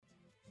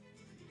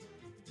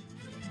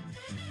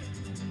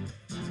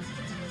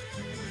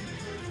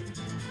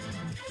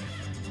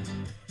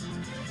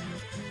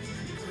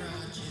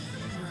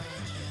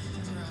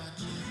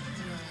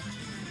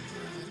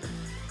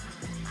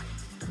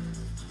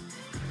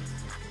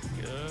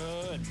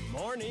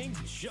morning,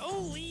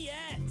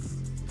 Joliet.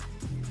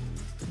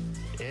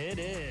 It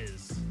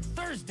is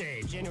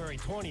Thursday, January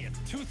 20th,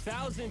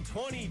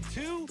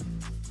 2022,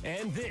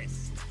 and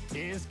this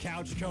is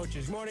Couch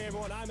Coaches. Good morning,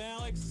 everyone. I'm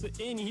Alex,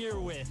 in here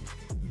with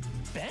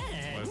Ben.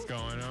 What's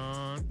going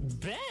on?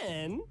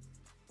 Ben,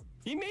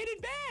 he made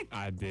it back.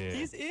 I did.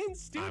 He's in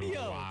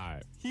studio. I'm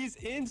live. He's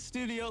in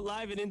studio,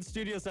 live and in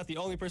studio. It's not the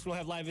only person we'll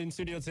have live in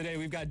studio today.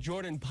 We've got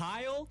Jordan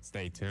Pyle.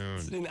 Stay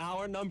tuned. In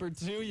hour number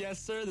 2, yes,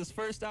 sir. This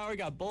first hour, we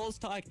got Bulls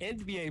Talk,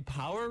 NBA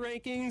Power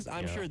Rankings.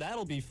 I'm sure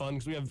that'll be fun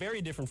because we have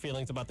very different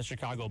feelings about the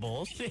Chicago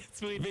Bulls.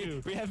 Yes, we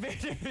do. We have very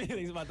different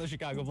feelings about the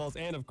Chicago Bulls.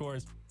 And, of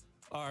course,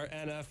 our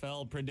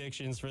NFL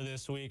predictions for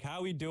this week.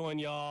 How we doing,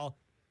 y'all?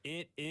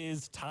 It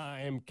is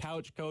time.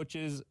 Couch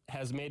Coaches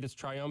has made its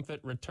triumphant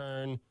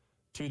return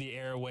to the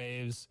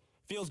airwaves.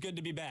 Feels good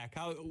to be back.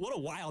 What a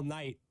wild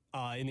night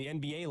in the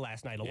NBA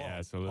last night alone. Yeah,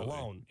 absolutely.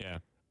 Alone. Yeah.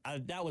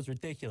 That was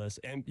ridiculous.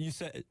 And you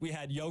said we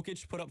had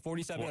Jokic put up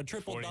 47, a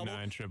triple-double.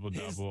 49,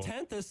 triple-double. His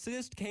 10th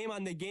assist came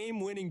on the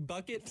game-winning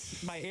bucket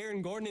by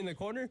Aaron Gordon in the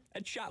corner.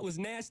 That shot was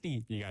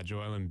nasty. You got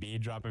Joel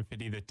Embiid dropping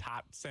 50, the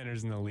top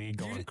centers in the league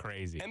going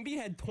crazy. Embiid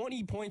had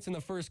 20 points in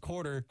the first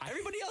quarter.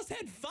 Everybody else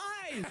had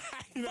 5.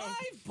 5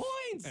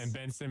 points. And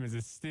Ben Simmons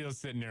is still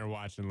sitting there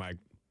watching like,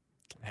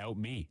 help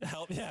me.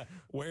 Help, yeah.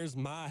 Where's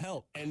my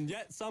help? And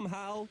yet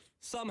somehow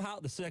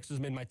the Sixers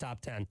made my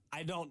top 10.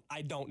 I don't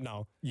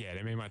know. Yeah,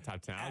 they made my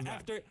top 10.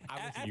 After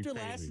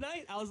last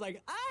night, I was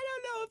like, I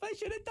don't know if I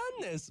should have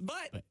done this.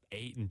 But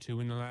 8 and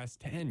 2 in the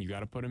last 10. You got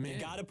to put them in. You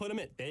got to put them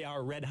in. They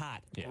are red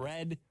hot. Yeah.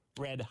 Red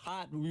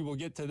hot. We will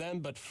get to them.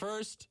 But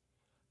first,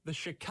 the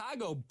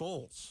Chicago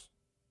Bulls.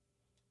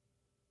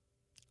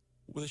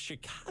 The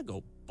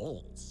Chicago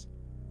Bulls.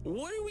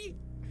 What are we...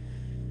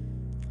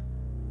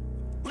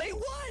 They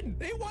won!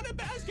 They won a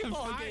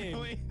basketball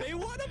game. They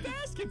won a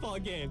basketball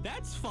game.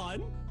 That's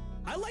fun.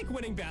 I like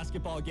winning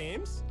basketball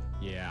games.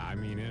 Yeah, I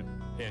mean, it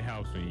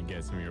helps when you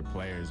get some of your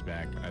players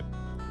back.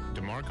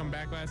 DeMar come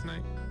back last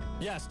night?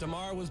 Yes,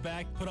 DeMar was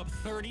back, put up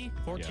 30,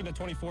 14 to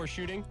 24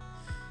 shooting.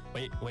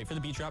 Wait for the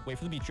beat drop, wait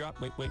for the beat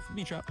drop, wait for the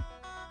beat drop.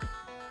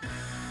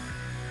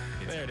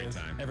 There it is.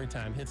 Every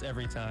time. Hits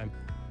every time.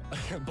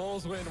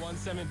 Bulls win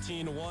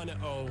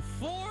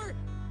 117-104.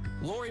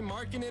 Lauri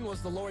Markkanen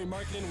was the Lauri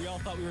Markkanen we all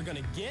thought we were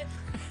going to get.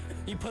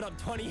 He put up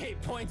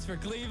 28 points for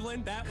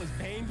Cleveland. That was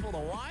painful to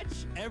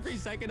watch. Every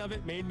second of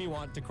it made me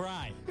want to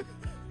cry.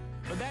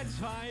 But that's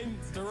fine.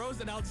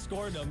 DeRozan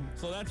outscored him,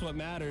 so that's what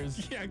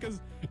matters. Yeah,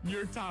 because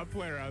your top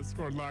player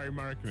outscored Lauri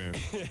Markkanen.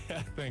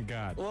 Yeah. Thank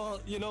God.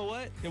 Well, you know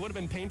what? It would have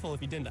been painful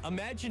if he didn't.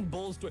 Imagine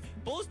Bulls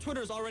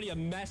Twitter is already a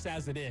mess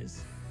as it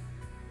is.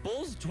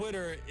 Bulls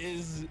Twitter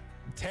is...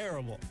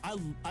 terrible. I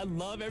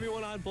love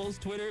everyone on Bulls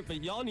Twitter,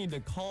 but y'all need to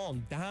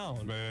calm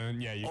down. Man,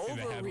 yeah, you see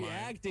the headline.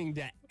 Overreacting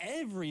to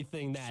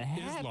everything that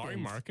happens. Is Lauri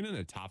Markkanen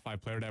the top 5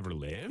 player to ever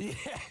live?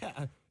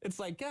 Yeah. It's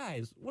like,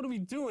 guys, what are we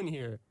doing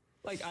here?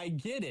 Like, I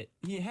get it.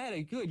 He had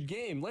a good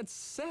game. Let's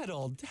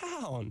settle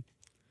down.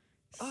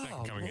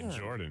 Second coming at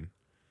Jordan.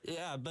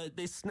 Yeah, but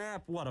they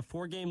snapped, what, a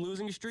 4-game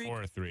losing streak?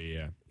 4 or 3,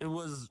 yeah. It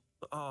was,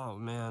 oh,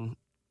 man.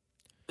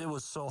 It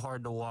was so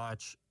hard to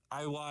watch.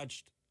 I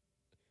watched...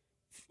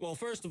 Well,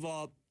 first of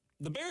all,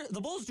 the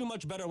Bulls do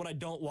much better when I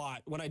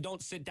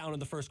don't sit down in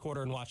the first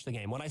quarter and watch the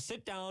game. When I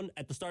sit down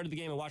at the start of the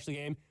game and watch the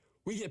game,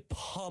 we get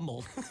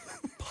pummeled.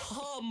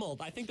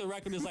 Pummeled. I think the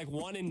record is like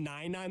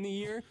 1-9 on the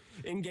year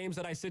in games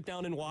that I sit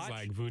down and watch. It's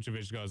like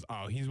Vucevic goes,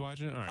 oh, he's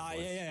watching? All right,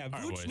 boys. Yeah.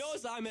 Vuce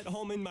knows I'm at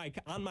home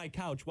on my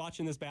couch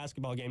watching this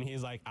basketball game.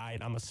 He's like, all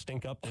right, I'm going to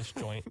stink up this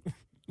joint.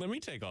 Let me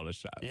take all the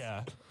shots.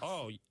 Yeah.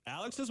 Oh,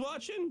 Alex is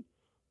watching?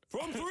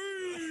 From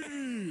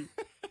 3!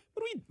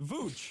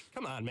 Vooch,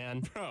 come on,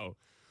 man. Bro,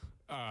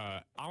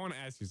 I want to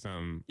ask you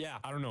something. Yeah.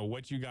 I don't know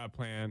what you got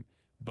planned,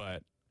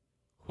 but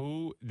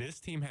this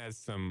team has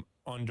some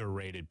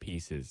underrated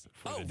pieces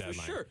for the deadline.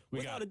 For sure.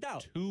 Without a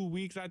doubt. 2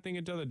 weeks, I think,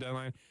 until the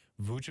dedeadline.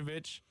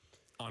 Vucevic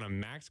on a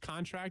max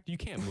contract, you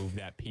can't move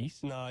that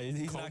piece. No,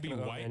 he's not going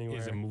to go anywhere.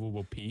 Is a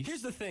movable piece.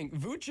 Here's the thing.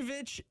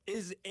 Vucevic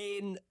is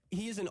an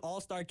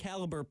all-star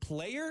caliber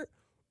player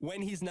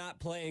when he's not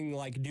playing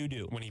like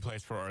doo-doo. When he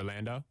plays for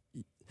Orlando?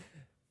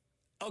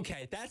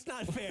 Okay, that's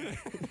not fair.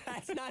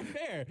 That's not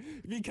fair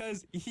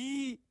because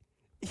he's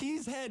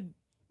had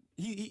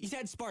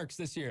sparks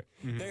this year.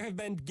 Mm-hmm. There have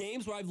been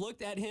games where I've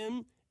looked at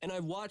him and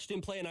I've watched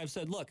him play and I've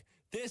said, "Look,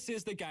 this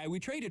is the guy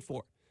we traded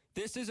for.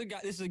 This is a guy.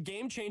 This is a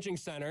game-changing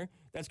center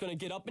that's going to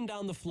get up and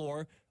down the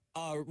floor,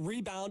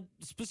 rebound,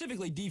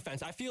 specifically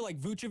defense. I feel like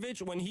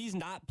Vucevic, when he's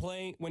not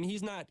playing, when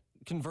he's not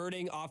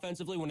converting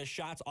offensively, when his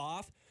shot's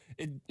off,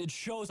 it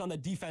shows on the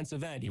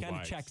defensive end. He kind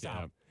of checks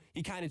out.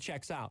 He kind of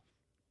checks out.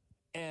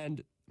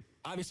 And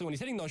obviously, when he's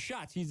hitting those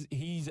shots,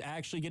 he's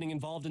actually getting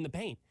involved in the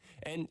paint.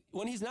 And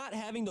when he's not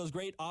having those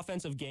great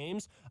offensive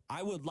games,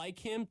 I would like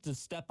him to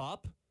step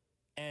up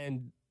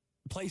and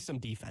play some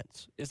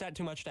defense. Is that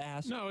too much to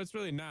ask? No, it's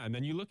really not. And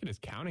then you look at his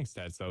counting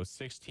stats, though,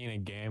 16 a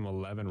game,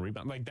 11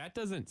 rebounds. Like, that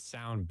doesn't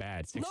sound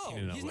bad, 16 and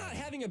 11. No, he's not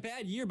having a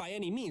bad year by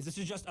any means. This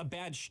is just a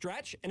bad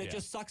stretch, and it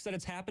just sucks that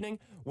it's happening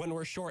when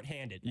we're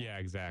shorthanded. Yeah,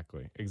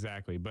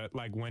 exactly. But,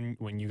 like,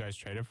 when you guys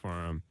traded for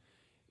him,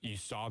 you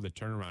saw the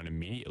turnaround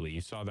immediately.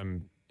 You saw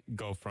them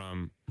go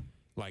from,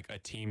 like, a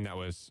team that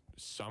was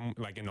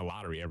like in the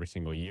lottery every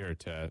single year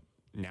to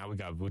now we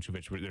got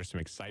Vucevic. There's some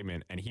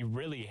excitement, and he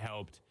really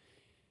helped.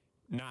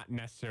 Not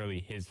necessarily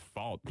his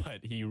fault, but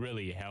he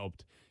really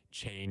helped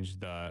change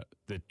the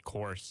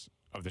course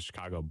of the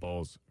Chicago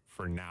Bulls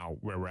for now,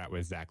 where we're at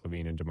with Zach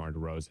LaVine and DeMar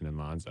DeRozan and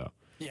Lonzo.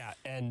 Yeah,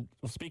 and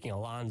speaking of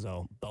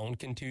Lonzo, bone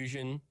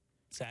contusion,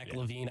 Zach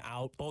LaVine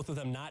out, both of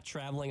them not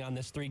traveling on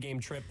this 3-game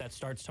trip that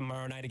starts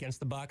tomorrow night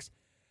against the Bucks.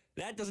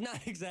 That does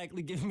not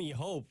exactly give me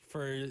hope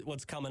for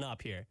what's coming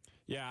up here.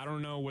 Yeah, I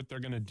don't know what they're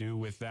going to do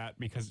with that,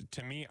 because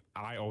to me,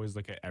 I always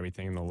look at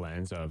everything in the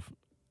lens of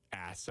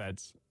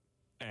assets.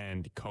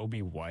 And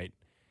Kobe White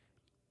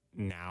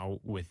now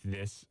with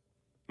this,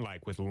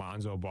 like with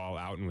Lonzo Ball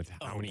out and with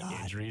how many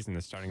injuries in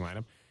the starting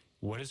lineup,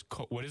 what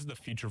is the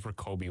future for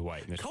Kobe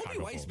White in the Kobe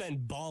Chicago White's Bulls? been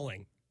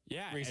balling.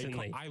 Yeah,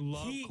 recently. I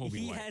love Kobe White.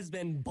 He has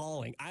been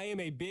balling. I am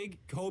a big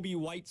Kobe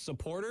White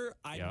supporter.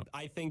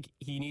 I think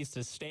he needs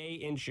to stay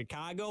in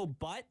Chicago,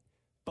 but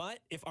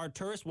if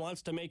Arturis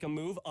wants to make a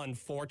move,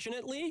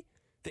 unfortunately,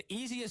 the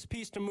easiest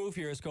piece to move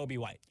here is Kobe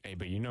White. Hey,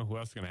 but you know who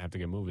else is going to have to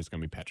get moved? It's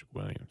going to be Patrick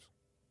Williams.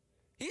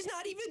 He's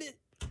not even.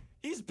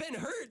 He's been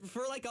hurt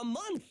for like a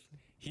month.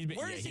 He's been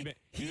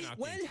out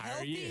the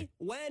entire year.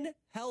 When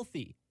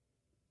healthy,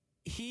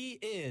 he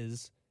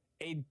is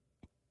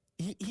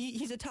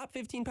he's a top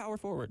 15 power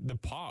forward. The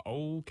paw,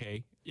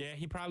 okay, yeah,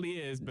 he probably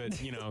is,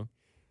 but you know,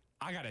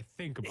 I gotta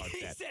think about that.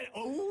 He said,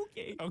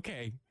 okay.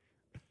 Okay,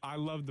 I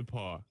love the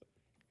paw,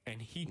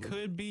 and he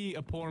could be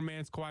a poor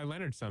man's Kawhi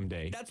Leonard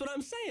someday. That's what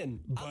I'm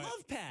saying. I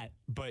love Pat,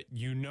 but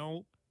you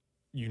know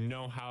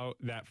how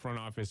that front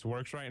office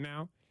works right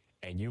now.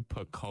 And you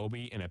put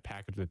Kobe in a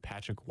package with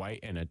Patrick White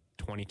and a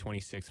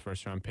 2026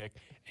 first-round pick,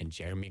 and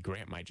Jeremy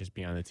Grant might just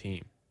be on the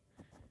team.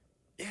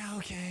 Yeah,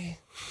 okay.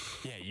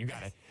 Yeah, you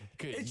got to.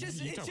 It's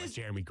just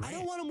Jeremy Grant. I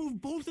don't want to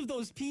move both of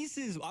those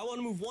pieces. I want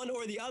to move one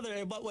or the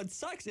other. But what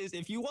sucks is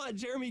if you want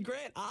Jeremy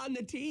Grant on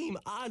the team,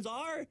 odds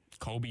are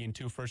Kobe and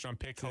 2 first-round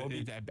picks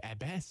Kobe. At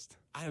best.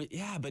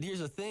 But here's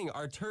the thing.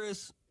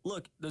 Arturis,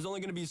 look, there's only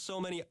going to be so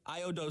many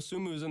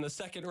Iodosumus in the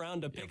second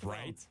round to pick from.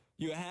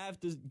 You have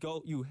to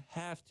go. You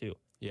have to.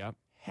 Yeah.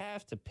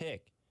 Have to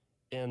pick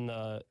in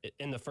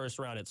the first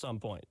round at some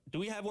point. Do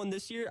we have one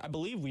this year? I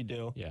believe we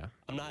do. Yeah.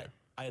 I'm not.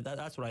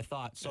 That's what I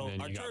thought. So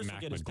and then you Arturis got Mac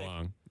will get his pick.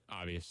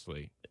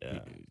 Obviously. Yeah.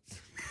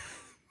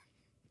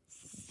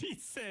 He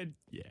said,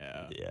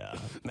 yeah. Yeah.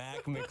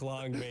 Mac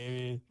McClung,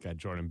 baby. Got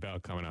Jordan Bell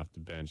coming off the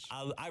bench.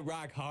 I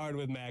rock hard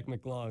with Mac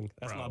McClung.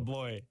 That's my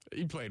boy.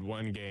 He played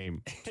 1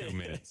 game, 2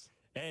 minutes.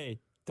 Hey,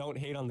 don't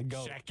hate on the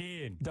GOAT. Check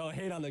in. Don't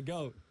hate on the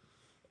GOAT.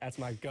 That's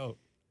my GOAT.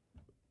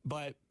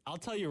 But I'll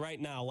tell you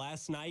right now,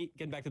 last night,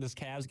 getting back to this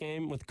Cavs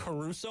game with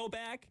Caruso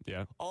back.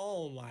 Yeah.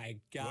 Oh, my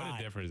God. What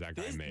a difference that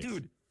guy makes.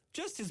 Dude,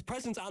 just his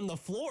presence on the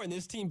floor and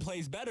this team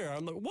plays better.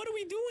 I'm like, what are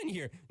we doing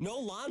here? No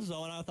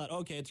Lonzo. And I thought,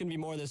 okay, it's going to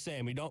be more of the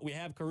same. We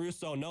have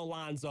Caruso, no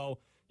Lonzo.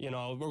 You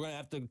know, we're going to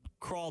have to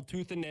crawl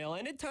tooth and nail.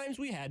 And at times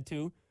we had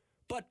to.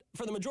 But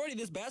for the majority of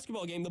this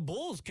basketball game, the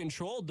Bulls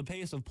controlled the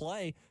pace of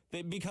play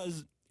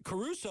because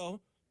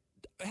Caruso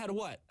had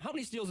what? How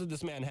many steals did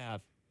this man have?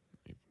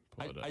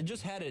 I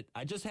just had it.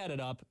 I just had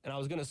it up, and I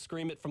was going to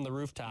scream it from the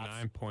rooftops.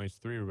 9 points,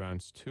 3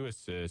 rebounds, 2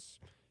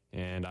 assists,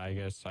 and I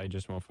guess I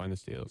just won't find the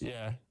steals.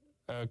 Yeah.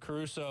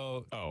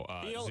 Caruso. 0.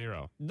 No,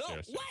 0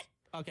 what?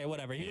 Okay,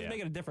 whatever. He was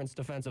making a difference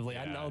defensively.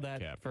 I know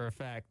that for a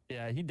fact.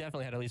 Yeah, he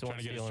definitely had at least one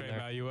steal in there. Trying to get his trade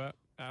value up,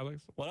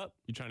 Alex? What up?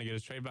 You trying to get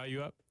his trade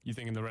value up? You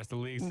thinking the rest of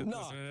the league's listening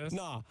to this?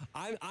 No.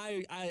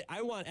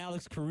 I want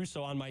Alex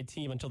Caruso on my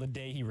team until the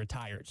day he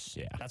retires.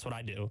 Yeah. That's what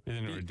I do.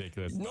 Isn't it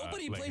ridiculous?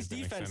 Nobody plays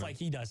defense like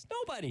he does.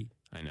 Nobody.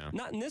 I know.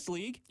 Not in this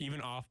league. Even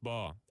off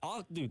ball.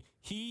 Dude,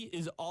 he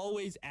is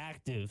always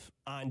active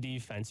on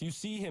defense. You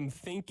see him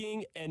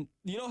thinking, and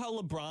you know how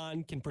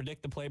LeBron can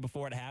predict the play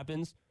before it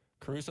happens?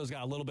 Caruso's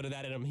got a little bit of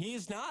that in him.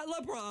 He's not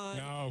LeBron.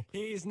 No.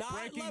 He's not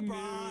Breaking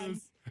LeBron.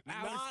 News.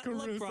 Alex Not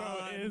Caruso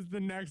LeBron. is the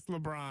next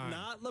LeBron.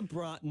 Not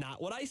LeBron.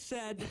 Not what I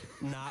said.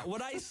 Not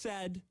what I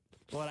said.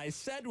 What I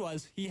said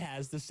was he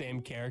has the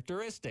same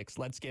characteristics.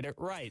 Let's get it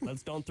right.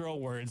 Let's don't throw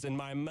words in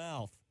my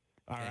mouth.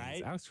 All right.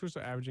 Is Alex Caruso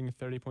averaging a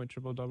 30-point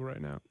triple-double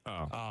right now?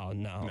 Oh,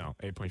 no. No,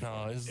 8.4. No,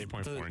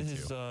 8.4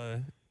 and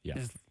 2. Yeah.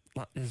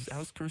 Is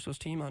Alex Caruso's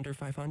team under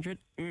 500?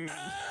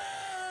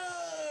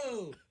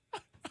 Oh!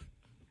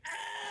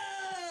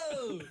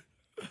 Oh!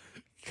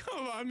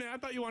 Come on, man. I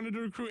thought you wanted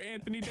to recruit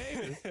Anthony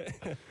Davis.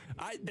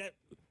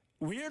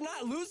 We're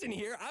not losing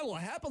here. I will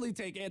happily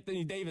take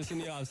Anthony Davis in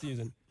the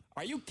offseason.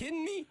 Are you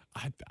kidding me?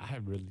 I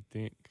really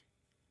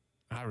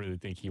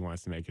think he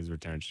wants to make his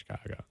return to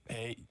Chicago.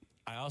 Hey,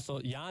 I also,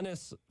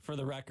 Giannis, for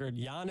the record,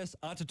 Giannis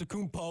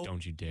Antetokounmpo.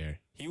 Don't you dare.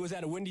 He was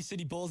at a Windy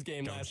City Bulls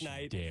game last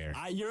night. Dare.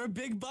 You're a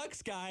big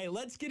Bucks guy.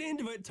 Let's get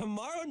into it.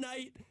 Tomorrow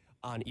night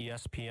on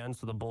ESPN,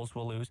 so the Bulls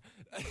will lose.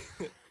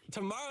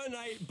 Tomorrow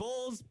night,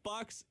 Bulls,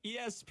 Bucks,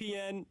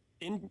 ESPN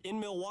in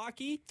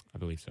Milwaukee. I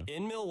believe so.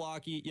 In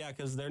Milwaukee, yeah,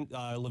 because they're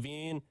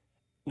Levine,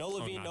 no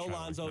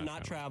Lonzo,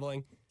 not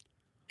traveling.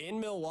 In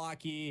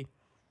Milwaukee,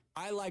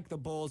 I like the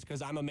Bulls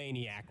because I'm a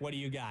maniac. What do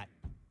you got?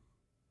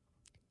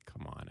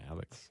 Come on,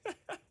 Alex.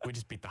 We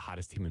just beat the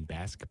hottest team in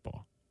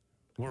basketball.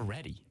 We're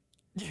ready.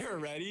 You're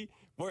ready?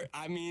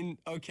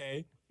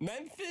 Okay.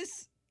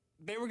 Memphis,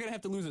 they were going to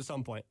have to lose at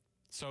some point.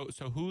 So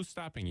who's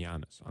stopping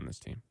Giannis on this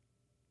team?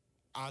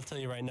 I'll tell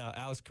you right now,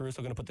 Alex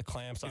Caruso going to put the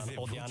clamps on. Is it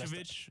hold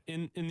Vucevic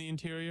in the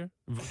interior?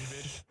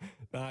 Vucevic?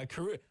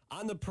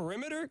 On the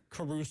perimeter,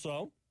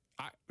 Caruso.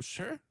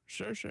 Sure.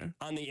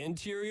 On the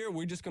interior,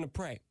 we're just going to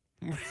pray.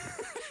 We're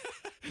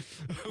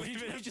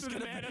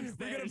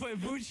gonna put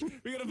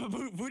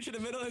Vooch in the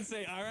middle and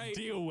say, all right,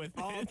 deal with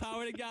all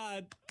power to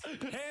God.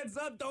 Hands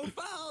up, don't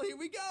foul. Here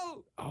we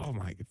go. Oh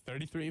my God,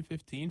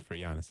 33-15 for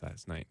Giannis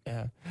last night.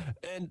 Yeah.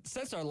 And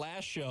since our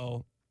last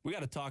show, we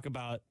got to talk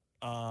about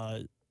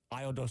Ayo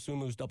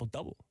Dosunmu's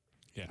double-double.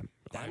 Yeah.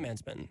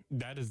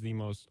 That is the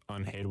most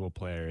unhateable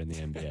player in the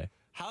NBA.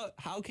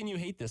 How can you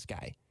hate this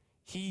guy?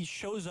 He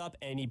shows up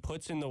and he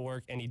puts in the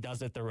work and he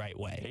does it the right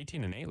way.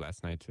 18 and 8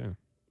 last night too.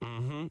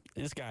 Mm-hmm.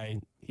 This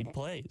guy, he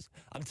plays.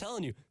 I'm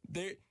telling you,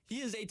 he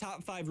is a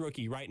top 5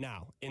 rookie right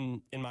now,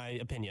 in my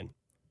opinion.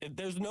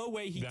 There's no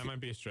way That might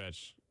be a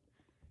stretch.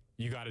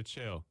 You got to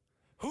chill.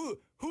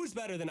 Who's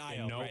better than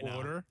Ayo? In no right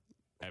order: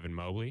 now? Evan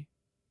Mobley,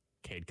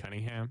 Cade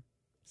Cunningham,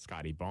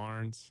 Scotty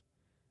Barnes,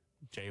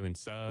 Jalen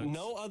Suggs.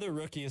 No other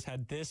rookie has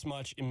had this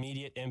much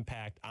immediate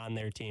impact on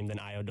their team than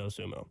Ayo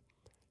Dosunmu.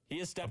 He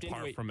has stepped into it.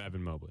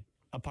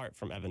 Apart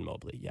from Evan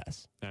Mobley,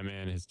 yes. That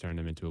man has turned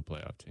him into a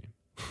playoff team.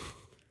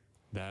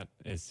 That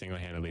is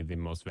single-handedly the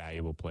most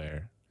valuable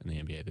player in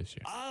the NBA this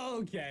year.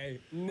 Okay.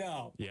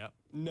 No. Yep.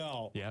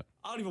 No. Yep.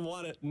 I don't even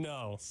want it.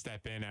 No.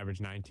 Step in,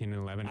 average 19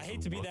 and 11. I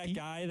hate to be that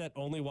guy that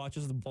only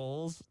watches the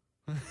Bulls.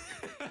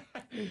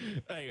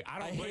 Hey, I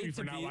don't blame you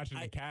for not watching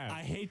the Cavs.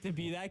 I hate to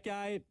be that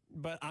guy,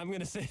 but I'm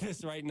going to say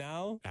this right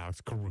now. Alex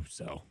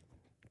Caruso.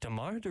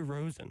 DeMar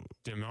DeRozan.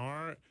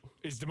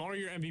 Is DeMar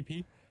your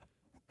MVP?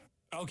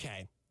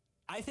 Okay.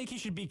 I think he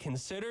should be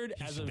considered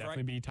as a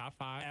definitely be top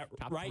 5,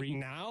 top 3. Right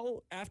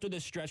now, after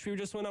this stretch we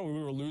just went on where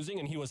we were losing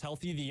and he was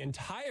healthy the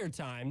entire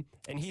time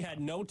and he had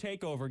no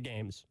takeover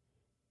games.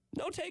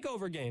 No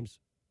takeover games.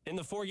 In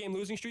the 4-game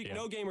losing streak,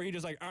 no game where he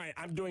just like, all right,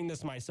 I'm doing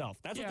this myself.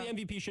 That's what the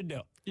MVP should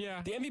do.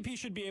 Yeah. The MVP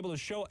should be able to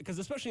show, because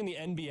especially in the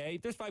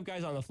NBA, there's 5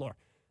 guys on the floor.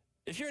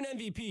 If you're an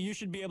MVP, you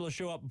should be able to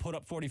show up and put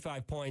up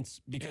 45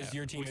 points because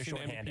your team is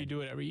shorthanded. MVP do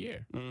it every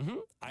year. Mm-hmm.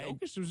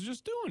 Jokic was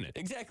just doing it.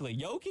 Exactly.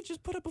 Jokic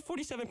just put up a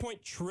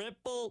 47-point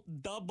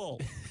triple-double.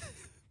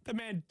 The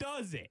man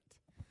does it.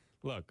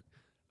 Look,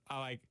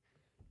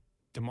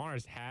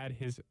 DeMar's had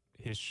his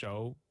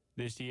show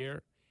this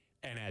year,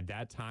 and at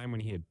that time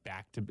when he had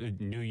back to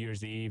New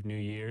Year's Eve, New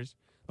Year's,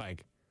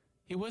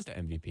 he was the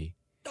MVP.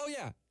 Oh,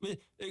 yeah.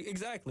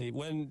 Exactly.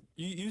 When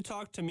you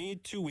talked to me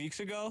 2 weeks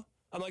ago,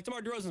 I'm like,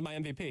 DeMar DeRozan's my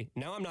MVP.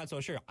 Now I'm not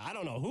so sure. I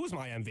don't know who's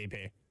my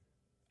MVP.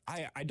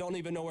 I don't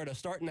even know where to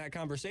start in that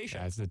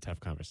conversation. That's a tough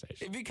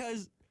conversation.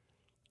 Because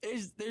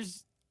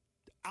there's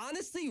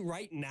honestly,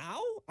 right now,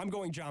 I'm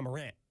going Ja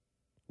Morant.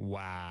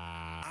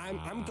 Wow.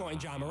 I'm going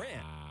Ja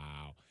Morant.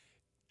 Wow.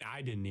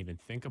 I didn't even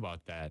think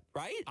about that.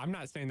 Right? I'm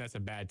not saying that's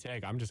a bad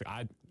take. I'm just,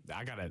 I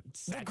got to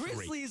saturate. The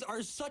Grizzlies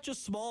are such a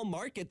small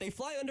market. They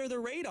fly under the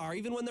radar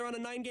even when they're on a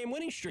 9-game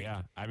winning streak.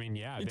 Yeah. I mean,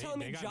 yeah. You're telling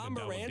me Ja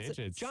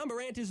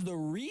Morant is the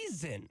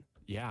reason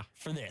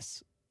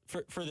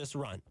for this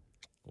run.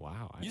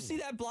 Wow. You see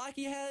that block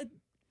he had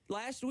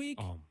last week?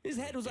 Oh, his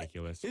head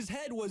ridiculous. His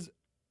head was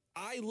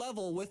eye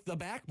level with the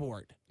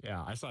backboard.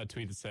 Yeah. I saw a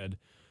tweet that said,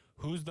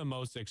 who's the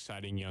most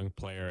exciting young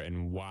player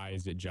and why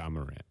is it Ja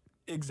Morant?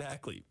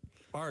 Exactly.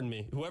 Pardon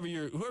me. Whoever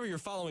you're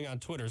following on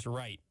Twitter's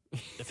right.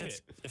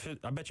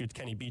 I bet you it's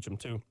Kenny Beecham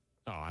too.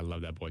 Oh, I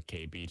love that boy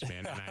K Beach,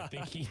 man, and I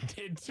think he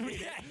did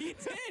tweet. Yeah, he did.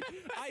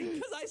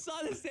 Because I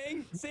saw the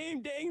same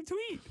dang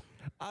tweet.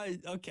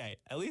 Okay.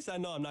 At least I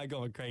know I'm not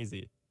going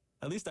crazy.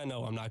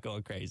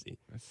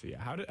 Let's see.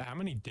 How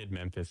many did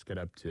Memphis get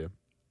up to?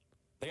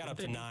 They got up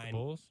to 9. The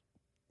Bulls?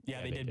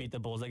 Yeah, they did beat the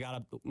Bulls. They got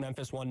up.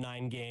 Memphis won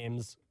 9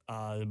 games.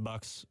 The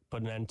Bucks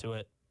put an end to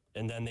it.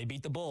 And then they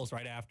beat the Bulls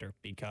right after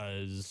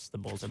because the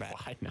Bulls are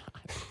back. Why not?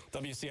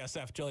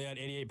 WCSF Joliet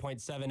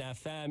 88.7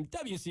 FM.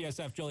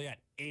 WCSF Joliet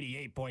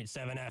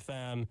 88.7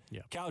 FM.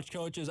 Yeah. Couch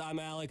Coaches, I'm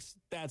Alex.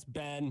 That's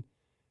Ben.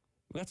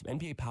 We got some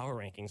NBA power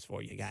rankings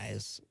for you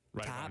guys.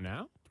 Right about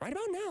now? Right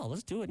about now.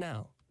 Let's do it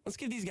now. Let's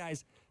give these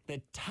guys the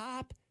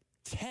top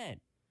 10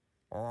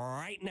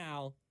 right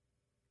now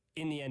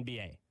in the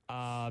NBA.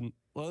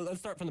 Well, let's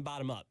start from the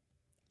bottom up.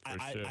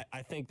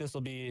 I think this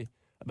will be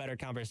a better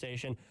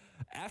conversation.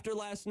 After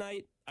last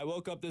night, I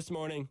woke up this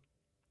morning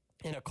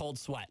in a cold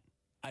sweat.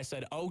 I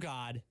said, oh,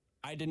 God,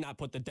 I did not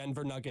put the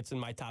Denver Nuggets in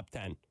my top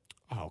 10.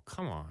 Oh,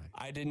 come on.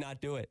 I did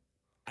not do it.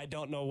 I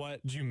don't know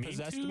what Did you mean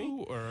possessed to,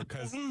 me. or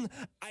because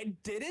I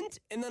didn't,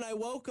 and then I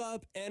woke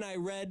up and I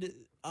read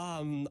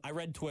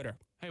Twitter.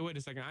 hey, wait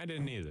a second, I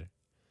didn't either.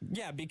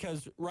 Yeah,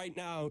 because right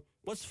now,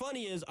 what's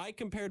funny is I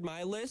compared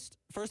my list.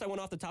 First, I went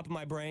off the top of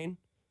my brain.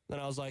 Then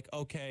I was like,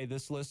 okay,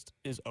 this list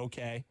is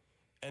okay.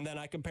 And then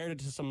I compared it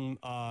to some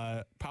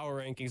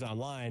power rankings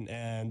online,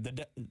 and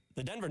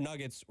the Denver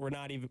Nuggets were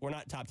not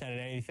top 10 in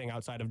anything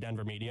outside of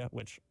Denver media,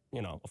 which,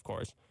 of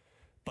course.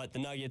 But the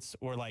Nuggets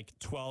were like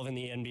 12 in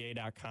the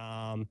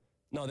NBA.com.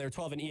 No, they were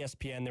 12 in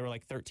ESPN. They were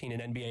like 13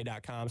 in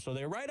NBA.com. So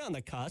they're right on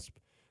the cusp.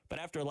 But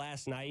after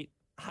last night,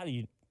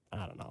 I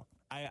don't know.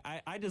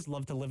 I just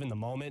love to live in the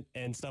moment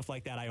and stuff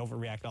like that. I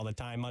overreact all the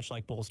time, much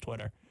like Bulls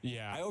Twitter.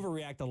 Yeah. I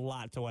overreact a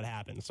lot to what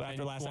happens. So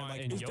after last night, I'm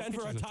like, is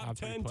Denver a top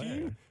 10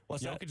 team?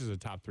 What's that? Jokic is a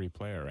top 3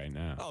 player right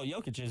now. Oh,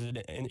 Jokic is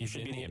He's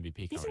should in be the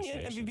MVP He's conversation.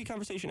 in the MVP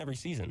conversation every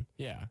season.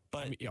 Yeah.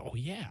 But oh,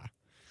 yeah.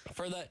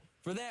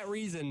 For that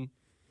reason,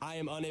 I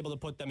am unable to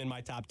put them in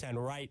my top 10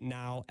 right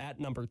now. At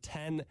number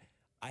 10,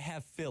 I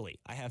have Philly.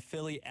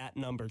 At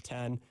number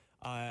 10.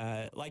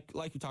 Like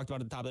we talked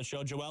about at the top of the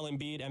show, Joel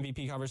Embiid,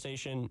 MVP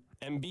conversation.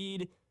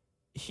 Embiid,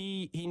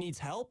 he needs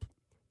help.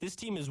 This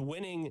team is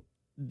winning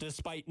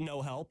despite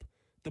no help.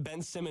 The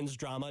Ben Simmons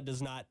drama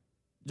does not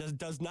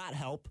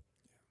help.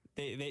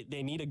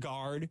 They need a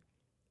guard.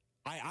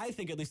 I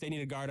think at least they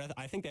need a guard.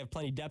 I think they have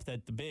plenty of depth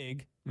at the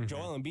big. Mm-hmm.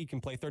 Joel Embiid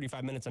can play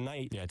 35 minutes a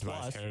night. Yeah,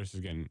 Tobias Harris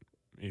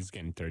is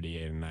getting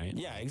 38 a night.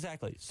 Yeah,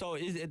 exactly. So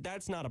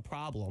that's not a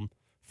problem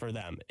for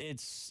them.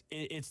 It's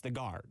the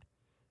guard.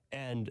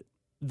 And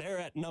they're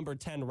at number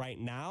 10 right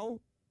now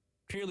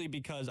purely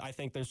because I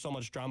think there's so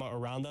much drama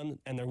around them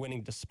and they're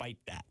winning despite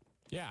that.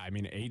 Yeah, I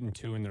mean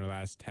 8-2 in their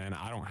last 10.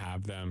 I don't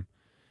have them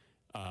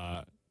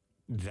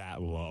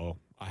that low.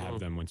 I have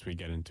them once we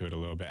get into it a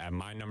little bit. At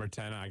my number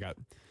 10, I got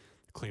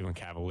Cleveland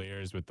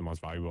Cavaliers with the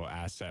most valuable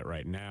asset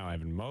right now,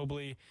 Evan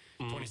Mobley,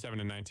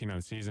 27-19 on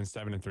the season,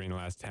 7-3 in the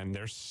last 10.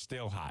 They're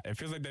still hot. It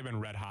feels like they've been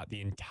red hot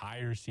the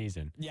entire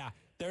season. Yeah,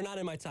 they're not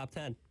in my top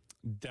 10.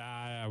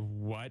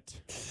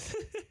 What?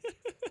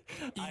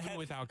 Even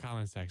without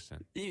Colin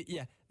Sexton.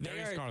 Yeah.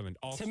 Darius Garland,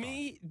 all-star. To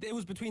me, it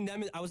was between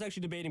them. I was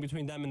actually debating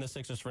between them and the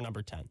Sixers for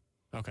number 10.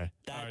 Okay.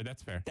 All right,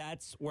 that's fair.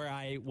 That's where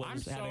I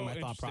was having my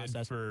thought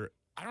process.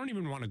 I don't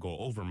even want to go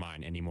over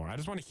mine anymore. I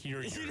just want to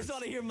hear yours. You just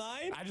want to hear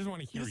mine? I just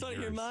want to hear yours. You just want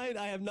to hear mine?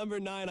 I have number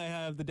 9. I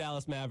have the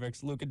Dallas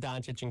Mavericks, Luka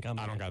Doncic and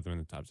company. I don't got them in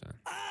the top 10.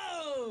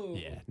 Oh!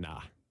 Yeah,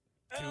 nah.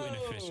 Too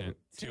inefficient.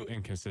 Too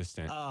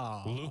inconsistent.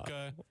 Oh.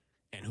 Luka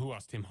and who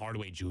else? Tim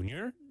Hardaway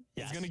Jr.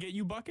 Yes. is going to get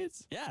you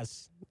buckets?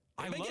 Yes.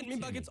 They've been love getting me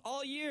buckets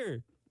all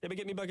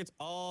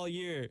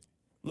year.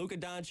 Luka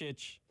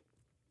Doncic.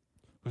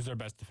 Who's their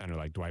best defender?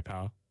 Like Dwight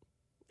Powell?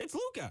 It's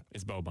Luka.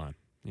 It's Boban.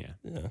 Yeah.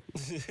 Yeah.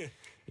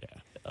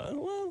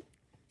 Well,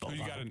 Boban. who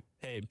you got?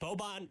 Hey,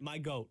 Boban, my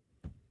goat.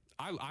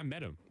 I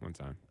met him one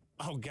time.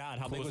 Oh, God.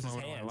 How big was his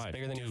hands?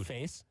 Bigger than your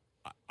face?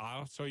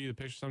 I'll show you the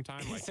picture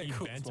sometime. Like, he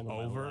coolest bent moment of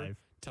my over life.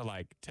 to,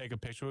 like, take a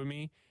picture with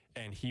me,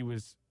 and he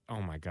was,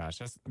 oh, my gosh.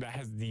 That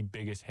has the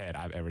biggest head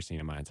I've ever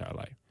seen in my entire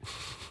life.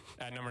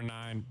 At number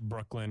 9,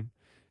 Brooklyn.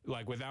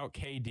 Like, without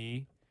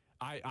KD,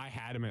 I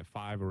had him at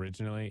 5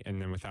 originally,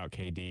 and then without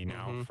KD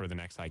now for the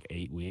next, like,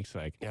 8 weeks,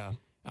 like, Yeah.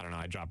 I don't know,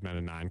 I dropped him at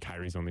a 9.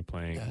 Kyrie's only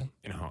playing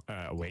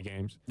away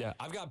games. Yeah,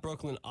 I've got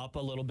Brooklyn up a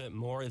little bit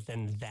more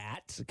than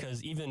that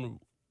because even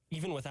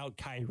without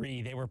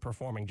Kyrie, they were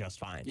performing just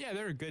fine. Yeah,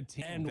 they're a good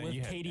team. And with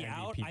KD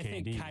out, I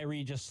think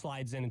Kyrie just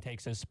slides in and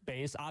takes his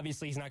space.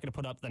 Obviously, he's not going to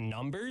put up the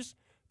numbers,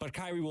 but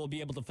Kyrie will be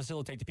able to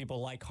facilitate to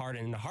people like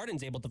Harden. And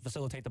Harden's able to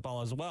facilitate the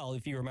ball as well.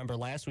 If you remember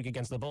last week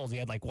against the Bulls, he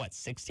had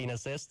 16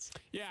 assists?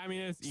 Yeah, I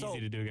mean, it's easy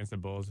to do against the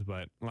Bulls,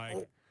 but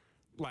I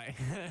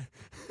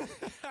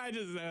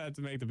just said that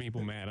to make the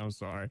people mad. I'm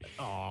sorry.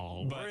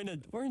 Oh, but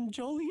we're in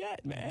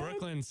Joliet, man.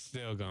 Brooklyn's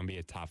still gonna be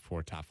a top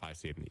 4, top 5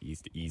 seed in the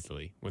East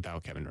easily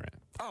without Kevin Durant.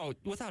 Oh,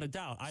 without a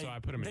doubt. So I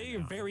put them. They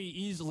very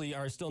easily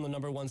are still in the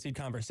number 1 seed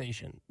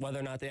conversation. Whether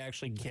or not they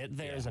actually get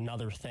there is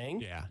another thing.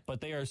 Yeah, but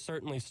they are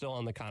certainly still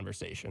in the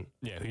conversation.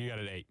 Yeah, who you got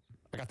at 8?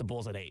 I got the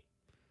Bulls at 8.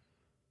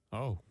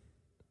 Oh,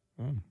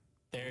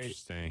 they're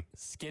interesting.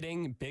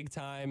 Skidding big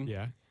time.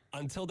 Yeah.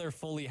 Until they're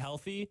fully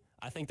healthy,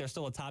 I think they're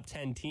still a top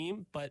 10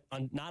 team, but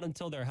not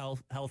until they're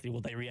healthy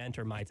will they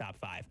re-enter my top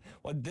 5.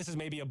 Well, this is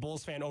maybe a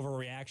Bulls fan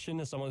overreaction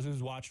as someone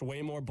who's watched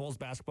way more Bulls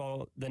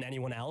basketball than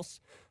anyone else.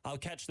 I'll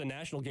catch the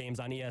national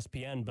games on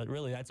ESPN, but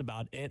really that's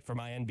about it for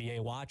my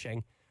NBA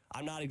watching.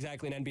 I'm not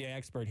exactly an NBA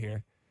expert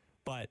here,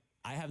 but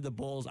I have the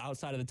Bulls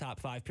outside of the top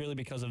 5 purely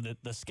because of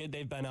the skid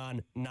they've been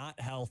on, not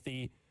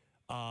healthy.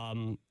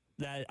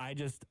 That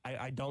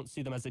I don't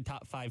see them as a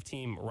top 5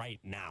 team right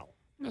now.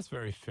 That's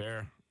very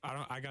fair.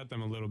 I got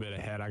them a little bit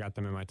ahead. I got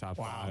them in my top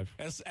 5.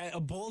 As a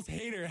Bulls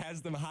hater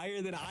has them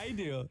higher than I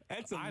do.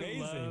 That's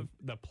amazing. I love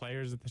the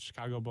players that the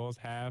Chicago Bulls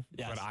have,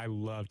 but I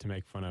love to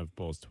make fun of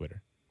Bulls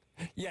Twitter.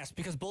 Yes,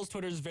 because Bulls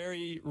Twitter is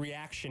very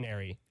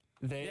reactionary.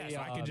 So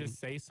I could just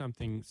say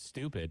something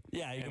stupid.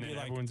 Yeah, you could be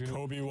like,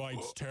 Kobe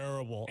White's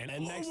terrible. And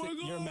next thing,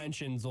 your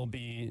mentions will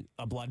be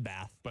a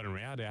bloodbath. But in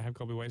reality, I have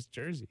Kobe White's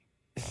jersey.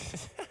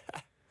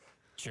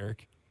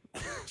 Jerk.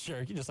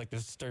 Jerk. You just like to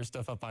stir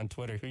stuff up on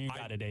Twitter. Who you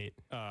got at 8?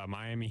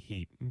 Miami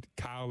Heat.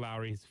 Kyle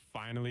Lowry's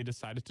finally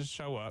decided to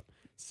show up.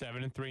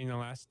 7-3 in the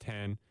last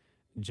 10.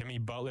 Jimmy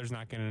Butler's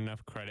not getting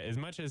enough credit. As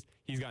much as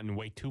he's gotten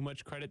way too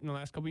much credit in the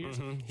last couple of years,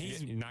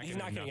 He's not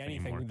getting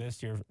anything anymore.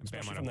 This year,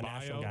 especially from the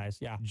national guys.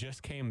 Yeah,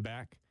 just came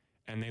back,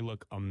 and they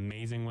look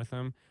amazing with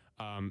him.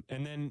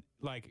 And then,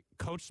 like,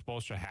 Coach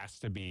Spoelstra has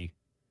to be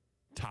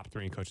top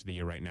 3 in Coach of the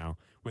Year right now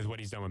with what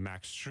he's done with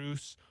Max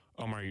Strus,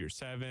 Omar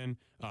Yurtseven.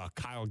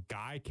 Kyle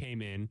Guy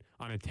came in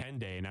on a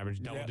 10-day and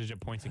averaged double-digit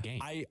points a game.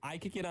 I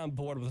could get on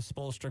board with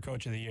Spoelstra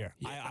Coach of the Year.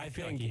 Yeah, I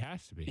feel like he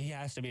has to be. He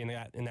has to be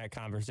in that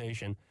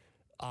conversation.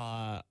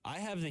 I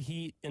have the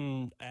Heat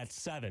at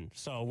 7,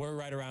 so we're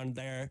right around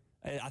there.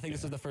 I think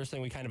this is the first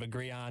thing we kind of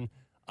agree on.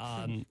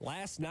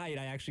 Last night,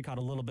 I actually caught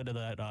a little bit of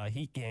that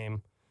Heat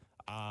game.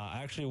 I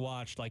actually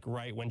watched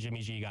right when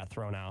Jimmy G got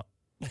thrown out.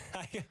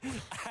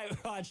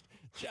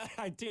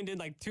 I tuned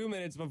in 2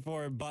 minutes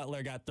before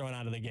Butler got thrown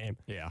out of the game.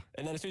 Yeah.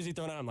 And then as soon as he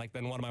thrown out, I'm like,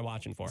 then what am I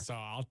watching for? So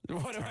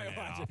what am I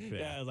watching?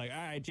 Yeah, I was like, all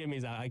right,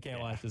 Jimmy's out. I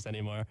can't watch this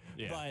anymore.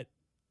 Yeah. But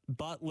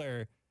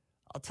Butler,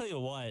 I'll tell you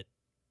what,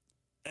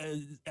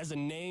 as a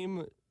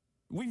name,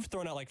 we've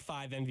thrown out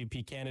 5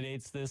 MVP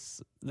candidates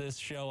this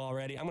show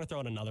already. I'm going to throw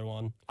out another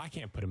one. I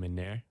can't put him in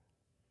there.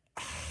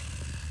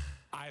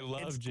 I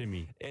love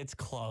Jimmy. It's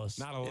close.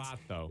 Not a lot,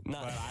 though, but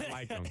I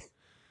like him.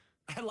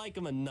 I like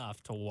him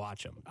enough to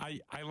watch him.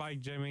 I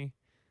like Jimmy.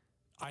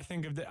 I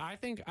think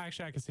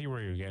actually I can see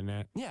where you're getting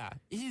at. Yeah,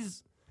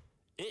 is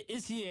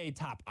he a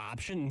top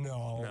option?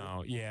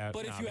 No, yeah.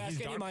 But if you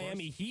ask any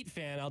Miami Heat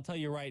fan, I'll tell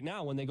you right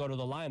now, when they go to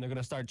the line, they're going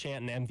to start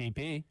chanting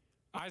MVP.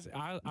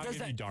 I'll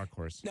give you dark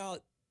horse. Now,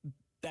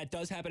 that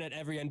does happen at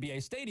every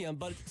NBA stadium,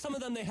 but some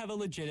of them, they have a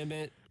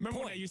legitimate Remember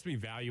when it used to be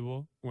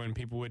valuable when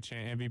people would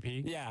chant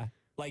MVP? Yeah.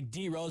 Like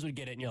D Rose would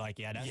get it, and you're like,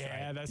 yeah, that's right.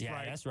 Yeah, that's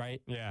right. That's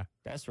right. Yeah.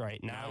 That's right.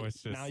 Now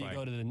it's just you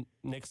go to the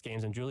Knicks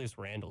games, and Julius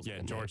Randle's Yeah,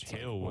 George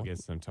Hill will get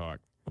some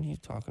talk. What are you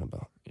talking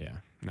about? Yeah.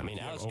 I mean,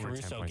 Alex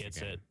Caruso gets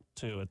it,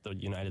 too, at the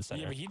United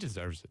Center. Yeah, but he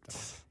deserves it, though.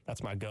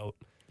 That's my GOAT.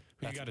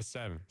 You got a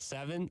 7.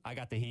 7, I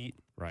got the Heat.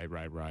 Right.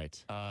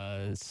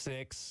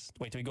 6.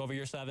 Wait, did we go over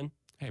your 7?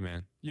 Hey,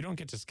 man, you don't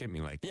get to skip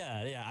me like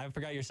that. Yeah, I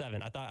forgot your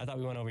 7. I thought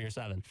we went over your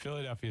 7.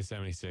 Philadelphia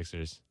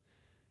 76ers.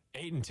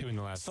 8-2 in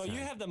the last. So 10.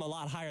 you have them a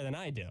lot higher than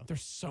I do. They're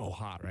so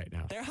hot right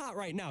now. They're hot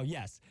right now,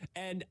 yes.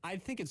 And I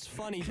think it's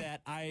funny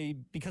that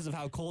because of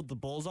how cold the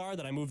Bulls are,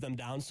 that I moved them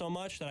down so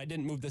much that I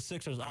didn't move the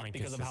Sixers up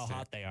because of how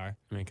hot they are.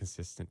 I'm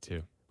inconsistent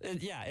too.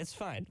 Yeah, it's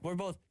fine. We're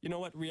both, you know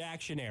what,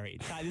 reactionary.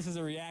 This is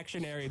a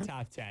reactionary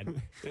top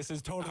 10. This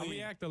is totally. I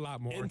react a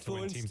lot more to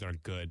when teams are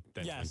good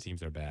than when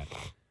teams are bad.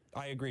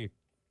 I agree.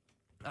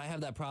 I have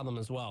that problem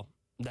as well.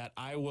 That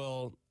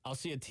I'll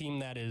see a team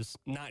that is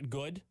not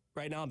good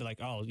right now and be like,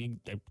 oh,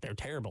 they're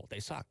terrible. They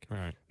suck.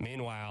 Right.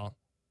 Meanwhile,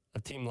 a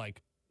team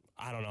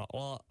I don't know.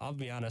 Well, I'll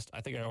be honest. I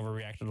think I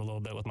overreacted a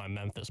little bit with my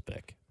Memphis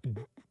pick.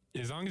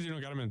 As long as you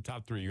don't got them in the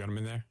top 3, you got them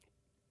in there?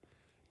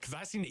 Because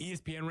I seen the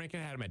ESPN ranking,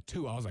 I had them at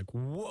 2. I was like,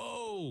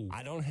 whoa.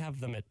 I don't have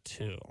them at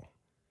 2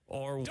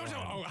 or 1.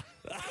 I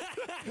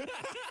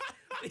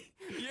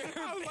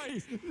was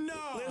like, no.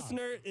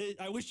 Listener,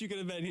 I wish you could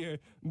have been here.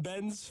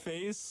 Ben's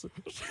face,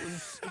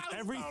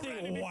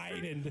 everything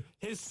widened.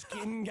 His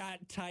skin got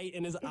tight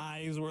and his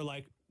eyes were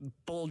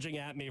bulging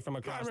at me from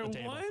across the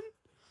table.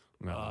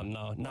 1?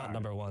 No, not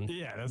number 1.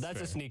 Yeah,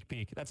 that's a sneak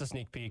peek. That's a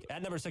sneak peek.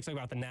 At number 6, I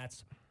got the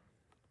Nets.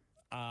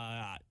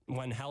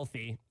 When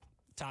healthy,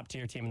 top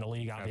tier team in the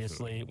league,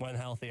 obviously. Absolutely. When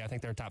healthy, I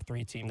think they're a top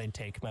 3 team. They'd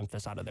take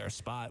Memphis out of their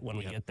spot when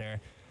we get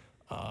there.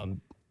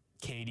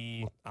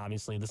 KD,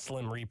 obviously, the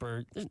Slim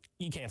Reaper.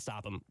 You can't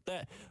stop him.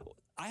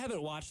 I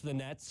haven't watched the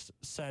Nets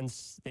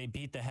since they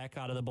beat the heck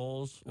out of the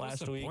Bulls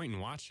last week. What's the point in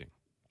watching?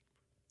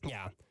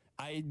 Yeah.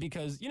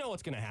 Because you know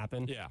what's going to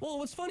happen. Yeah. Well,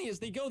 what's funny is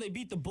they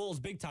beat the Bulls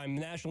big time in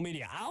the national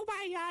media. Oh,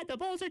 my God, the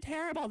Bulls are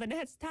terrible. The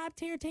Nets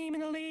top-tier team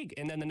in the league.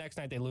 And then the next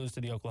night they lose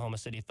to the Oklahoma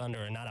City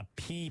Thunder and not a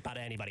peep out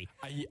of anybody.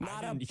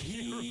 Not a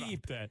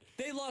peep.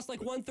 They lost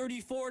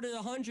 134 to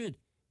 100.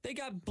 They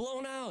got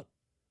blown out.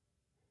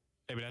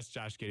 Hey, but that's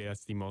Josh Giddey.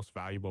 That's the most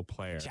valuable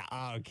player.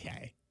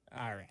 Okay.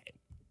 All right.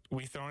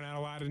 We throwing out a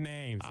lot of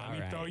names. Let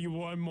me throw you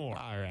one more.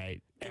 All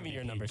right. Give me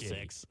your number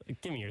 6.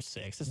 Give me your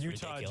 6. It's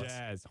Utah ridiculous.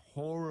 Jazz,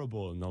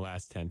 horrible in the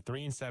last 10.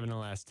 3-7 in the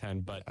last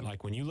 10. But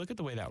when you look at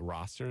the way that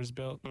roster is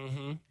built,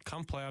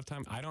 come playoff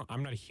time,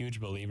 I'm not a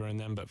huge believer in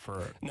them. But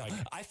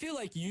I feel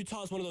like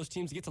Utah is one of those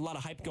teams that gets a lot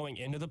of hype going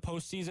into the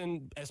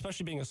postseason,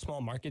 especially being a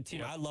small market team.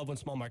 Yep. I love when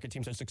small market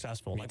teams are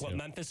successful. What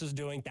Memphis is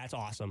doing, that's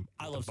awesome.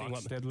 I love seeing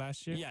what did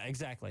last year. Yeah,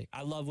 exactly.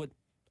 I love what.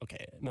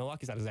 Okay,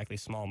 Milwaukee's not exactly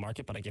small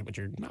market, but I get what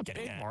you're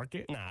getting at.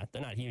 Market. Nah,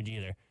 they're not huge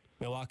either.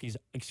 Milwaukee's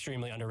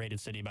extremely underrated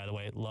city, by the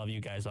way. Love you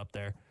guys up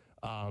there.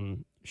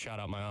 Shout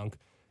out my unc.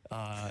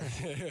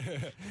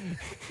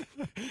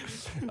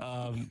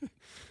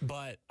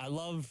 But I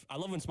love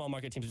when small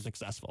market teams are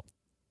successful.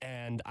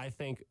 And I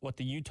think what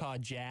the Utah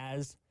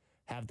Jazz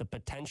have the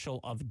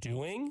potential of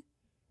doing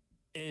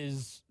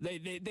is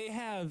they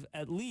have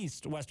at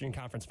least Western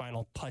Conference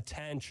final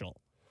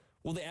potential.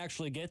 Will they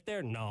actually get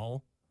there?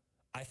 No.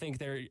 I think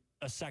they're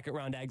a second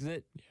round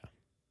exit. Yeah.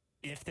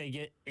 If they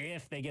get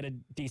if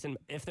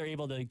they're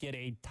able to get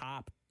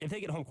if they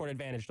get home court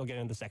advantage, they'll get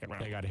into the second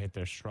round. They got to hit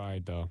their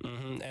stride, though.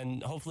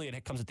 And hopefully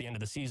it comes at the end of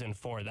the season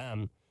for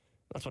them.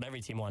 That's what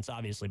every team wants,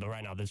 obviously, but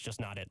right now that's just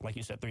not it. Like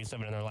you said,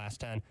 3-7 in their last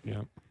 10.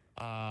 Yeah.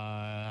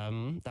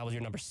 That was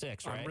your number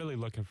 6, right? I'm really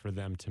looking for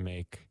them to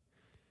make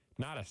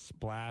not a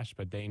splash,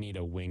 but they need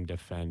a wing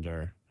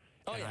defender.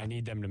 Oh, and yeah. I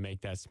need them to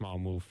make that small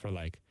move for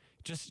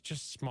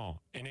just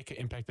small, and it could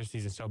impact their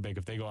season so big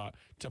if they go out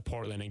to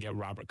Portland and get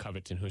Robert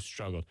Covington, who's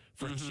struggled,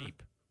 for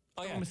cheap.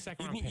 Oh, Throw yeah. him a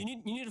second round pick. You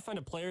need to find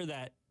a player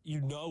that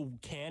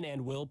can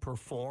and will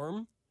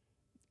perform.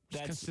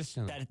 That's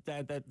consistently.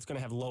 That's going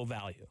to have low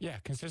value. Yeah,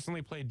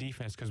 consistently play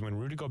defense, because when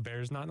Rudy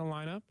Gobert is not in the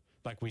lineup,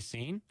 like we've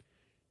seen,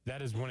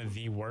 that is one of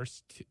the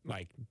worst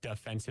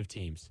defensive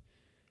teams.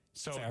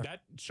 So Fair.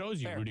 that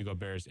shows you Fair. Rudy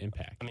Gobert's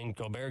impact. I mean,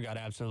 Gobert got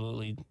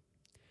absolutely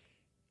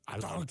I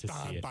love to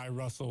see it. by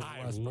Russell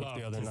I Westbrook love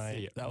the other to see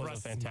night. it. That was Russ a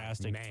is my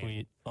fantastic man.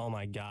 tweet. Oh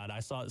my God! I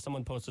saw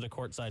someone posted a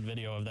courtside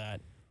video of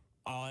that.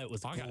 Oh, it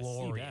was I gotta see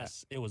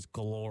glorious. It was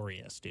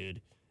glorious,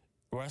 dude.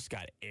 Russ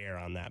got air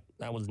on that.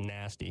 That was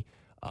nasty.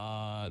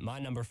 My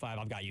number 5,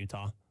 I've got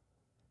Utah.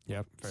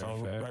 Yep.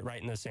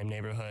 Right in the same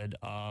neighborhood.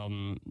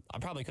 I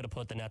probably could have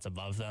put the Nets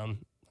above them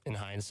in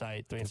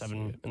hindsight.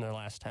 3-7 in their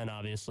last 10,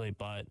 obviously,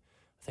 but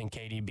I think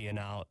KD being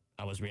out,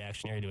 I was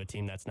reactionary to a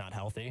team that's not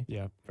healthy.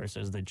 Yep.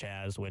 Versus the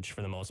Jazz, which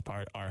for the most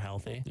part are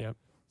healthy. Yep.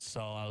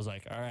 So I was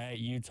like, all right,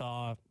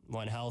 Utah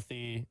went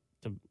healthy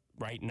to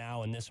right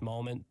now in this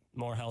moment,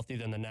 more healthy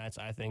than the Nets.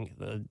 I think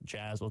the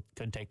Jazz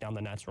could take down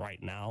the Nets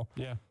right now.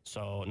 Yeah.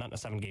 So not in a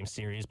 7-game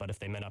series, but if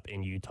they met up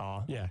in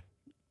Utah, Yeah.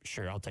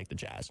 sure, I'll take the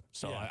Jazz.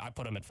 So Yeah. I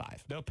put them at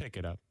 5. They'll pick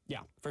it up.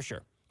 Yeah, for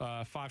sure.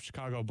 5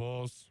 Chicago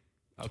Bulls,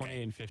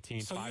 28 and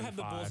 15. So 5 you have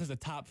the Bulls as a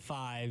top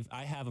 5.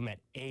 I have them at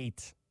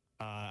 8.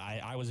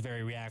 I was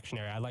very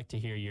reactionary. I'd like to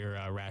hear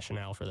your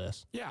rationale for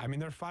this. Yeah, I mean,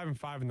 they're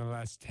 5-5 in the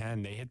last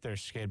 10. They hit their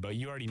skid, but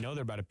you already know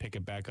they're about to pick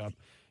it back up.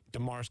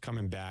 DeMar's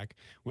coming back.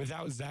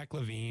 Without Zach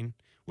LaVine,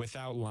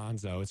 without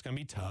Lonzo, it's going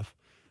to be tough.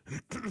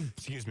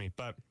 Excuse me.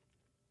 But,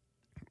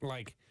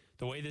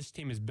 the way this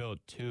team is built,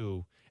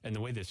 too, and the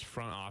way this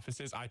front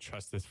office is, I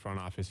trust this front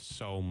office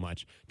so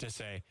much to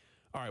say,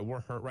 all right,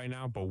 we're hurt right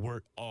now, but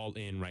we're all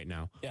in right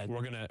now. Yeah.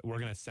 We're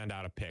gonna send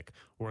out a pick.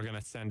 We're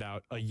gonna send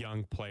out a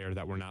young player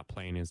that we're not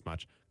playing as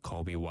much,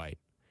 Kobe White.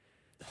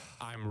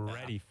 I'm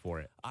ready for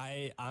it.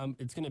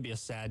 It's going to be a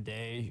sad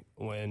day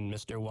when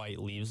Mr. White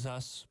leaves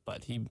us,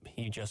 but he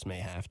just may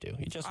have to.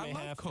 He just may I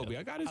love have Kobe. to.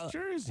 I got his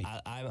jersey.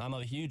 I'm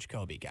a huge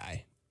Kobe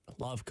guy. I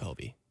love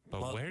Kobe.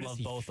 But where does love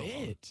he both of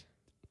them. fit?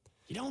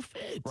 He don't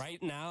fit.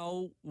 Right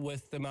now,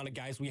 with the amount of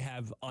guys we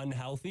have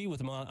unhealthy, with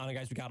the amount of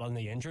guys we got on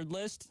the injured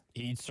list,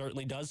 he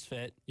certainly does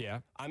fit. Yeah.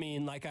 I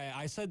mean, like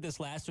I said this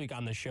last week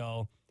on the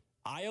show,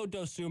 Ayo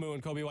Dosunmu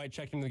and Kobe White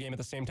checked into the game at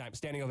the same time.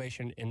 Standing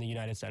ovation in the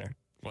United Center.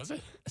 Was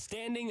it? A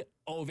standing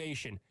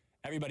ovation.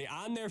 Everybody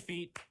on their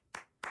feet.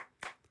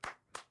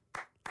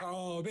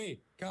 Kobe,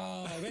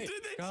 Kobe, Did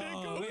they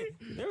chant Kobe?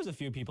 There was a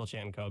few people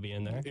chanting Kobe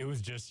in there. It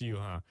was just you,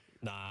 huh?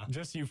 Nah.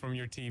 Just you from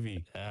your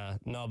TV.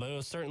 No, but it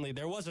was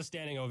there was a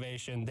standing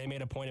ovation. They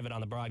made a point of it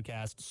on the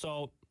broadcast.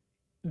 So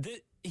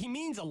he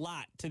means a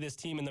lot to this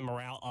team and the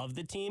morale of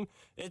the team,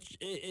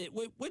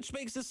 which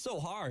makes this so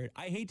hard.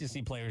 I hate to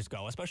see players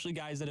go, especially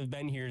guys that have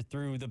been here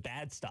through the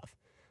bad stuff.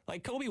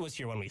 Like Kobe was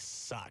here when we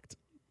sucked.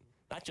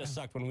 Not just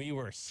sucked, when we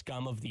were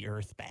scum of the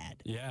earth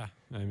bad. Yeah.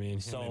 I mean,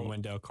 him and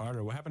Wendell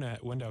Carter. What happened to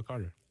Wendell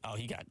Carter? Oh,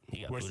 he got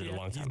Where's booted he a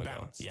long at? time He's ago.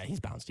 bounced. Yeah, he's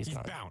bounced. He's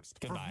gone. Bounced.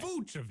 Goodbye. For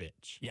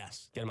Vucevic.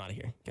 Yes. Get him out of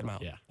here. Get him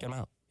out. Yeah. Get him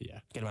out. Yeah.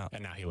 Get him out.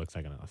 And now he looks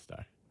like an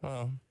all-star.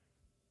 Well,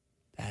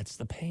 that's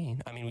the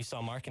pain. I mean, we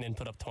saw Markkanen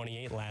put up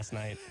 28 last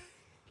night.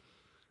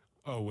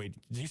 Oh, wait.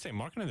 Did you say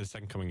Markkanen or the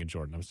second coming of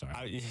Jordan? I'm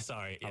sorry.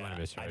 Sorry. I might have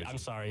misheard I'm you.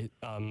 sorry.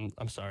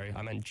 I'm sorry.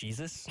 I meant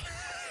Jesus.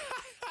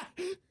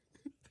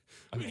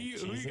 Who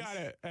you got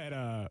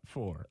at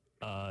 4?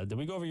 Did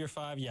we go over your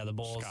 5? Yeah, the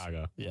Bulls.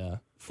 Chicago. Yeah.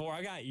 4,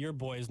 I got your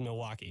boys,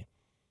 Milwaukee.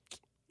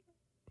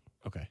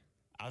 Okay.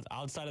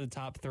 Outside of the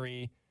top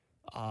 3,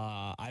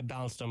 I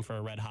bounced them for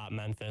a red-hot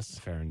Memphis.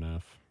 Fair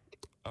enough.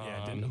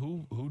 Yeah,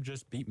 who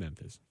just beat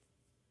Memphis?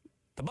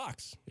 The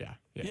Bucks. Yeah.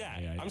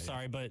 I'm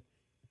sorry, but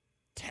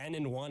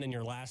 10-1 in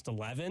your last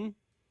 11?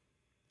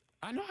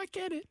 I know, I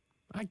get it.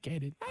 I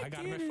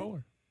got him at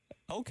 4.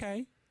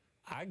 Okay.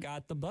 I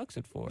got the Bucks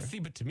at 4. See,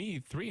 but to me,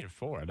 3 and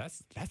 4,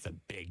 that's a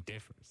big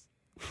difference.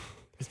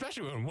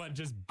 Especially when one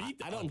just beat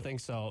the I don't other. think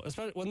so.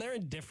 Especially when they're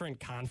in different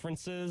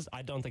conferences,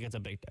 I don't think it's a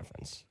big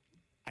difference.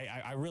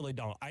 I really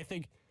don't. I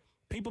think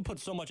people put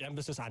so much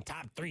emphasis on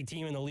top 3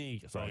 team in the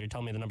league. So you're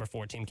telling me the number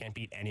 4 team can't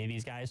beat any of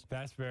these guys?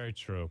 That's very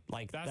true.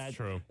 That's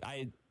true.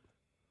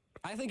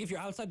 I think if you're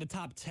outside the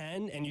top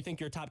 10 and you think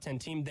you're a top 10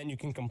 team, then you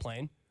can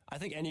complain. I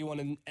think any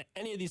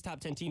of these top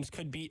 10 teams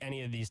could beat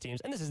any of these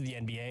teams. And this is the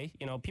NBA.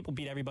 You know, people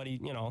beat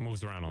everybody, you know.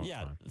 Moves around all the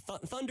time.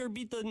 Thunder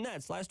beat the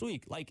Nets last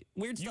week. Like,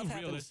 weird stuff You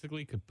happens.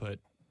 realistically could put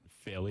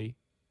Philly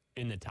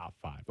in the top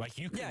 5. Like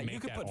you could Yeah, make you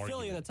could that put argument.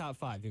 Philly in the top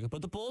 5. You could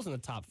put the Bulls in the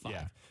top 5.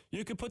 Yeah.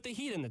 You could put the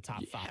Heat in the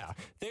top 5.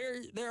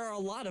 There are a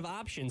lot of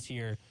options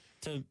here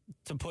to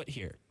put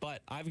here,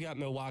 but I've got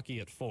Milwaukee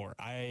at 4.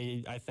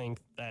 I think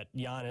that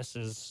Giannis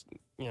is,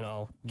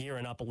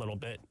 gearing up a little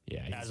bit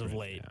as of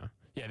late.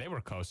 Yeah, they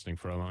were coasting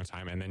for a long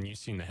time, and then you've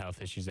seen the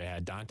health issues they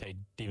had. Dante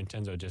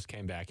DiVincenzo just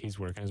came back. He's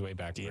working his way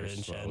back very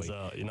slowly.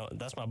 DiVincenzo,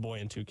 that's my boy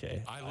in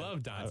 2K. I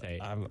love Dante.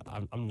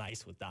 I'm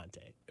nice with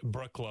Dante.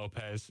 Brooke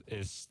Lopez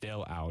is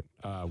still out.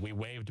 We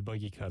waived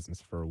Boogie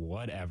Cousins for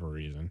whatever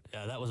reason.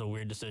 Yeah, that was a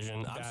weird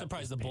decision. I'm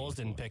surprised the Bulls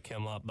didn't pick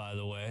him up, by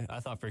the way. I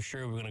thought for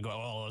sure we were going to go,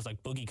 it was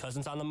like Boogie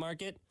Cousins on the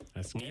market.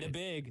 That's Need a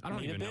big. I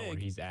don't even know where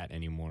he's at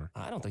anymore.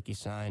 I don't think he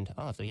signed.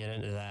 I'll have to get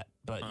into that.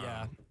 But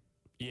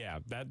Yeah,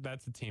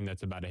 that's a team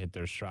that's about to hit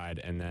their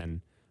stride, and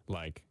then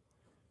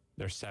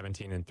they're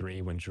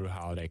 17-3 when Drew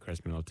Holiday,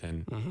 Chris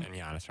Middleton, and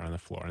Giannis are on the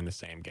floor in the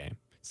same game.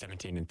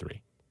 17-3.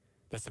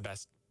 That's the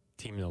best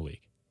team in the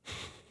league.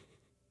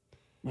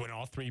 When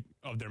all 3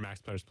 of their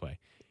max players play.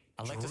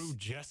 Drew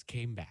just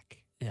came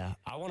back. Yeah,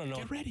 I want to know.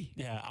 Get ready.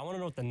 Yeah, I want to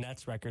know what the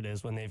Nets record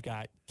is when they've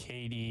got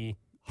KD,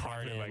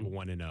 Harden.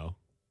 Probably 1-0.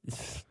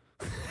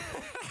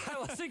 I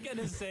wasn't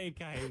gonna say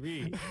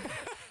Kyrie.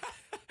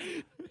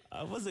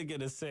 I wasn't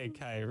going to say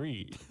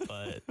Kyrie,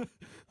 but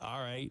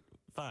all right,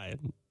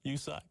 fine. You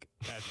suck.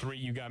 At 3,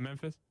 you got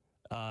Memphis?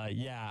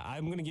 Yeah,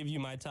 I'm going to give you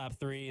my top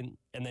 3,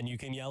 and then you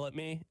can yell at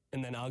me,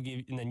 and then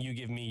you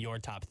give me your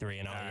top 3,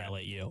 and I'll yell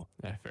at you.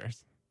 At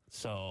first.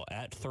 So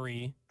at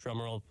 3,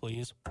 drum roll,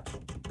 please.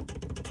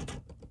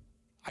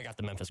 I got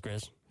the Memphis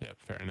Grizz. Yep,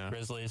 fair enough.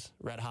 Grizzlies,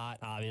 red hot,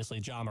 obviously.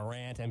 Ja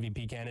Morant,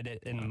 MVP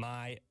candidate, in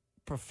my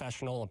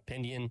professional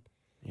opinion.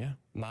 Yeah.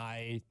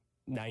 My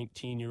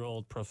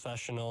 19-year-old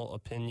professional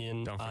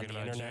opinion Don't on forget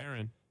the about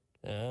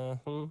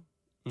internet. Jaren.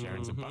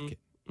 Jaren's a bucket.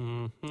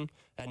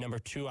 At number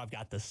 2, I've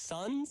got the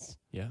Suns.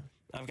 Yeah.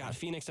 I've got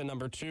Phoenix at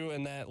number 2,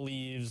 and that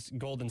leaves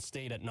Golden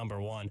State at number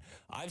 1.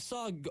 I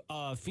saw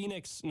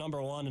Phoenix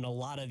number 1 in a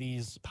lot of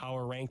these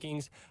power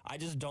rankings. I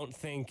just don't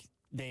think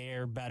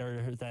they're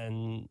better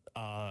than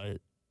a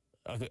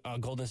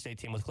Golden State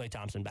team with Klay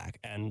Thompson back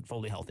and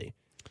fully healthy.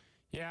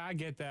 Yeah, I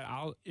get that.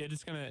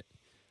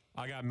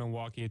 I got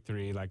Milwaukee at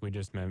 3, like we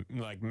just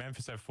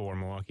Memphis at 4,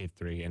 Milwaukee at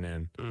 3, and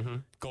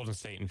then Golden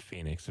State and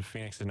Phoenix. So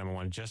Phoenix is number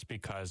 1 just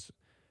because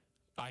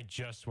I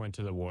just went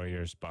to the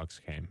Warriors-Bucks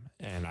game,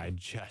 and I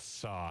just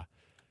saw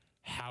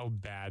how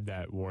bad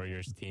that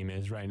Warriors team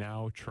is right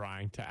now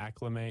trying to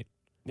acclimate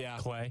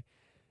Klay.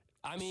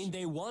 I mean,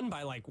 they won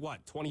by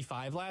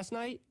 25 last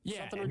night?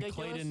 Yeah, Something and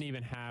ridiculous. Klay didn't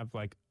even have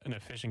an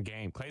efficient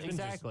game. Klay's been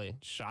just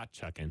shot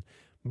chucking.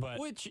 But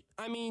which,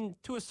 I mean,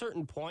 to a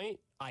certain point,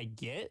 I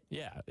get.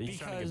 Yeah, he's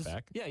trying to get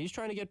back. Yeah, he's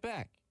trying to get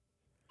back.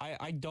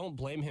 I don't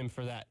blame him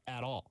for that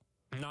at all.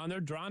 No, and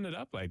they're drawing it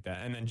up like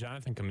that. And then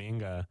Jonathan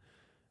Kuminga,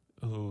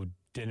 who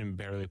didn't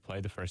barely play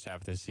the first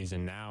half of the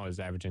season, now is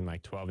averaging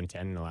 12 and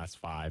 10 in the last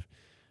 5.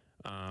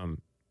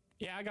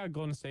 Yeah, I got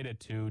Golden State at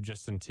 2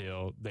 just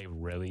until they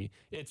really...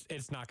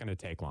 It's not going to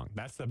take long.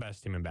 That's the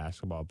best team in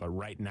basketball. But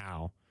right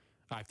now,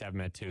 I have to have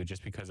them at 2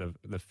 just because of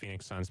the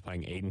Phoenix Suns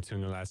playing 8-2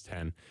 in the last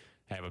 10.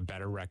 They have a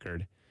better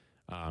record.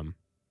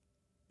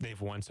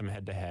 They've won some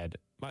head-to-head.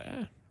 But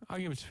I'll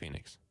give it to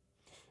Phoenix.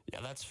 Yeah,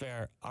 that's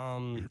fair.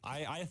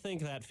 I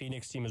think that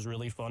Phoenix team is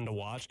really fun to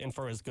watch, and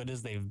for as good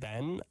as they've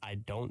been, I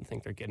don't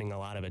think they're getting a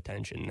lot of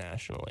attention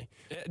nationally.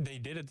 They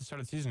did at the start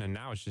of the season, and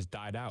now it's just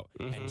died out.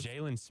 And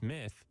Jalen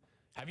Smith,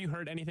 have you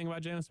heard anything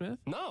about Jalen Smith?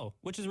 No,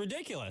 which is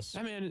ridiculous.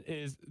 That man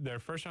is their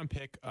first-round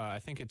pick. I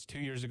think it's 2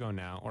 years ago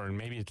now, or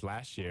maybe it's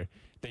last year.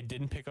 They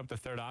didn't pick up the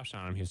third option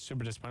on him. He was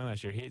super disappointed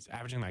last year. He's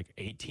averaging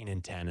 18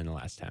 and 10 in the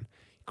last 10.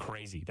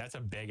 Crazy. That's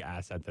a big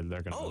asset that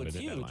they're going to it's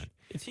huge.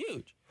 It's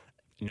huge.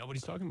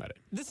 Nobody's talking about it.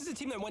 This is a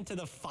team that went to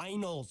the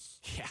finals.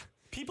 Yeah.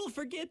 People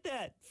forget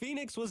that.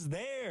 Phoenix was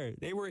there.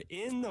 They were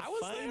in the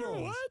finals. There,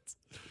 what?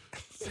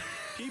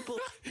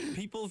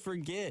 People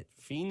forget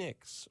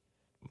Phoenix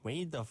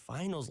made the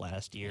finals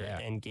last year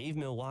and gave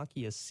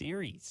Milwaukee a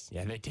series.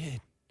 Yeah, they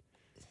did.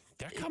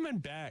 They're coming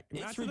back.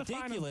 It's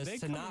ridiculous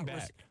to not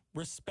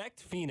respect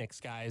Phoenix,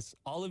 guys.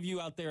 All of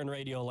you out there in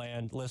Radio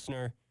Land,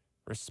 listener,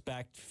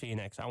 respect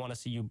Phoenix. I want to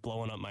see you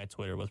blowing up my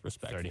Twitter with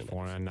respect.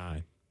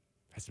 34-9.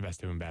 That's the best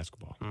team in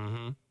basketball.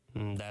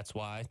 And that's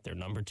why they're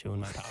number 2 in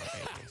my power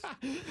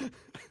rankings.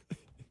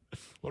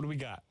 What do we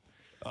got?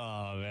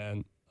 Oh,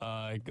 man.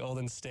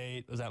 Golden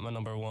State was at my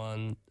number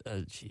 1.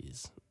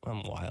 Jeez.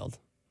 I'm wild.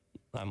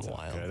 I'm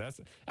wild. Okay.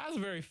 That was a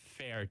very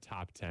fair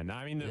top 10.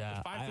 I mean, the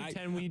 5 through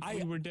 10, we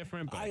were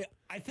different. But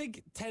I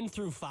think 10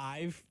 through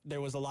 5, there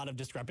was a lot of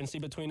discrepancy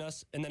between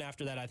us. And then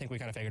after that, I think we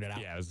kind of figured it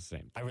out. Yeah, it was the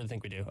same. I really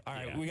think we do. All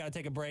right, we got to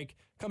take a break.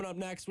 Coming up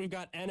next, we've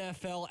got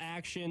NFL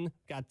action.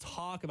 Got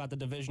talk about the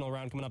divisional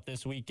round coming up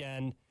this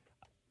weekend.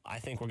 I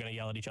think we're going to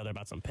yell at each other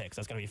about some picks.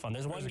 That's going to be fun.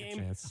 There's one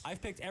game.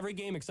 I've picked every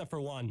game except for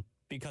one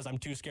because I'm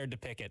too scared to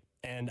pick it.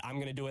 And I'm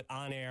going to do it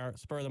on air,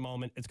 spur of the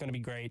moment. It's going to be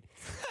great.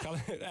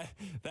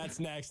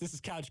 That's next. This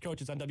is Couch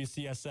Coaches on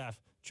WCSF.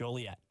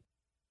 Joliet.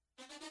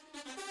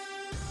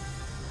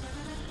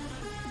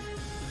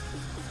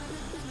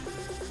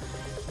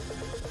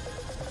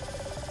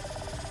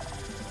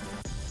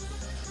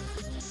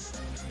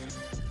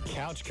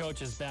 Couch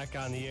Coach is back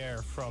on the air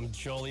from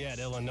Joliet,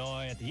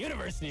 Illinois at the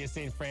University of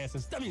St.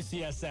 Francis,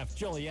 WCSF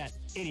Joliet,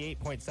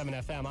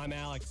 88.7 FM. I'm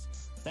Alex.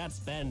 That's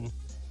Ben.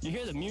 You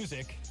hear the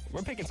music.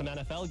 We're picking some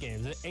NFL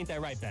games. Ain't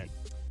that right, Ben?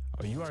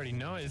 Oh, you already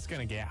know it's going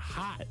to get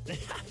hot.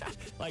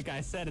 Like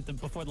I said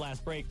before the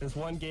last break, there's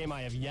one game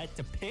I have yet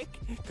to pick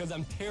because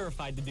I'm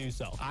terrified to do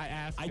so. I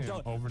asked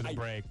him over the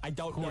break. I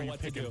don't who know are you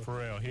what to picking do. For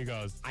real. He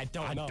goes, I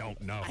don't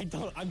know.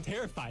 I'm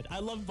terrified. I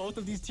love both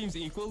of these teams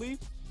equally.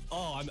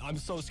 Oh, I'm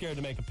so scared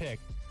to make a pick.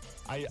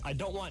 I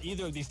don't want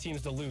either of these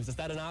teams to lose. Is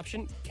that an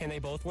option? Can they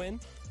both win?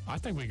 I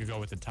think we could go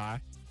with a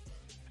tie.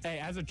 Hey,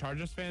 as a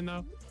Chargers fan,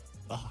 though.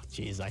 Oh,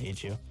 jeez, I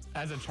hate you.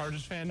 As a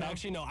Chargers fan, though.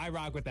 Actually, no, I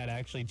rock with that,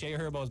 actually. Jay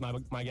Herbo is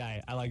my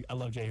guy. I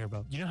love Jay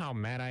Herbo. You know how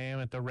mad I am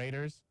at the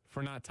Raiders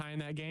for not tying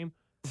that game?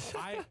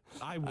 I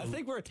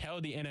think we're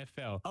tell the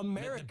NFL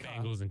America.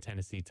 that the Bengals and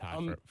Tennessee tie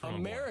for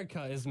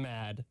America is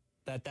mad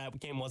that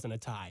game wasn't a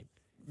tie.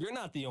 You're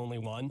not the only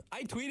one.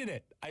 I tweeted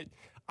it.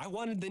 I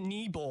wanted the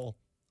knee bowl.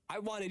 I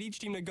wanted each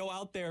team to go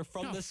out there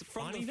from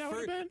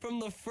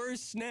the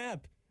first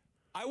snap.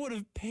 I would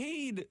have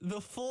paid the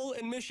full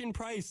admission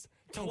price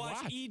to watch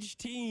each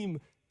team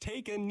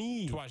take a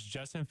knee. To watch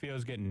Justin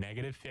Fields get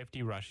negative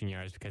 50 rushing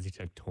yards because he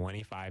took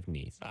 25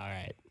 knees. All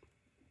right.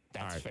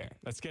 That's fair.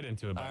 Let's get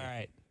into it, buddy. All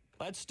right.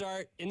 Let's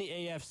start in the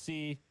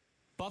AFC.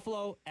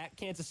 Buffalo at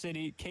Kansas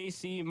City.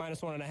 KC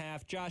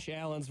 -1.5. Josh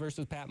Allen's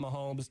versus Pat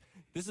Mahomes.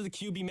 This is the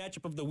QB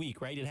matchup of the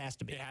week, right? It has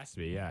to be. It has to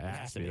be, yeah. It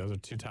has to be. Those are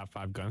two top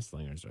 5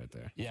 gunslingers right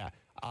there. Yeah.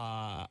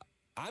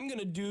 I'm going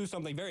to do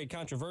something very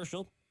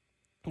controversial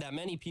that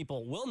many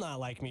people will not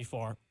like me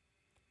for,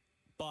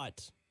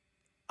 but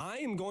I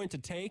am going to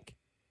take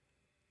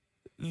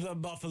the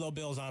Buffalo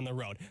Bills on the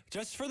road.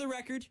 Just for the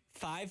record,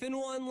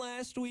 5-1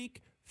 last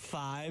week.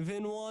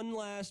 5-1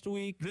 last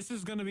week. This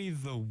is going to be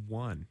the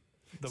one.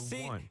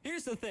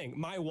 Here's the thing.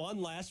 My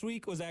one last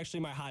week was actually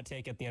my hot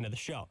take at the end of the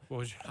show. What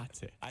was your hot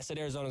take? I said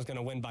Arizona's going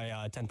to win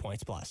by 10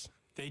 points plus.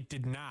 They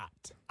did not.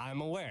 I'm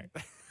aware.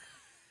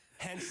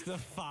 Hence the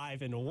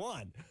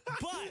 5-1.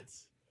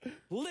 But,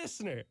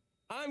 listener,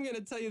 I'm going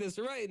to tell you this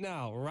right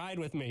now. Ride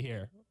with me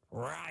here.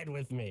 Ride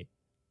with me.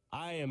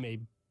 I am a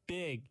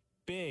big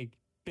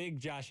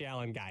Josh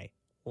Allen guy.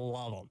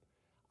 Love him.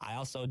 I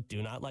also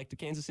do not like the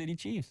Kansas City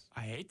Chiefs.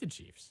 I hate the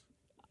Chiefs.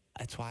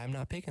 That's why I'm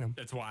not picking them.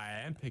 That's why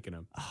I am picking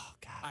them. Oh,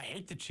 God. I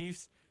hate the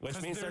Chiefs.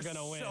 Which means they're going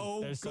to win.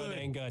 They're so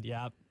dang good.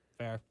 Yeah,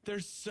 fair.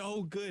 They're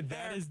so good.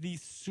 That is the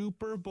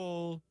Super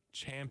Bowl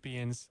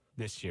champions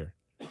this year.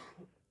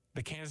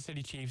 The Kansas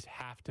City Chiefs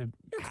have to.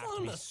 You're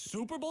calling them the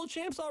Super Bowl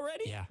champs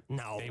already? Yeah.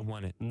 No. They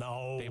won it.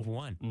 No. They've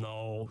won.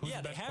 No. Who's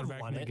the best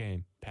quarterback in the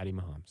game? Patty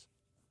Mahomes.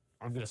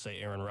 I'm going to say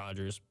Aaron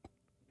Rodgers.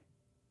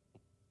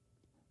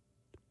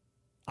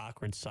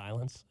 Awkward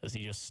silence as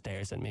he just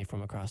stares at me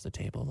from across the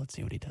table. Let's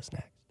see what he does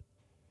next.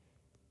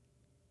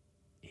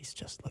 He's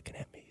just looking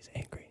at me. He's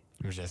angry.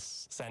 You're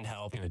just send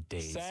help. In a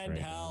daze. Send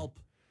help.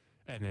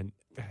 Now. And then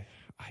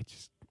I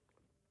just.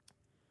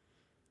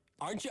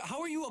 Aren't you?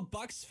 How are you a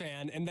Bucs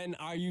fan and then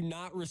are you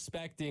not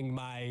respecting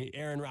my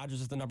Aaron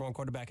Rodgers as the #1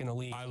 quarterback in the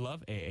league? I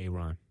love A.A.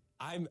 Ron.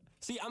 I'm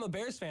a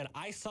Bears fan.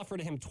 I suffer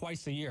to him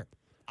twice a year.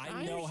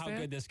 I know how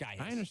good this guy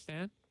is. I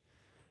understand.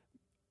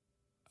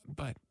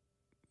 But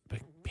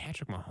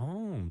Patrick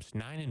Mahomes,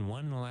 9-1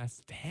 in the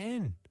last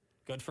 10.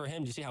 Good for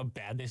him. Do you see how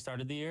bad they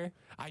started the year?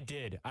 I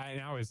did.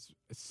 I was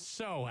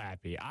so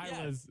happy.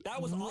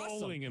 That was rolling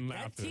awesome. in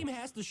laughter. That team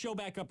has to show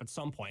back up at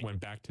some point. Went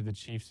back to the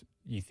Chiefs.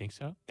 You think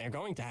so? They're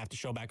going to have to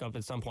show back up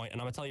at some point.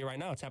 And I'm going to tell you right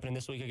now, it's happening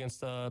this week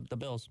against the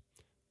Bills.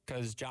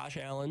 Because Josh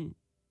Allen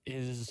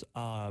is,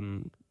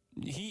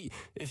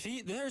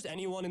 if there's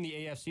anyone in the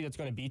AFC that's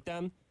going to beat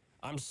them,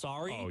 I'm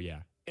sorry. Oh,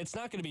 yeah. It's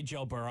not going to be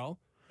Joe Burrow.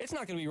 It's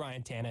not going to be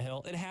Ryan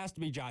Tannehill. It has to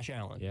be Josh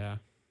Allen. Yeah.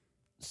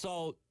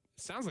 So.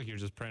 Sounds like you're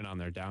just preying on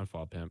their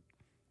downfall, pimp.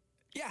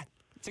 Yeah,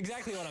 it's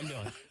exactly what I'm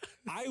doing.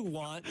 I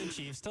want the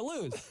Chiefs to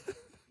lose.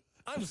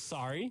 I'm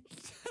sorry.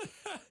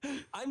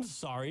 I'm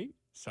sorry.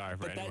 Sorry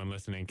for anyone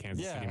listening in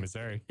Kansas City,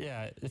 Missouri.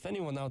 Yeah, if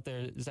anyone out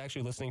there is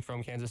actually listening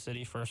from Kansas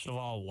City, first of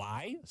all,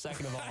 why?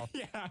 Second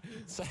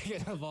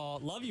of all,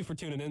 love you for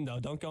tuning in,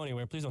 though. Don't go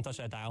anywhere. Please don't touch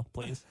that dial.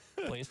 Please.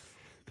 Please.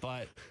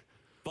 But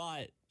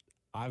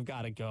I've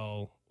got to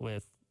go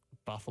with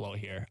Buffalo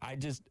here. I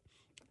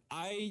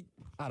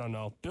don't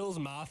know. Bills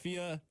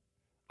Mafia.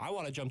 I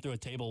want to jump through a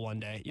table one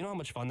day. You know how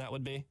much fun that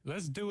would be?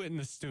 Let's do it in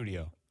the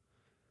studio.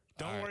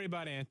 Don't worry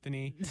about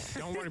Anthony.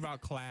 Don't worry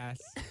about class.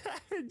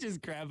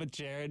 Just grab a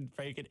chair and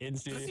break it in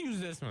studio. Let's use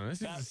this one.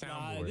 Let's use the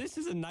soundboard. This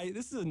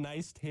is a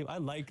nice table. I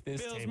like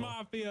this Bills table.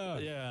 Mafia.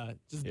 Yeah.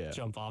 Just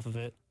jump off of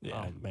it.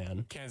 Yeah. Oh,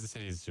 man. Kansas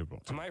City is the Super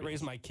Bowl. I might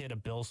raise my kid a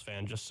Bills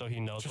fan just so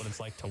he knows what it's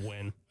like to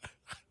win.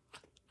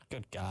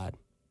 Good God.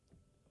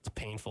 It's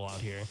painful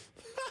out here.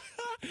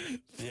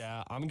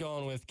 Yeah, I'm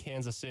going with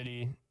Kansas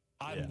City.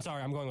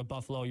 I'm going with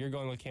Buffalo. You're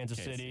going with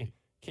Kansas City.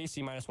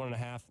 KC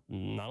 -1.5.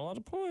 Not a lot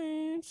of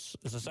points.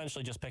 It's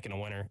essentially just picking a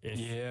winner.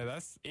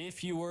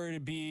 If you were to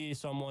be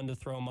someone to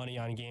throw money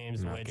on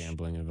games, Not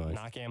gambling advice.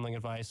 Not gambling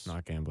advice.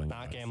 Not gambling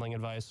Not advice. gambling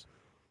advice.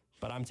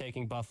 but I'm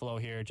taking Buffalo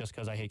here just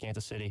because I hate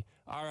Kansas City.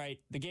 All right,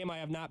 the game I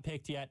have not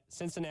picked yet,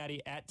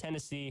 Cincinnati at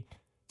Tennessee.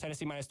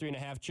 Tennessee minus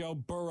 3.5. Joe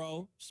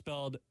Burrow,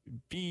 spelled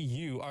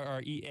Burreaux.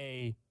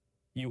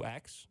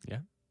 Yeah.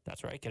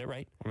 That's right. Get it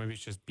right. Or maybe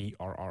it's just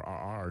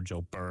BRRR,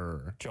 Joe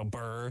Burr. Joe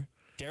Burr.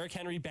 Derrick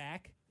Henry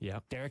back. Yeah.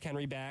 Derrick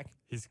Henry back.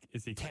 Is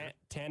he clear?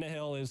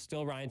 Tannehill is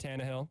still Ryan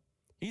Tannehill.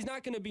 He's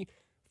not going to be,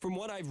 from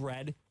what I've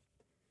read,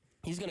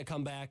 he's going to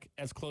come back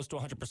as close to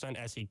 100%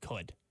 as he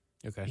could.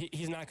 Okay.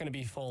 He's not going to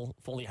be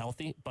fully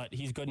healthy, but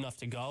he's good enough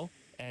to go.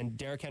 And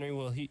Derrick Henry,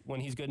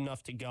 when he's good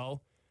enough to go,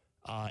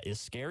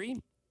 is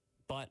scary.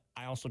 But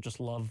I also just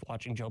love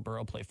watching Joe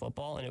Burrow play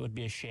football, and it would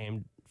be a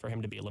shame for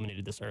him to be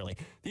eliminated this early.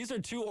 These are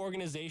two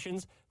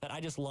organizations that I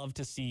just love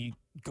to see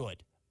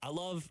good. I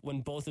love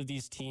when both of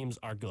these teams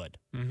are good.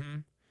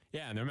 Mm-hmm.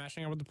 Yeah, and they're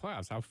matching up with the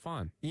playoffs. How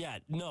fun. Yeah,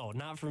 no,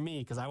 not for me,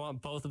 because I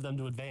want both of them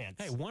to advance.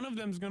 Hey, one of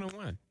them's going to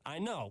win. I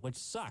know, which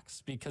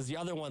sucks, because the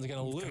other one's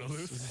going to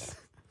lose.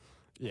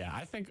 Yeah,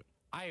 I think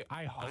I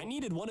hope. I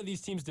needed one of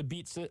these teams to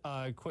beat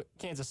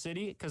Kansas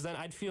City, because then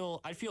I'd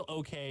feel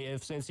okay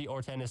if Cincy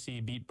or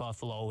Tennessee beat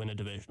Buffalo in a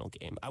divisional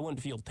game. I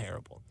wouldn't feel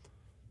terrible.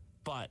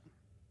 But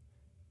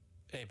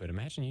hey, but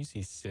imagine you see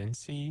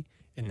Cincy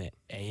in the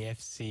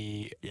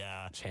AFC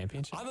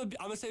Championship. I'm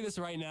gonna say this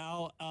right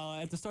now.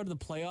 At the start of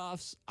the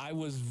playoffs, I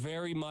was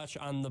very much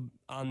on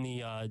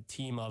the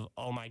team of,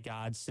 oh my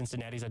God,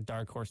 Cincinnati's a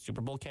dark horse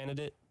Super Bowl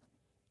candidate.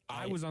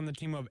 I was on the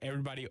team of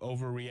everybody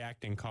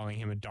overreacting, calling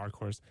him a dark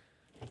horse.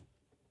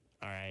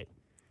 All right.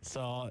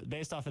 So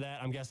based off of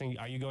that, I'm guessing,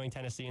 are you going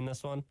Tennessee in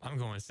this one? I'm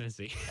going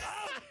Cincy.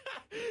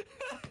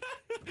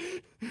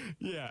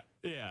 Yeah.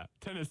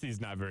 Tennessee's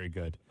not very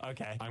good.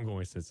 Okay. I'm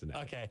going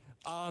Cincinnati. Okay.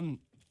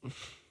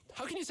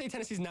 How can you say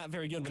Tennessee's not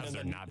very good? Because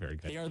they're not very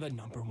good. They are the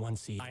number one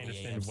seed. I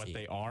understand what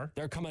they are.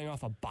 They're coming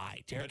off a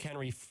bye. Derrick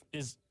Henry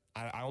is,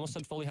 I almost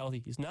said fully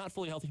healthy. He's not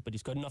fully healthy, but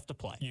he's good enough to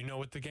play. You know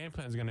what the game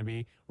plan is going to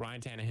be. Ryan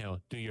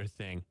Tannehill, do your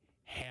thing.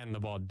 Hand the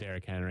ball to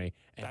Derrick Henry.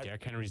 And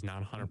Derrick Henry's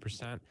not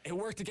 100%. It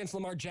worked against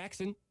Lamar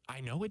Jackson. I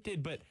know it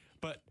did, but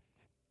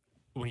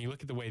when you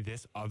look at the way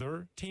this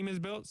other team is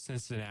built,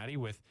 Cincinnati,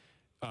 with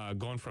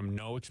going from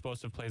no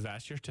explosive plays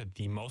last year to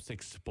the most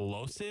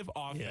explosive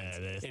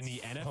offense in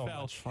the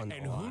NFL.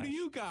 And who do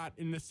you got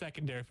in the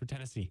secondary for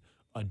Tennessee?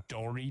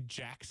 Adoree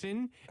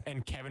Jackson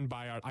and Kevin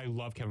Byard. I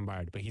love Kevin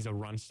Byard, but he's a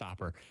run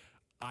stopper.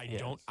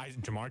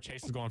 Jamar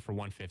Chase is going for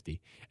 150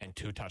 and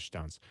 2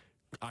 touchdowns.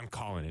 I'm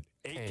calling it.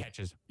 8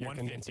 catches,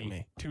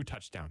 150, 2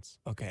 touchdowns.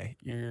 Okay,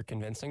 you're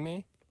convincing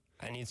me.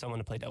 I need someone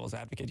to play devil's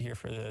advocate here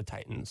for the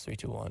Titans. 3,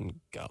 2, 1,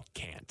 go.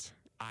 Can't.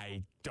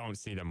 I don't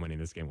see them winning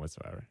this game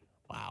whatsoever.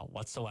 Wow,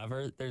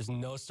 whatsoever? There's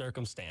no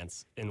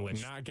circumstance in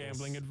which... Not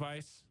gambling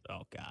advice?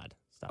 Oh, God.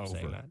 Stop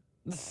saying that.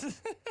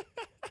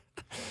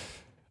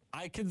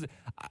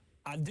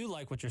 I do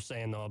like what you're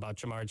saying, though, about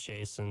Jamar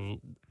Chase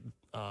and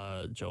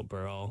Joe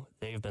Burrow.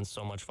 They've been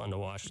so much fun to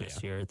watch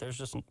this year. There's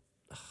just... Oh,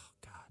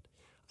 God.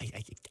 I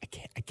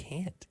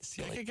can't.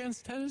 Pick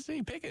against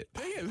Tennessee. Pick it.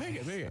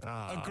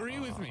 Agree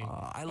with me.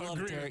 I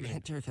love Derrick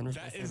Henry's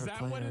my favorite Is that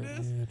player, what it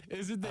is? dude.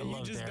 Is it that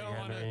you just don't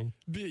want to...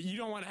 You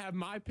don't want to have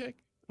my pick?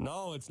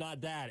 No, it's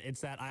not that.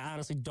 It's that I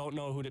honestly don't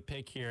know who to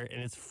pick here,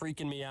 and it's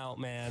freaking me out,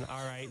 man.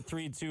 All right,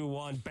 3, 2,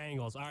 1,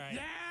 Bengals. All right.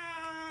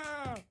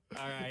 Yeah!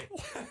 All right.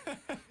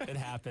 It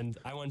happened.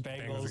 I went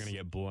Bengals. Bengals are going to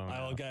get blown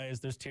out. Oh, guys,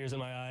 there's tears in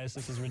my eyes.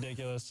 This is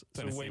ridiculous.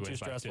 It's way too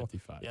stressful.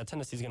 Yeah,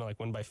 Tennessee's going to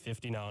win by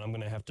 50 now, and I'm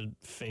going to have to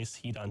face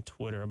heat on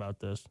Twitter about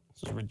this.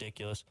 This is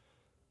ridiculous.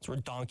 It's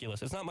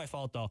redonkulous. It's not my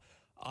fault, though.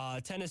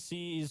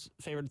 Tennessee's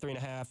favored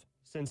 3.5.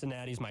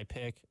 Cincinnati's my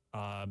pick.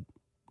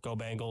 Go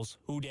Bengals.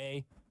 Who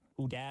day?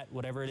 Who dat?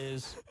 Whatever it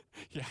is.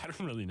 Yeah, I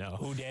don't really know.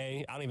 Who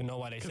day? I don't even know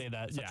why they say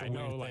that. It's such a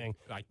weird thing.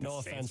 Like no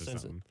offense.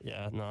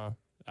 Yeah, no.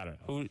 I don't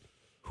know.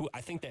 Who? I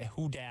think that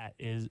who day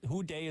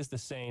is the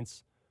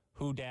Saints.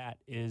 Who dat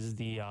is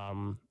the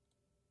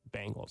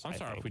Bengals. I'm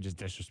sorry if we just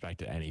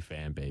disrespected any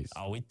fan base.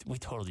 Oh, we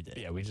totally did.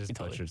 Yeah, we just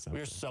butchered something.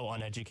 We're so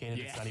uneducated.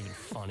 Yeah. It's not even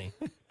funny.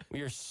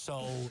 We are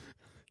so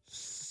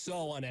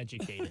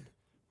uneducated.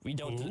 We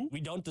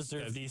don't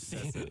deserve these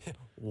things.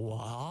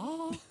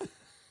 What?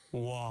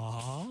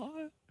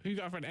 What? Who you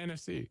got for the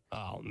NFC?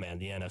 Oh, man,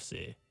 the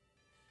NFC.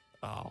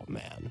 Oh,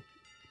 man.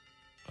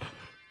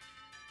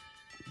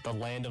 The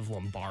land of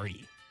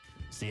Lombardi.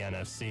 It's the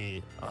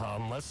NFC.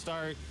 Let's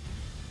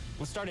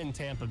start in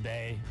Tampa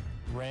Bay.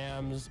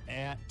 Rams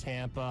at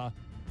Tampa.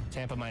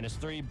 Tampa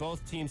 -3.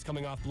 Both teams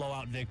coming off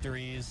blowout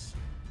victories.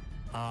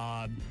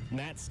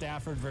 Matt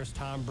Stafford versus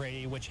Tom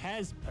Brady, which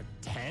has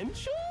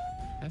potential?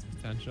 Has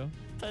potential.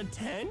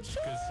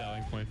 Potential? Good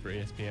selling point for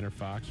ESPN or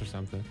Fox or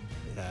something.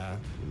 Yeah,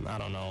 I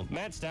don't know.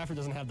 Matt Stafford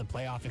doesn't have the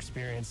playoff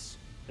experience.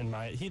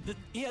 He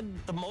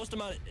had the most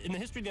amount in the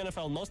history of the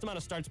NFL, most amount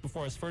of starts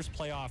before his first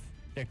playoff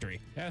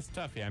victory. Yeah, it's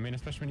tough. Yeah, I mean,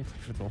 especially when you play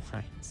for the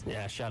Lions.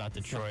 Yeah, shout out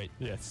Detroit.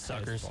 Yeah,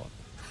 suckers. What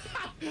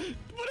did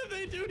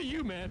they do to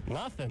you, man?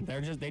 Nothing.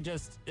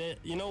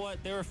 You know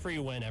what? They're a free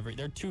win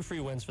they're 2 free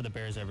wins for the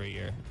Bears every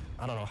year.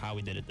 I don't know how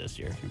we did it this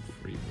year. 2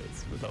 free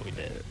wins, but we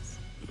did.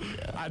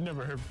 I've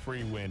never heard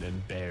free win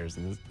and Bears.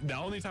 And the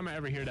only time I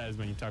ever hear that is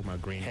when you talk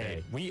about Green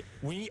Bay.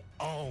 We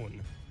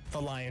own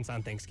the Lions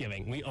on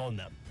Thanksgiving. We own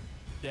them.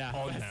 Yeah,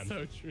 Own that's them.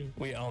 so true.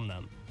 We own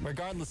them.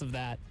 Regardless of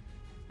that,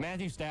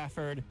 Matthew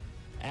Stafford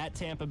at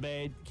Tampa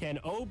Bay. Can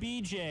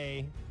OBJ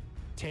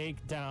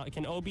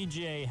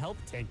help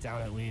take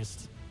down at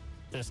least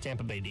this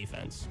Tampa Bay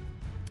defense?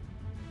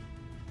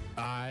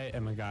 I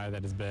am a guy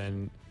that has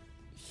been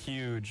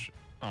huge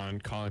on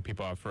calling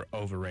people out for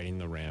overrating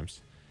the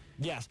Rams.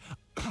 Yes.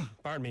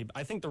 Pardon me.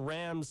 I think the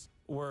Rams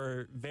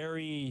were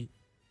very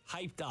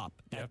hyped up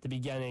at the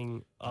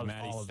beginning of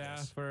Matty all of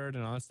this. Stafford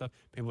and all that stuff.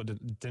 People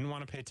didn't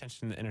want to pay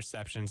attention to the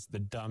interceptions, the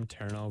dumb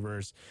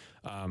turnovers,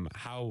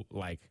 how,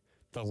 like,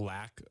 the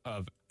lack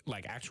of,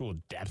 like, actual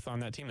depth on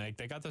that team. Like,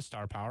 they got the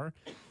star power.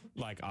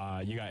 Like,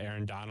 you got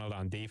Aaron Donald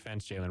on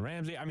defense, Jalen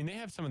Ramsey. I mean, they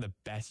have some of the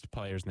best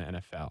players in the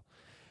NFL.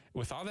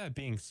 With all that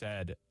being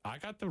said, I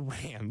got the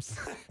Rams.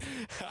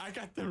 I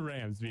got the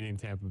Rams beating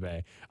Tampa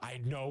Bay.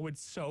 I know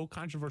it's so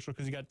controversial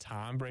because you got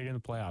Tom Brady in the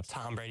playoffs.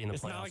 Tom Brady in the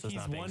playoffs. It's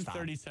not like he's won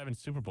 37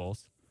 Super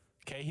Bowls.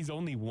 Okay, he's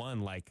only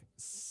won like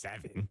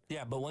 7.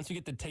 Yeah, but once you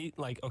get the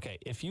okay,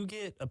 if you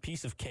get a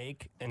piece of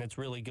cake and it's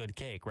really good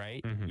cake,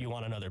 right? You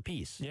want another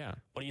piece. Yeah.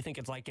 What do you think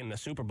it's like in the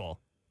Super Bowl?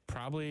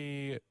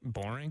 Probably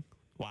boring.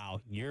 Wow,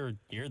 you're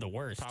the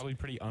worst. Probably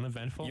pretty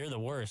uneventful. You're the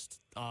worst.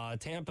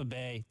 Tampa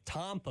Bay,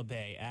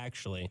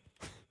 actually.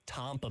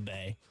 Tampa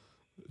Bay.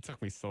 It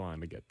took me so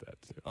long to get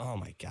that, too. Oh,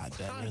 my God,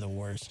 Ben, you're the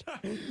worst.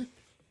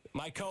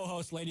 My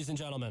co-host, ladies and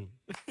gentlemen.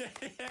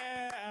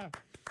 Yeah.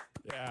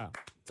 Yeah.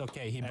 It's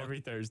okay. Every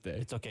Thursday.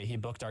 It's okay. He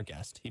booked our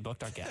guest. He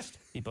booked our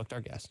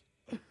guest.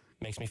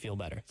 Makes me feel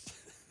better.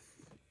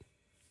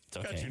 It's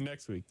okay. Got you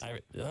next week,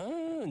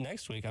 too.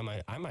 Next week,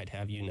 I might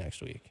have you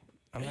next week.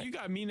 You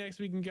got me next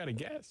week and got a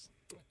guest.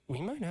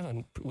 We might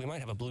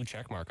have a blue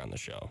check mark on the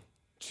show.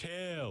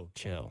 Chill.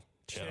 Chilling.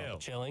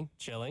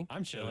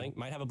 I'm chilling.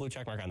 Might have a blue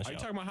check mark on the show. Are you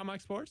talking about How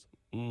Mike Sports?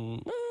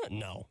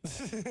 No.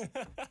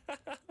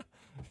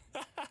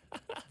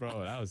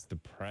 Bro, that was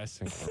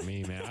depressing for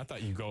me, man. I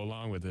thought you'd go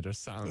along with it or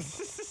something.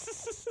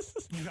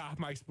 You got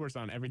Mike Sports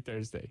on every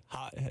Thursday.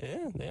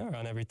 Yeah, they are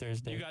on every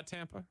Thursday. You got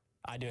Tampa?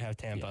 I do have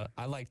Tampa.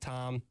 Yeah. I like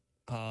Tom.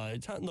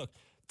 Look,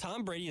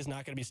 Tom Brady is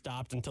not going to be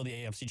stopped until the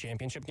AFC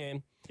Championship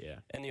game. Yeah.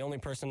 And the only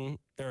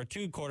there are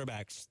 2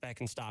 quarterbacks that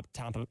can stop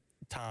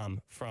Tom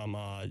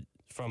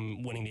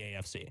from winning the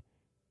AFC.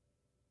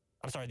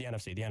 I'm sorry, the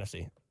NFC. The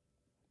NFC.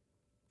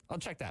 I'll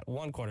check that.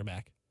 1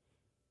 quarterback.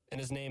 And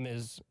his name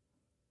is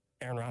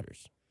Aaron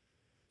Rodgers.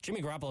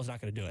 Jimmy Garoppolo is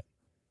not going to do it.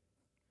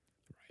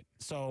 Right.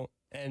 So,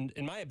 and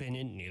in my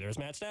opinion, neither is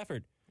Matt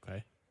Stafford.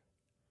 Okay.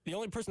 The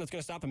only person that's going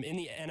to stop him in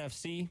the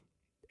NFC,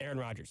 Aaron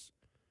Rodgers.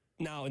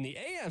 Now, in the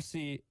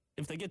AFC,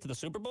 if they get to the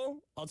Super Bowl,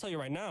 I'll tell you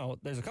right now,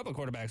 there's a couple of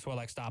quarterbacks who are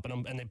like stopping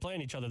them, and they play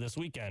each other this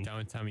weekend.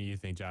 Don't tell me you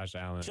think Josh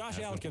Allen. Josh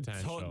Allen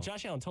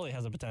totally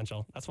has a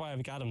potential. That's why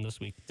I've got him this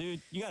week,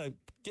 dude. You gotta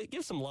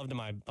give some love to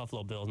my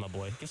Buffalo Bills, my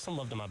boy. Give some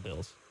love to my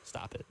Bills.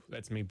 Stop it.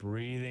 That's me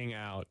breathing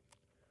out.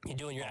 You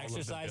doing your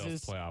exercises? Of the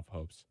Bills' playoff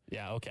hopes.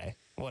 Yeah. Okay.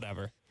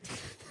 Whatever.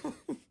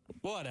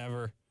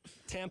 Whatever.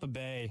 Tampa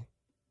Bay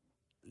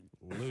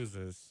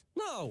loses.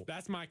 No,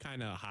 that's my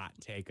kind of hot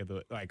take of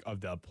the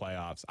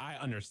playoffs. I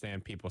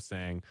understand people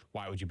saying,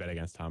 "Why would you bet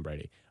against Tom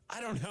Brady?"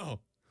 I don't know.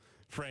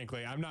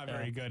 Frankly, I'm not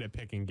very good at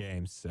picking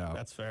games, so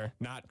that's fair.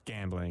 Not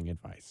gambling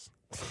advice.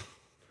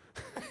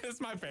 It's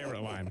my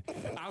favorite line.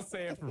 I'll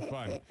say it for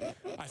fun.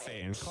 I say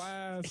it in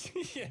class.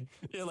 Yeah,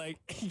 you're like,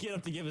 you get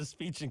up to give a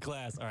speech in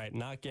class. All right,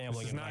 not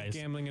gambling advice. Not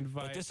gambling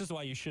advice. But this is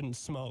why you shouldn't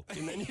smoke.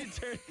 And then you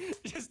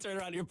just turn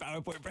around your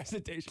PowerPoint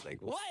presentation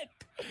like, what?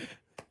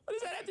 What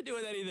does that have to do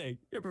with anything?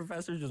 Your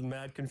professor's just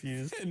mad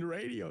confused. In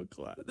radio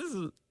class. This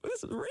is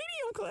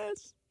radio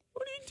class.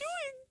 What are you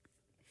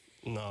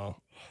doing? No.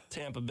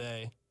 Tampa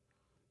Bay.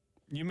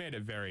 You made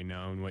it very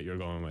known what you're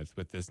going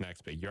with this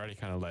next pick. You already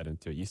kind of led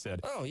into it. You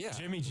said, "Oh yeah,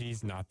 Jimmy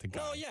G's not the guy."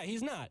 No, yeah,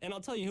 he's not. And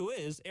I'll tell you who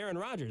is. Aaron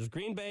Rodgers,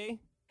 Green Bay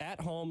at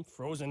home,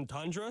 frozen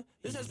tundra.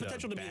 This has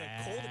potential to be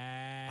the coldest.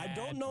 I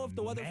don't know if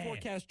the weather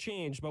forecast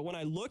changed, but when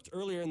I looked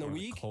earlier in the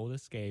week, one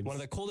of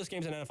the coldest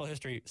games in NFL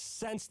history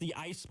since the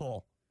Ice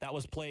Bowl that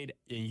was played.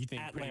 Yeah, you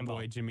think at pretty Lambeau.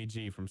 Boy Jimmy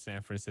G from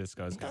San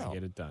Francisco is going to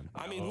get it done?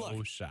 I mean, look,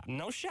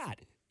 no shot.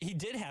 He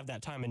did have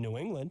that time in New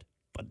England,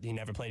 but he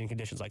never played in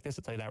conditions like this.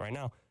 I'll tell you that right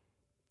now.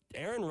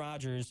 Aaron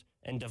Rodgers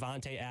and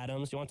Devontae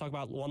Adams. You want to talk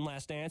about one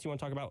last dance? You want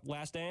to talk about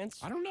last dance?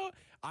 I don't know.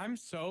 I'm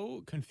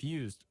so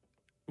confused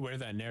where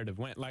that narrative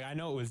went. Like, I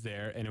know it was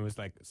there and it was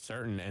like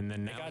certain, and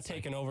then now it got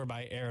taken over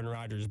by Aaron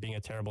Rodgers being a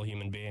terrible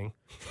human being.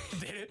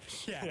 Did it?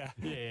 Yeah.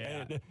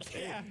 Yeah.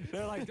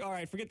 They're like, all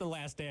right, forget the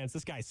last dance.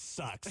 This guy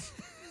sucks.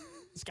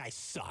 This guy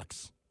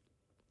sucks.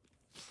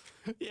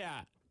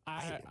 Yeah.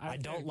 I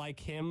don't like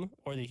him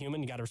or the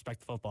human. You got to respect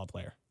the football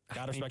player.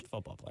 Got to respect the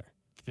football player.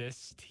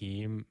 This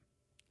team,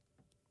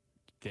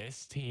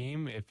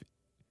 if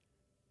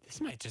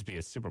this might just be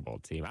a Super Bowl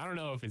team. I don't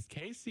know if it's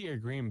KC or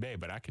Green Bay,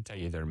 but I could tell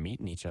you they're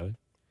meeting each other.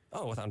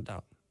 Oh, without a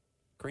doubt.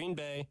 Green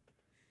Bay.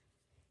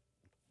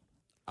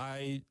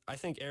 I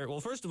think,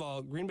 well, first of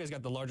all, Green Bay's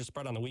got the largest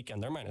spread on the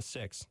weekend. They're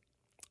 -6.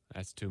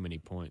 That's too many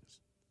points.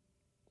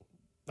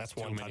 That's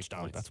one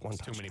touchdown. Points. That's one That's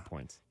touchdown. too many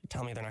points. You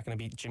tell me they're not going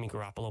to beat Jimmy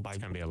Garoppolo by... It's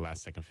going to be a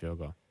last-second field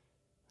goal.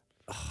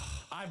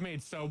 I've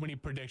made so many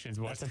predictions.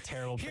 That's a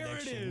terrible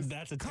prediction. Here it is.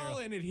 That's a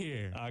Calling it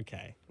here.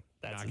 Okay.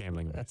 Not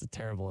gambling. That's a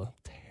terrible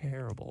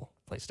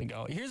place to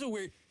go.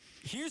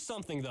 Here's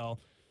something, though.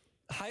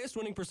 Highest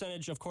winning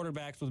percentage of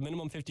quarterbacks with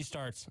minimum 50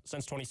 starts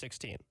since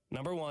 2016.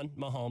 Number 1,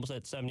 Mahomes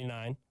at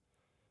 79,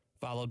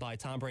 followed by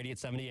Tom Brady at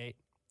 78,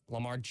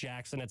 Lamar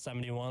Jackson at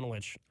 71,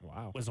 which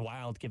was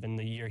wild given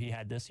the year he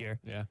had this year.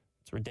 Yeah.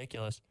 It's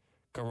ridiculous.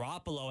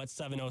 Garoppolo at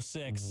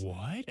 706.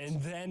 What?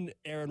 And then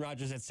Aaron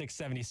Rodgers at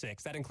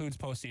 676. That includes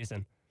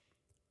postseason.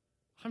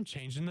 I'm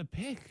changing the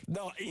pick.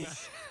 No,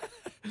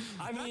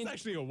 I mean, that's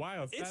actually a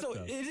wild stat, though.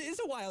 It is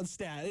a wild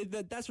stat.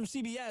 That's from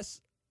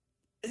CBS.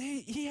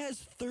 He has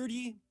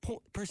 30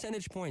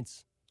 percentage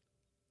points.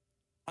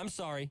 I'm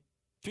sorry,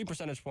 3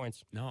 percentage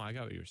points. No, I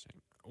got what you were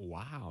saying.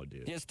 Wow,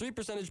 dude. He has 3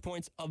 percentage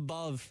points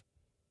above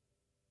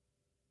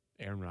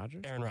Aaron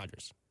Rodgers? Aaron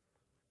Rodgers.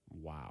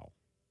 Wow.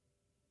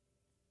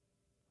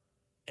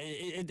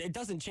 It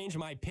doesn't change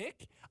my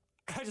pick.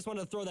 I just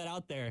wanted to throw that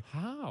out there.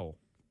 How?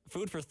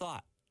 Food for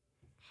thought.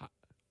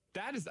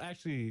 That has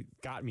actually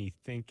got me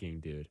thinking,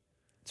 dude.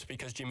 It's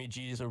because Jimmy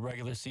G is a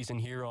regular season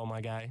hero,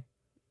 my guy.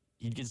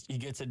 He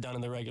gets it done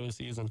in the regular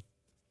season.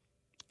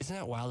 Isn't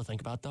that wild to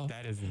think about, though?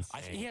 That is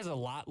insane. He has a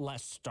lot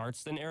less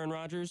starts than Aaron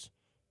Rodgers,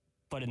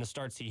 but in the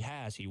starts he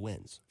has, he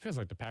wins. Feels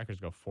like the Packers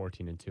go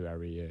 14-2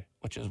 every year.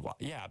 Which is,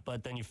 yeah,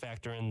 but then you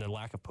factor in the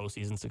lack of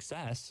postseason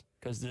success,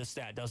 because this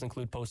stat does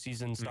include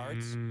postseason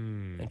starts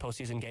and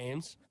postseason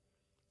games.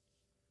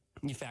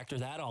 You factor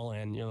that all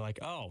in, you're like,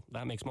 oh,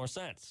 that makes more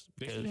sense.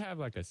 They should have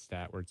like a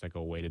stat where it's like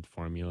a weighted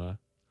formula,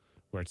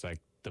 where it's like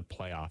the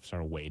playoffs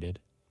are weighted,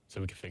 so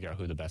we can figure out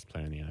who the best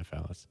player in the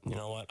NFL is. You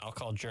know what? I'll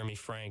call Jeremy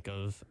Frank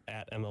of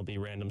 @MLB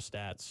Random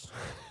Stats.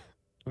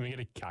 Let me get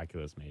a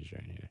calculus major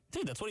in here.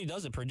 Dude, that's what he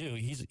does at Purdue.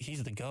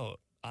 He's the GOAT.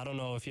 I don't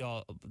know if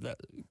y'all,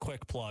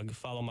 quick plug,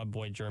 follow my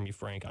boy Jeremy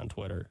Frank on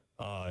Twitter.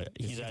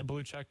 He's at the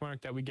blue check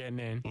mark that we getting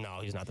in. No,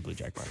 he's not the blue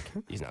check mark.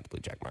 He's not the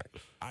blue check mark.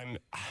 I'm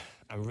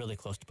really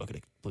close to booking a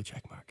blue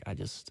check mark.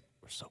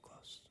 We're so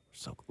close.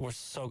 We're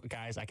so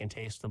guys, I can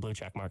taste the blue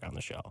check mark on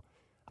the show.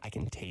 I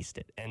can taste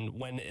it. And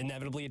when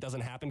inevitably it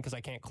doesn't happen because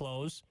I can't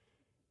close,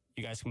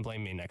 you guys can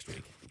blame me next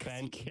week.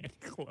 Ben can't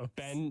close.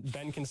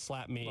 Ben can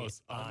slap me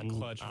Most on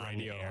unclutch on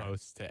radio air.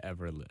 host to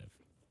ever live.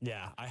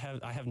 Yeah, I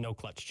have no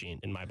clutch gene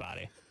in my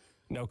body.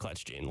 No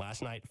clutch gene.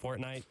 Last night,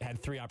 Fortnite,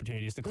 had 3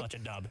 opportunities to clutch a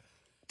dub.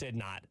 Did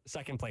not.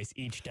 Second place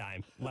each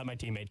time. Let my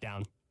teammate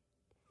down.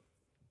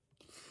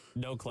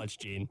 No clutch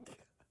gene.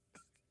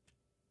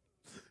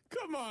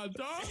 Come on,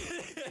 dog.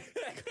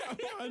 Come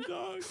on,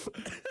 dog.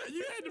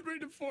 You had to bring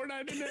the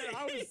Fortnite in there.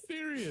 I was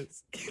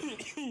serious.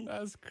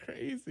 That's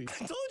crazy.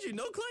 I told you,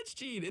 no clutch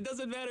gene. It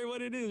doesn't matter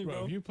what it is, Bro,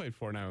 bro. if you played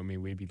Fortnite with me,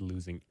 we'd be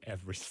losing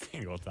every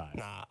single time.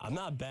 Nah, I'm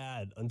not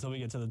bad until we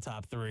get to the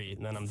top 3,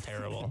 and then I'm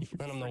terrible.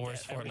 Then I'm the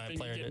worst Fortnite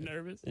player. You get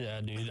nervous?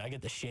 Yeah, dude, I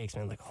get the shakes,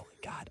 man. Like, oh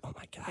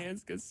my god.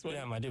 Hands get sweaty.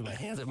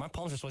 Yeah, my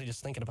palms are sweaty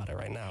just thinking about it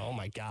right now. Oh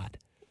my god.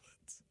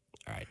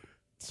 All right.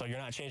 So you're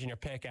not changing your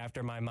pick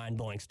after my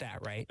mind-blowing stat,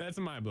 right? That's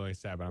a mind-blowing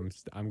stat, but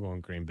I'm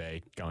going Green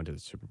Bay, going to the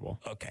Super Bowl.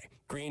 Okay.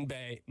 Green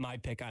Bay, my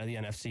pick out of the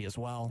NFC as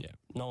well. Yeah.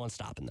 No one's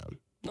stopping them.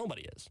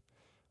 Nobody is.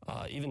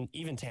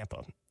 Even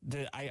Tampa.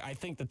 I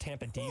think the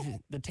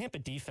Tampa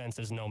defense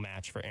is no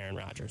match for Aaron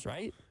Rodgers,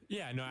 right?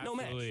 Yeah, no, No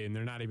absolutely. match. And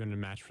they're not even a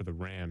match for the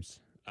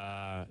Rams.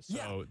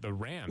 The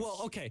Rams. Well,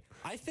 okay.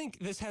 I think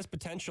this has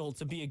potential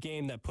to be a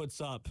game that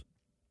puts up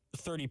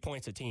 30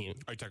 points a team.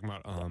 Are you talking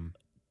about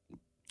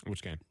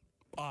which game?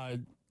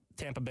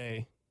 Tampa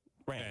Bay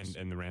Rams.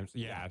 And the Rams?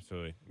 Yeah,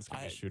 absolutely. It's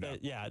going to be a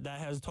shootout. That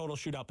has total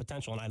shootout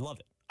potential, and I love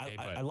it.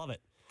 I love it.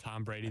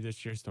 Tom Brady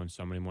this year is throwing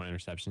so many more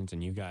interceptions,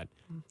 and you got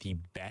the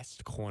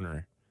best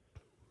corner,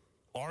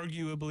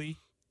 arguably,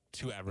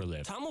 to ever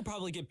live. Tom will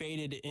probably get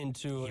baited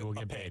into He will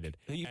get pick. baited.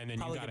 He And then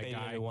you probably got get a baited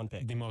guy, into one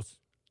pick. the most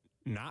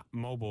not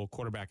mobile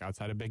quarterback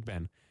outside of Big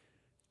Ben.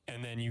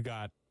 And then you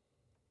got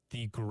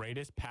the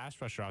greatest pass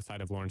rusher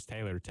outside of Lawrence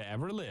Taylor to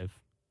ever live,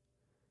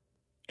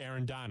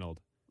 Aaron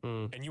Donald.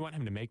 And you want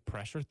him to make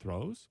pressure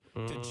throws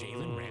to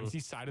Jalen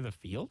Ramsey's side of the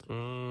field?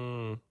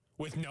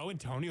 With no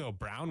Antonio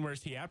Brown?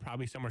 Where's he at?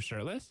 Probably somewhere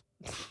shirtless?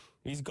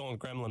 He's going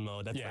gremlin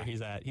mode. That's where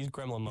he's at. He's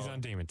gremlin mode. He's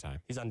on demon time.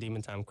 He's on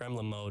demon time.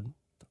 Gremlin mode.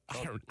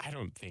 I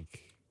don't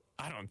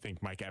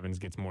think Mike Evans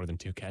gets more than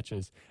 2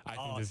 catches. I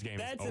think this game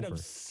is over. That's an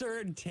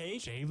absurd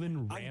take.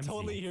 Jalen Ramsey. I'm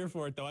totally here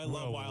for it, though. I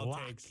love wild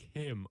lock takes.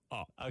 him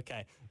up.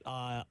 Okay.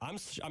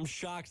 I'm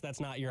shocked that's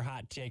not your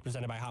hot take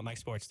presented by Hot Mike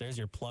Sports. There's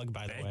your plug,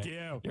 by the way. Thank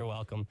you. You're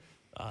welcome.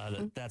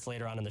 That's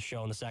later on in the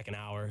show in the second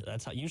hour.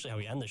 That's usually how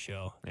we end the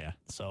show. Yeah.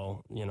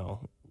 So,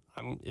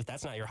 if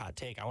that's not your hot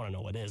take, I want to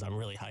know what is. I'm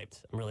really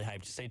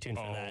hyped. Stay tuned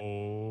for that.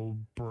 Oh,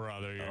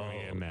 brother, you're going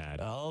to get mad.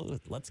 Oh,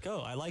 let's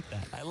go. I like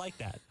that.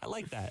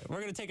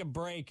 We're going to take a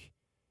break.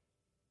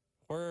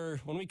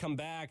 When we come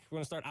back, we're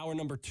going to start hour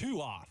number 2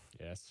 off.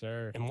 Yes,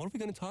 sir. And what are we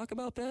going to talk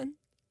about, Ben?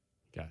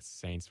 Got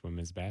Saints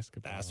women's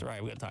basketball. That's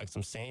right. We're going to talk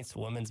some Saints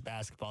women's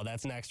basketball.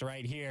 That's next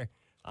right here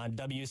on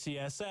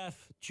WCSF,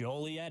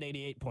 Joliet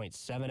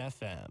 88.7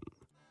 FM.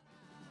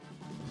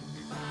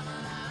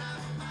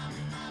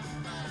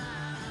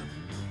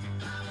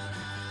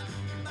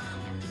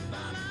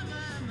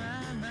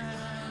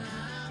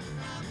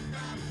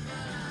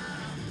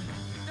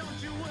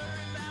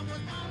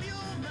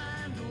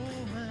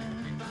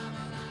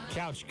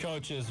 Couch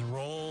Coaches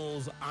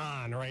rolls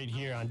on right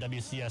here on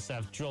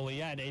WCSF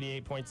Joliet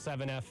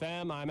 88.7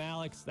 FM. I'm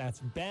Alex. That's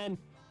Ben.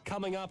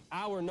 Coming up,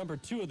 hour number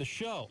 2 of the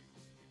show.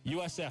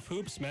 USF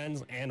Hoops,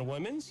 men's and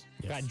women's.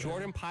 Got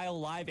Jordan Pyle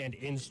live and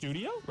in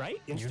studio, right?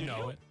 In studio.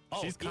 Know it.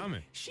 She's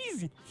coming.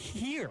 She's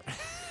here.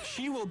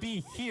 She will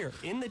be here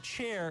in the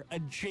chair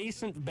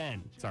adjacent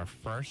Ben. It's our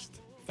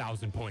first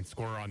 1,000-point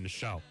scorer on the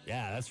show.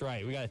 Yeah, that's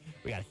right. We got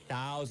a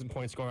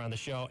 1,000-point scorer on the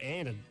show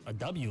and a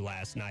W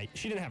last night.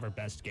 She didn't have her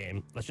best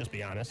game. Let's just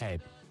be honest. Hey,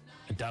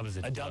 a dub is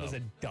a dub. A dub is a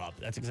dub.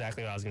 That's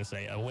exactly what I was going to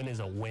say. A win is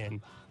a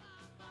win.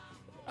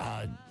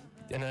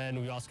 And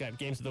then we also got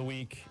games of the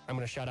week. I'm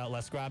going to shout out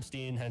Les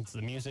Grobstein, hence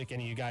the music.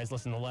 Any of you guys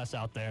listen to Les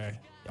out there,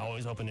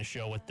 always open the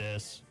show with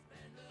this.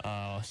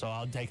 So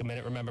I'll take a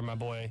minute. Remember my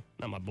boy,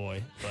 not my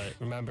boy, but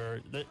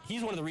remember that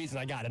he's one of the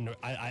reasons I got into.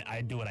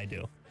 I do what I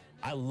do.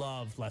 I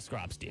love Les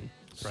Grobstein.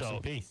 Rest in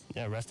peace.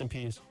 Yeah, rest in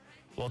peace.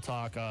 We'll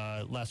talk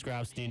Les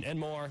Grobstein and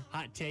more.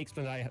 Hot takes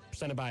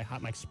presented by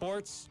Hot Mike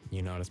Sports.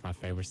 You know that's my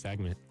favorite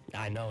segment.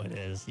 I know it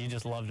is. You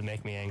just love to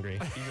make me angry.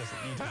 You just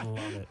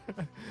love it.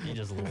 You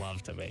just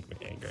love to make me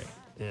angry.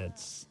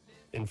 It's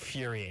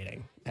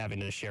infuriating having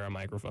to share a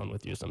microphone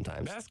with you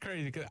sometimes. That's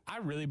crazy because I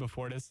really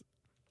before this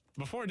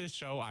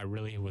show I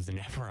really was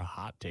never a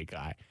hot take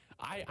guy.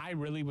 I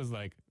really was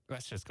like,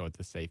 let's just go with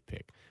the safe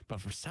pick. But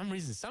for some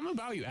reason, something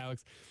about you,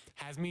 Alex,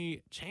 has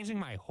me changing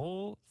my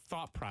whole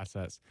thought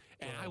process,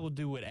 and I will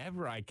do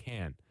whatever I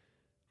can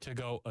to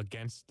go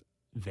against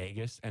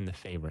Vegas and the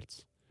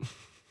favorites.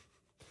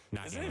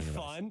 Isn't it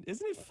fun?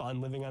 Isn't it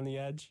fun living on the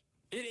edge?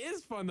 It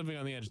is fun living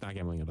on the edge, not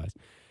gambling advice.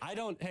 I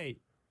don't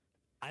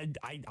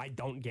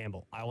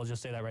gamble. I will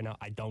just say that right now.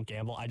 I don't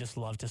gamble. I just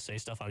love to say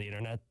stuff on the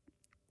internet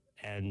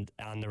and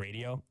on the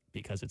radio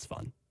because it's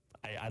fun.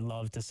 I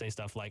love to say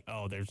stuff like,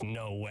 oh, there's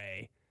no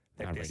way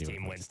that this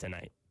team wins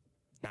tonight.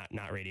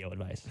 Not radio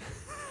advice.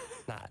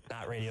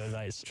 not radio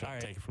advice. All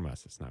right. Take it from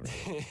us. It's not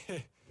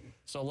radio.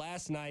 So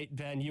last night,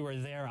 Ben, you were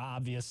there,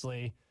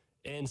 obviously,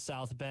 in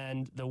South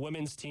Bend. The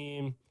women's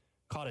team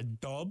caught a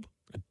dub.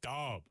 A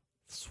dub.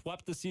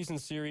 Swept the season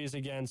series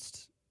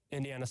against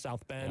Indiana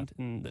South Bend,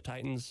 and the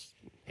Titans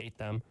hate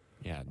them.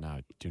 Yeah,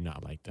 no, do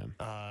not like them.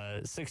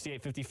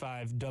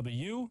 68-55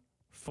 W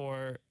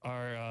for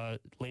our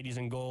ladies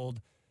in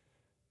gold.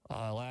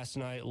 Last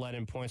night, led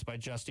in points by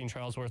Justine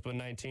Charlesworth with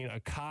 19.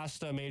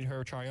 Acosta made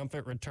her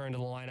triumphant return to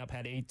the lineup,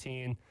 had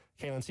 18.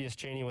 Kaylin C.S.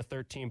 with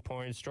 13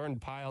 points. Jordan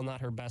Pyle,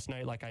 not her best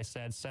night, like I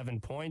said, 7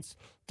 points.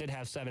 Did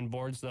have 7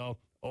 boards, though.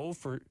 0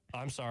 for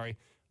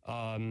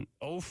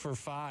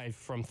 5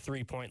 from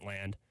three-point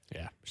land.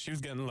 Yeah, she was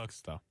getting looks,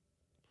 though.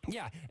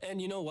 Yeah,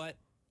 and you know what?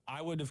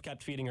 I would have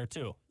kept feeding her,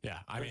 too. Yeah,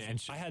 I mean,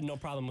 and I had no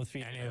problem with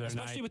feeding her,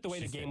 especially with the way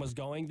the game was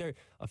going. There,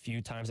 a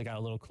few times it got a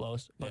little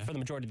close, but for the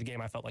majority of the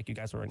game, I felt like you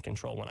guys were in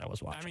control when I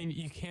was watching. I mean,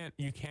 you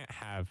can't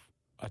have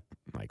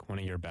one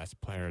of your best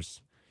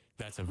players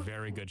that's a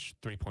very good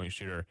three-point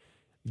shooter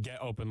get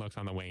open looks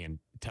on the wing and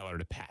tell her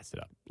to pass it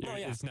up.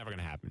 It's never going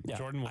to happen. Yeah,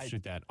 Jordan will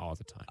shoot that all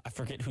the time. I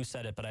forget who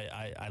said it, but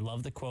I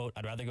love the quote.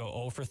 I'd rather go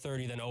 0 for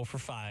 30 than 0 for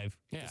 5.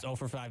 Yeah. 0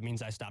 for 5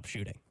 means I stop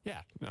shooting. Yeah.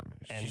 No,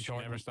 and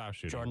Jordan never stopped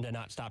shooting. Jordan did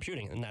not stop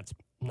shooting, and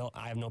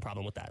I have no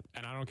problem with that.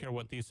 And I don't care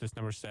what the assist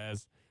number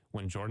says.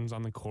 When Jordan's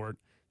on the court,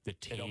 the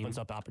team... It opens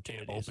up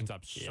opportunities. It opens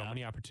up so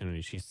many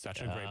opportunities. She's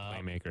such a great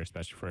playmaker,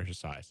 especially for her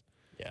size.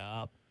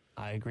 Yeah,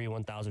 I agree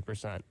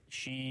 1,000%.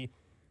 She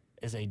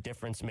is a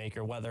difference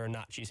maker, whether or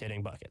not she's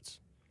hitting buckets.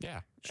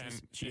 Yeah,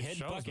 she hit hit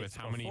buckets with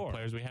how many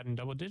players we had in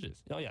double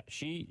digits. Oh yeah,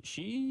 she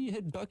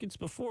hit buckets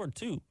before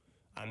too.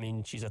 I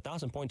mean, she's a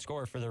 1,000-point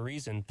scorer for the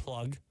reason.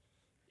 Plug.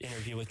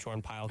 Interview with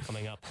Jordan Pyle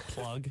coming up.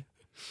 Plug.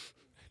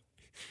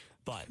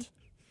 But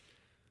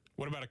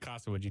what about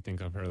Acosta? What did you think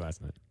of her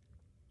last night?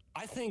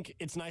 I think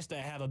it's nice to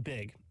have a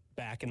big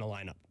back in the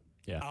lineup.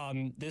 Yeah.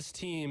 This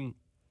team,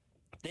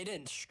 they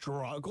didn't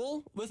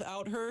struggle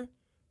without her,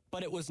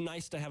 but it was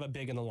nice to have a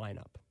big in the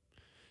lineup.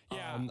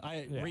 Yeah.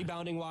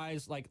 Rebounding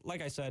wise, like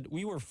I said,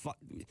 we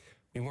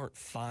weren't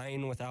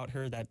fine without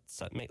her. That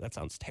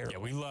sounds terrible. Yeah,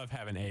 we love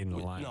having A in the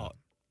lineup.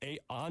 No,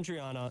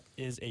 Andriana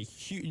is a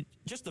huge,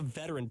 just a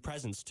veteran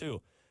presence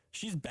too.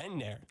 She's been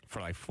there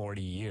for like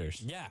 40 years.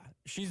 Yeah,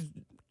 she's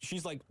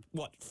like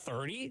what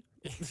 30?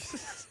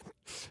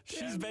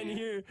 She's been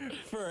here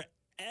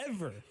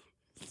forever.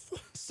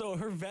 So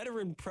her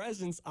veteran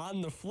presence on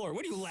the floor.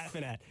 What are you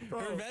laughing at? Bro.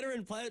 Her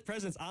veteran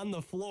presence on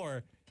the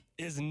floor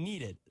is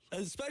needed,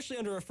 especially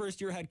under a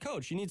first-year head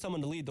coach. You need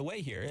someone to lead the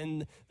way here,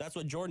 and that's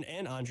what Jordan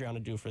and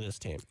Andriana do for this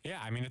team. Yeah,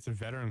 I mean, it's a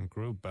veteran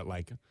group, but,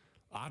 like,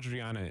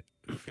 Andriana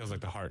feels like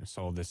the heart and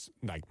soul of this,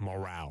 like,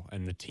 morale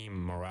and the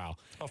team morale.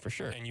 Oh, for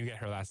sure. And you get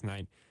her last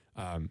night.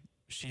 I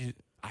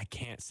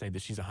can't say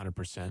that she's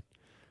 100%,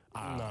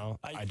 No,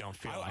 I don't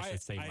feel I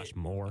should say much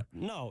more.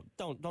 No,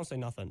 don't say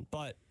nothing.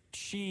 But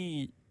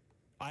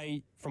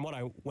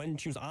when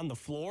she was on the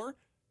floor,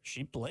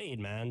 she played,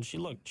 man. She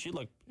looked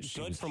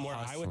good from where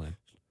I would.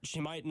 She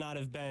might not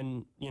have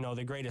been,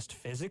 the greatest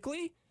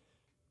physically,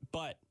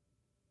 but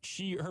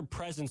her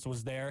presence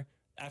was there,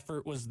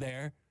 effort was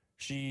there.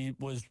 She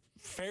was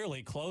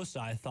fairly close,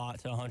 I thought,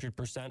 to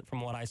 100%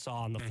 from what I saw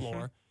on the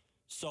floor.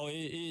 So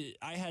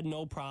I had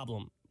no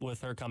problem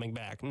with her coming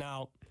back.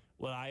 Now,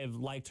 would I have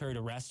liked her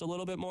to rest a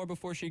little bit more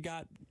before she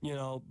got,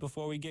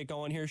 before we get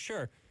going here?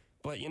 Sure.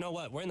 But you know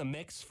what? We're in the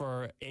mix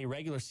for a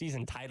regular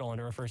season title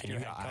under her first year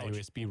head coach.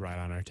 IUSB right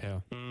on our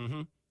tail.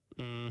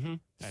 And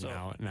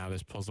now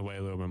this pulls away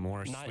a little bit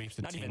more. Sweeps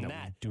the team that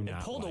we do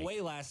not It pulled away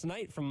last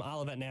night from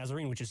Olivet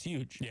Nazarene, which is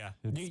huge. Yeah,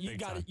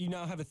 you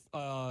now have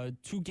a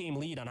 2-game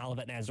lead on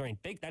Olivet Nazarene.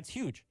 That's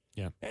huge.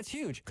 Yeah, that's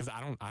huge. Because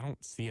I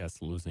don't see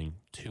us losing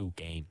 2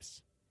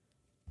 games.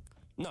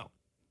 No.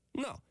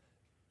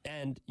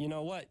 And you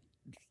know what?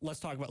 Let's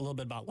talk about a little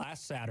bit about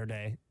last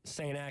Saturday.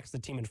 St. X, the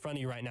team in front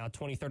of you right now,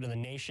 23rd in the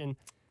nation.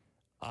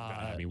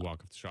 Have me walk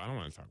up the show. I don't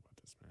want to talk about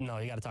this, man. No,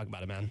 you got to talk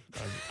about it, man.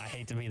 I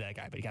hate to be that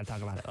guy, but you got to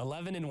talk about it.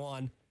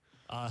 11-1.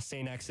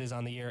 St. X is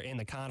on the year in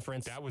the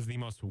conference. That was the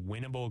most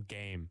winnable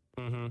game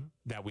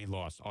that we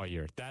lost all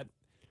year.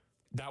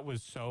 That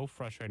was so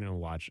frustrating to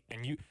watch.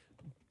 And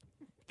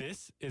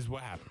this is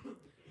what happened.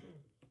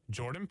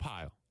 Jordan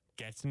Pyle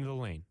gets into the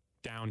lane,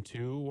 down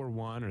 2 or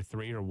 1 or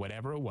 3 or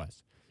whatever it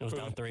was. It was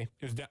down 3. It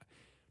was down.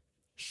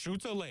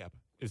 Shoots a layup,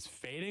 is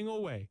fading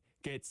away,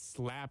 gets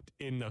slapped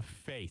in the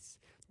face.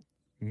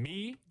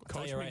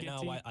 Coach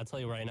McGinty. I'll tell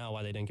you right now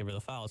why they didn't give her the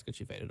fouls, because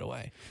she faded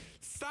away.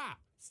 Stop.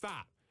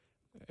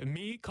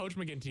 Coach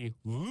McGinty,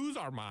 lose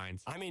our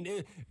minds. I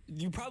mean,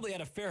 you probably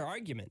had a fair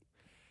argument.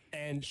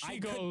 And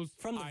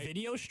from the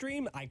video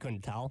stream, I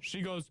couldn't tell.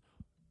 She goes,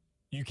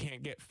 you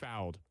can't get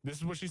fouled. This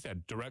is what she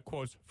said, direct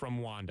quotes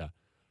from Wanda.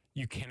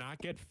 You cannot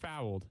get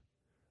fouled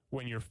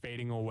when you're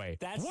fading away.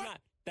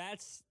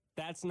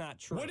 That's not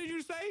true. What did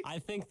you say? I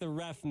think the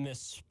ref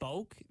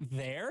misspoke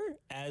there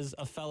as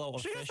a fellow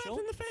official. She got slapped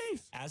in the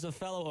face. As a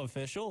fellow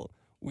official,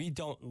 we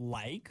don't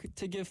like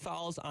to give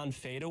fouls on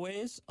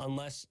fadeaways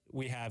unless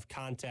we have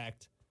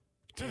contact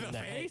to the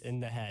face? In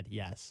the head,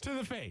 yes. To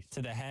the face.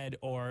 To the head,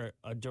 or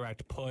a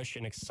direct push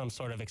and some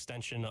sort of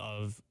extension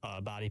of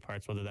body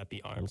parts, whether that be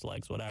arms,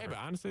 legs, whatever. Hey, but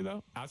honestly,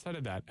 though, outside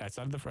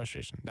of the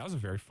frustration, that was a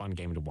very fun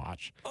game to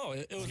watch. Oh,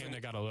 it was a game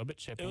that got a little bit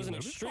chippy. It was an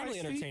extremely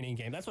entertaining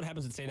game. That's what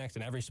happens at St. X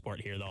in every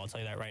sport here, though. I'll tell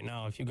you that right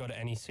now. If you go to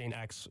any St.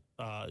 X,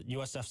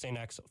 USF St.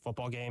 X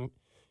football game,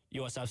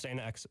 USF St.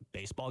 X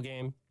baseball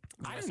game,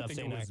 USF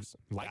St. X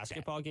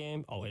basketball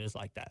game, it is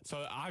like that.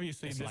 So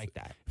obviously, it's like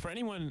that. For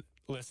anyone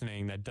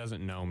listening that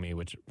doesn't know me,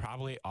 which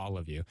probably all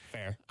of you.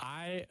 Fair.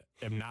 I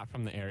am not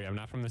from the area. I'm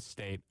not from the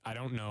state. I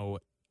didn't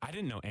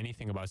know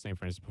anything about St.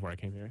 Francis before I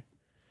came here.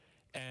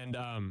 And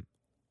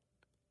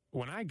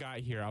when I got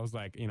here, I was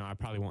like, I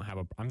probably won't have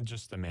I'm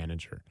just the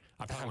manager.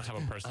 I probably won't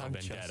have a personal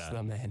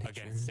vendetta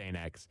against St.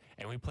 X.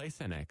 And we play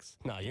St. X.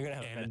 No, you're going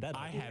to have a vendetta.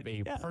 I have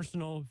a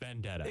personal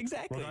vendetta.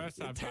 Exactly. Regardless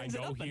if I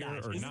go here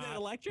or Isn't not, that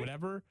electric?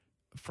 whatever,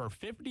 for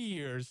 50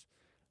 years,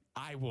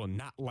 I will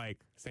not like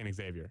St.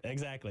 Xavier.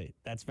 Exactly.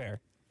 That's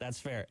fair.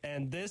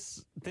 And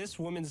this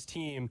women's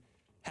team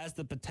has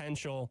the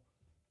potential,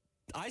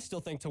 I still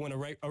think, to win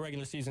a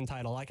regular season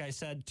title. Like I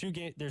said,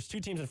 there's 2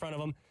 teams in front of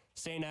them.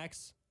 St.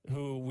 X,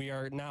 who we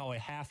are now a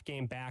half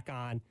game back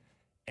on,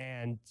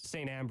 and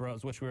St.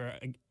 Ambrose, which we're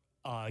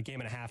a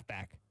game and a half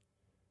back.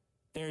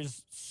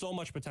 There's so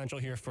much potential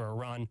here for a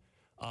run.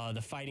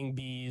 The Fighting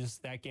Bees,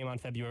 that game on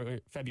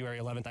February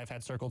 11th, I've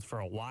had circled for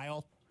a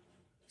while.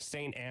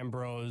 St.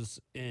 Ambrose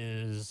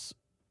is,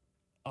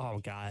 oh,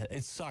 God,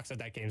 it sucks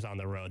that game's on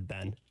the road,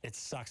 Ben. It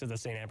sucks that the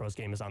St. Ambrose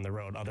game is on the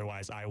road.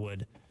 Otherwise, I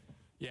would.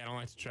 Yeah, I don't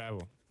like to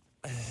travel.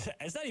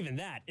 It's not even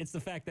that. It's the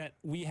fact that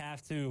we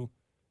have to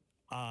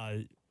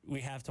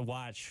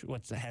watch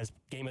what has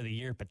Game of the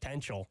Year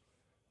potential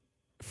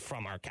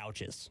from our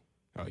couches.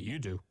 Oh, you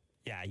do?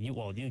 Yeah, you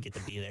get to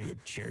be there, you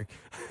jerk.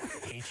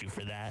 Hate you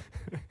for that.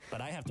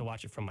 But I have to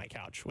watch it from my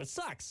couch, which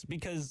sucks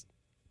because...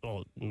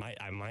 Well,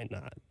 I might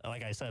not.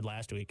 Like I said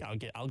last week, I'll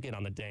get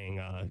on the dang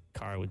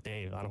car with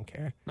Dave. I don't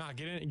care. Nah,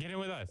 get in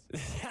with us.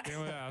 Get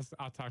in with us.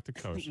 I'll talk to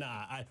Coach.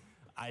 Nah,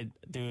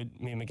 dude,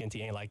 me and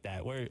McGinty ain't like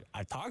that.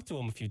 I talked to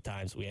him a few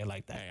times. We ain't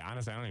like that. Hey,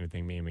 honestly, I don't even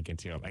think me and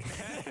McGinty are like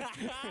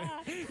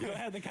that. You don't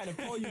have the kind of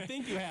pull you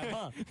think you have,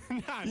 huh?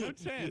 Nah, no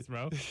chance,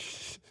 bro.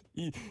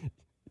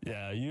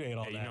 Yeah, you ain't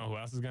all that. You know who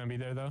else is gonna be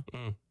there though?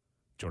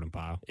 Jordan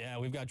Pyle. Yeah,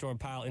 we've got Jordan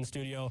Pyle in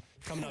studio.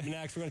 Coming up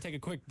next, we're gonna take a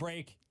quick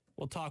break.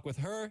 We'll talk with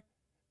her.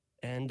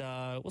 And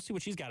we'll see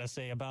what she's got to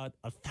say about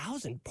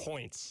 1,000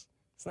 points.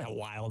 Isn't that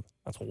wild?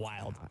 That's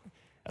wild.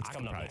 That's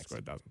coming up next. Score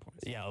 1,000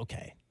 points. Yeah,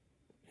 okay.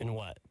 In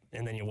what?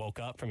 And then you woke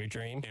up from your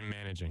dream? In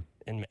managing.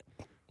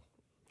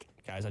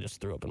 Guys, I just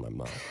threw up in my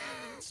mouth.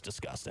 It's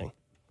disgusting.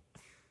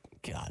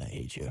 God, I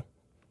hate you.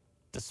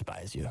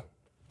 Despise you.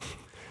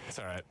 It's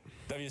all right.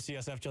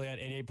 WCSF Joliet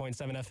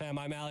 88.7 FM.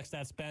 I'm Alex.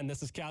 That's Ben.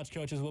 This is Couch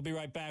Coaches. We'll be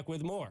right back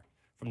with more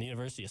from the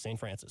University of St.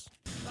 Francis.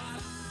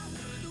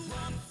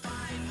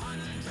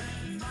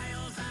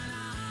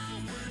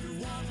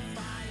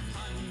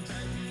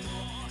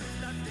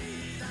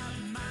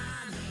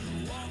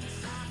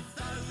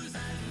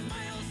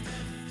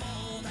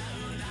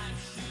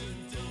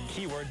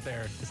 reward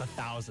there is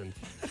 1,000.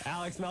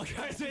 Alex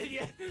Melgar's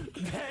video.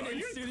 Ben in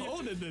You're studio.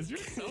 cold at this. You're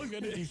so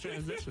good at these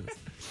transitions.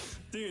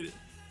 Dude,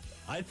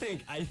 I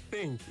think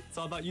it's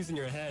all about using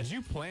your head. Did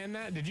you plan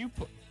that? Did you?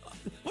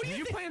 What Did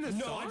you plan this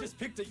No, song? I just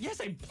picked it.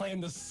 Yes, I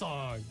planned the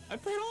song. I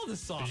played all the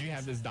songs. Did you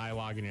have this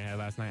dialogue in your head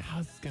last night?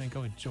 How's this gonna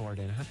go with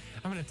Jordan?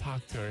 I'm gonna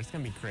talk to her. It's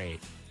gonna be great.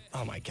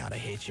 Oh my God, I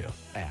hate you.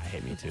 Yeah, I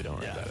hate me too. Don't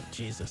worry about it.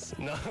 Jesus.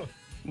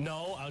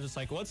 No, I was just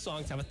like, what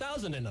songs have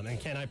 1,000 in them, and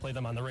can I play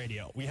them on the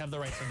radio? We have the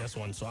rights to this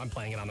one, so I'm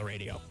playing it on the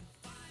radio.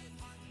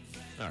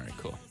 All right,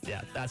 cool.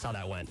 Yeah, that's how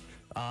that went.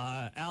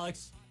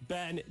 Alex,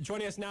 Ben,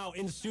 joining us now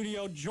in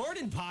studio,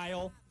 Jordan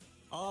Pyle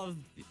of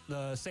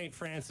the St.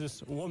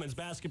 Francis women's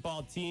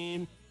basketball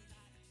team,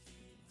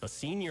 the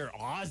senior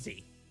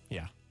Aussie,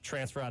 Yeah.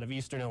 transfer out of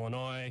Eastern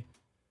Illinois.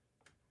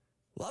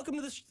 Welcome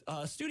to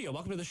the studio.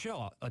 Welcome to the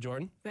show,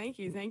 Jordan. Thank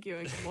you, and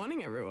good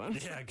morning, everyone.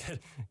 Yeah,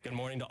 good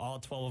morning to all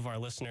 12 of our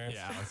listeners.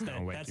 Yeah, let's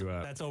go wake you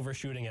up. That's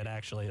overshooting it,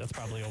 actually. That's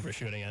probably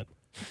overshooting it.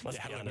 Let's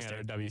be Looking honest at here.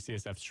 our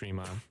WCSF stream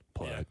on.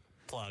 Plug. Yeah.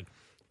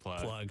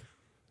 Plug.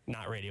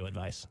 Not radio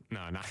advice.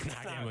 No, not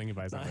gambling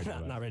advice. Not radio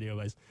advice. Not radio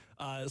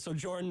advice. So,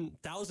 Jordan,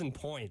 1,000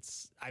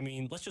 points. I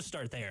mean, let's just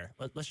start there.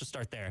 Let's just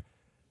start there.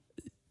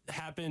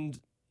 Happened,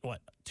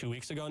 2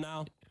 weeks ago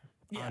now?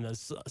 Yeah. On a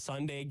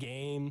Sunday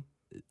game.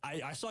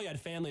 I saw you had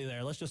family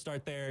there. Let's just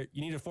start there.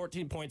 You needed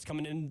 14 points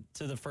coming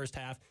into the first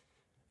half.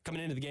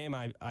 Coming into the game,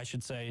 I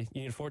should say,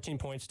 you needed 14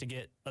 points to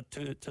get up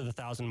to the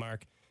 1,000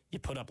 mark. You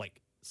put up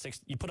like six.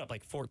 You put up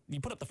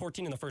the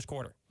 14 in the first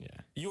quarter. Yeah.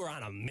 You were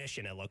on a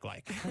mission, it looked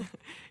like.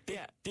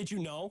 Yeah. Did you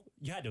know?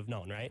 You had to have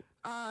known, right?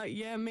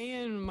 Yeah, me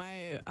and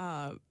my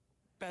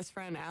best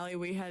friend, Allie,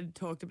 we had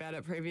talked about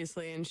it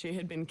previously, and she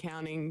had been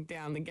counting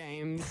down the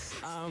games,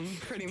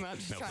 pretty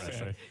much.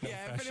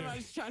 Pretty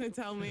much trying to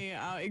tell me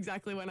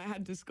exactly when I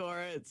had to score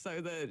it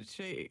so that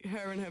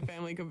her and her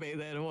family could be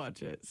there to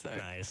watch it. So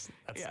Nice.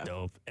 That's yeah.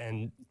 dope.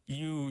 And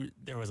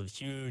there was a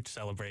huge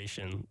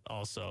celebration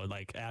also.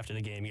 Like after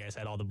the game, you guys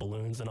had all the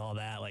balloons and all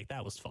that. Like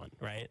that was fun,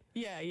 right?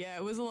 Yeah,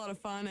 it was a lot of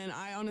fun, and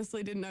I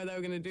honestly didn't know they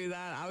were going to do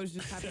that. I was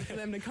just happy for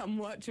them to come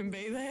watch and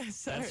be there.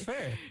 So That's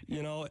fair.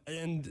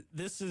 And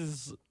this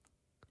is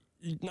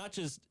not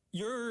just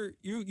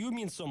you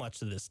mean so much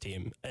to this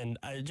team. And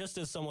just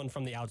as someone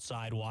from the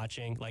outside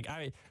watching, like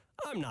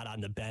I'm not on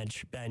the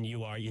bench. Ben,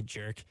 you are, you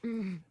jerk.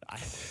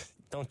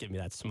 Don't give me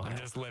that smile. I'm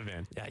just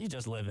living. Yeah, you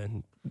just live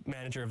in.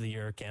 Manager of the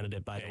Year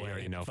candidate, by the way. You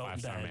already know, Vote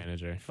 5-star Ben.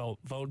 manager.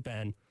 Vote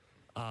Ben.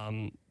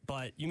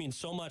 But you mean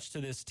so much to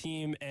this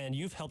team, and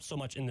you've helped so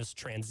much in this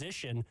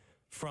transition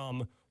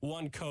from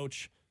one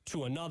coach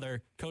to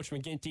another. Coach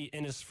McGinty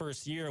in his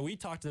first year, we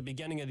talked at the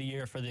beginning of the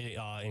year for the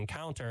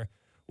encounter.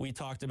 We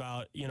talked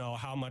about,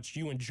 how much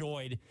you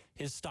enjoyed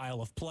his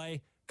style of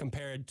play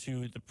compared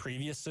to the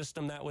previous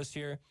system that was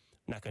here.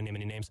 I'm not going to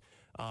name any names,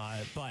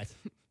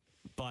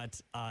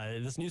 but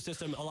this new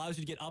system allows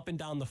you to get up and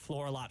down the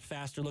floor a lot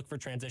faster, look for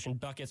transition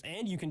buckets,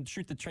 and you can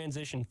shoot the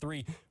transition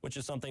three, which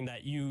is something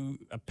that you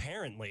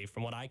apparently,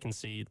 from what I can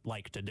see,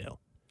 like to do.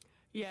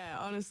 yeah,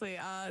 honestly,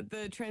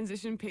 the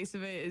transition piece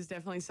of it is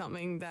definitely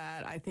something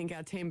that I think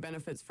our team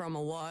benefits from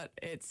a lot.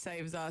 It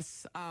saves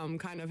us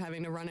kind of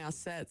having to run our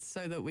sets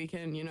so that we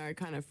can,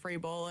 kind of free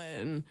ball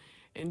it and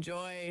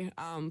enjoy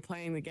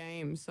playing the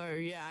game. So,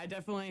 yeah,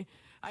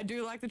 I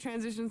do like the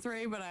transition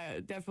three, but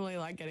I definitely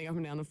like getting up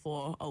and down the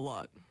floor a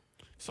lot.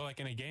 So,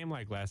 like in a game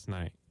like last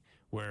night,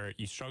 where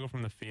you struggle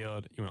from the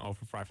field, you went 0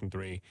 for 5 from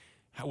 3,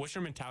 what's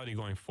your mentality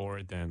going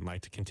forward then,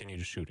 like to continue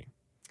to shooting?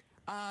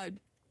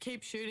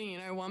 Keep shooting.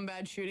 One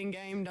bad shooting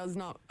game does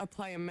not a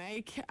player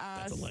make.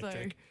 That's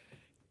electric. So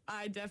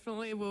I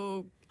definitely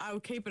will. I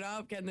will keep it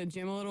up, get in the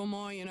gym a little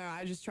more.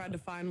 I just tried to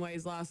find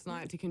ways last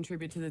night to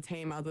contribute to the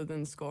team other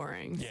than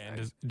scoring. Yeah,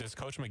 so. and does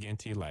Coach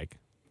McGinty,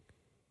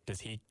 does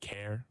he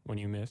care when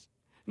you miss?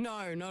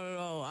 No, not at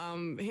all.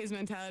 His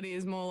mentality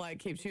is more like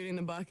keep shooting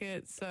the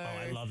bucket. So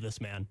I love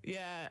this man.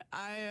 yeah,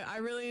 I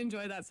really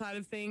enjoy that side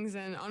of things,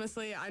 and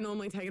honestly, I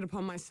normally take it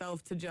upon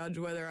myself to judge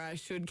whether I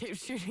should keep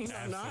shooting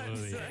or not.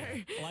 Absolutely, So.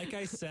 yeah. Like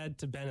I said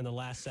to Ben in the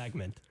last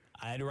segment,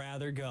 I'd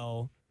rather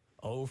go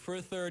 0 for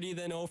 30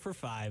 than 0 for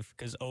 5,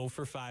 because 0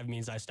 for 5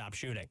 means I stop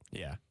shooting.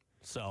 Yeah.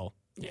 So,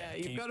 Yeah,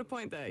 you've got a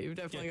point there. You've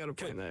definitely got a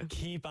point there.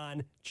 Keep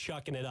on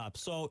chucking it up.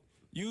 So,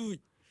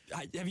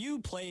 have you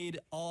played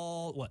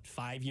all,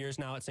 5 years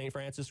now at St.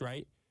 Francis,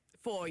 right?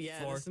 4, yeah.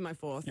 Four? This is my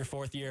 4th. Your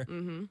 4th year?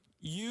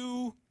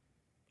 Mm-hmm.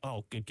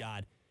 Oh, good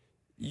God.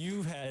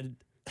 You've had,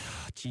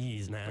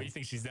 jeez, man. But you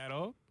think she's that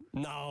old?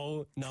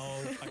 No.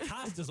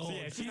 Acosta's old.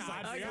 Yeah, she's not.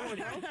 hot.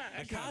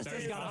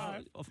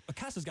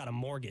 Acosta's got a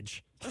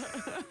mortgage.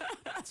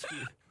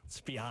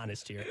 Let's be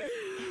honest here.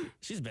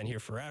 She's been here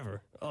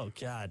forever. Oh,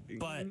 God.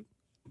 But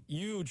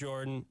you,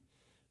 Jordan,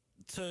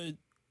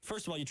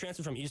 first of all, you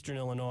transferred from Eastern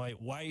Illinois,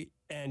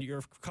 and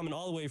you're coming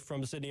all the way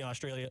from Sydney,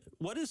 Australia.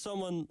 What is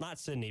not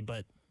Sydney,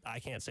 but I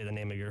can't say the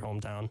name of your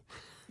hometown.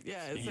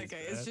 Yeah, it's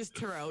okay. It's just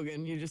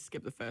Terrelgan. You just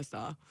skip the first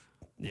R.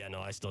 Yeah,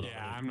 no, I still don't.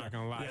 Yeah, I'm not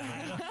going to lie.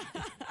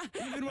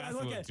 Even when I That's a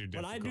look little at, too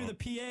when I do the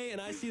difficult. PA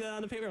and I see that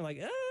on the paper, I'm like,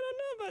 I don't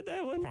know about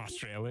that one.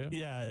 Australia?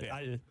 Yeah.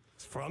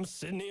 from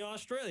Sydney,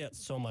 Australia.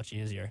 So much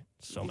easier.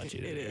 So much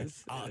easier. It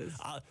is.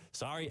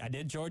 Sorry, I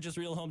did George's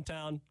real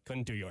hometown.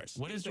 Couldn't do yours.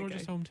 What is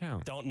George's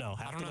hometown? Don't know.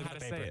 I don't know how to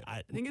say it.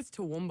 I think it's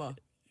Toowoomba.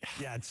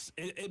 Yeah,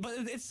 but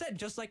it's said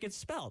just like it's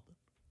spelled.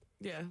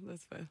 Yeah,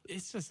 that's fair.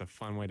 It's just a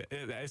fun way to.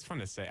 It's fun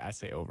to say. I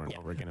say over and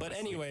over again. But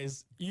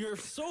anyways, you're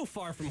so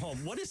far from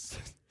home. What is?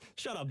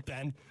 Shut up,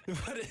 Ben.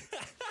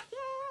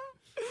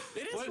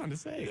 It is fun to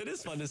say. It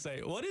is fun to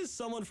say. What is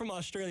someone from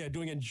Australia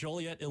doing in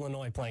Joliet,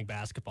 Illinois, playing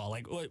basketball?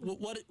 Like,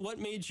 what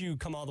made you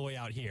come all the way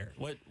out here?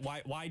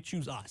 Why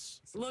choose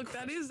us? Look,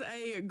 that is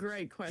a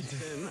great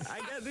question.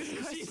 I get this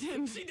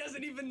question. She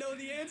doesn't even know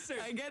the answer.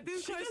 I get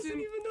this She question doesn't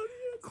even know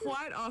the answer.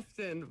 quite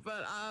often,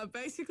 but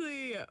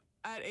basically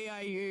at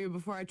EIU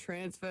before I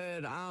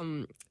transferred,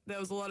 there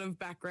was a lot of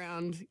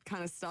background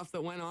kind of stuff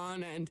that went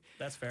on, and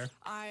That's fair.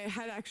 I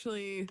had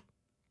actually.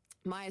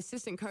 My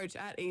assistant coach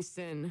at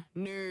Easton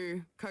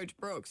knew Coach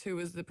Brooks, who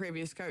was the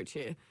previous coach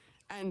here.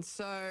 And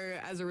so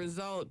as a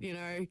result, you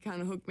know, he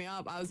kind of hooked me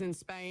up. I was in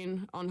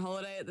Spain on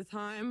holiday at the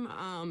time.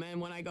 And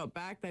when I got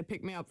back, they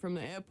picked me up from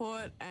the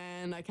airport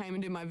and I came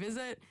and did my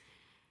visit.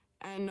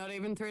 And not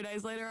even 3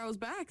 days later, I was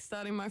back,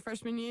 starting my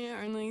freshman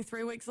year, only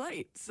 3 weeks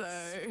late.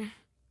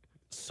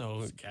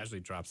 So casually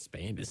dropped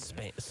Spain.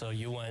 Spain. So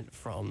you went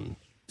from.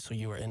 So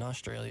you were in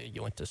Australia,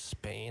 you went to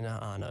Spain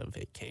on a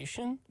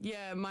vacation?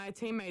 Yeah, my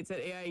teammates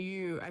at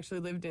EIU actually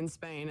lived in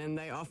Spain, and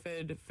they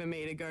offered for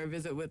me to go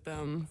visit with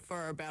them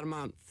for about a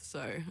month.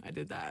 So I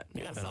did that.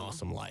 You have an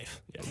awesome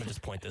life. I'm going to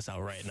just point this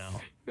out right now.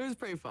 It was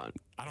pretty fun.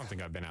 I don't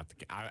think I've been out.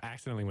 I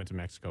accidentally went to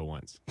Mexico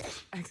once.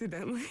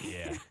 Accidentally?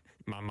 Yeah.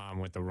 My mom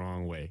went the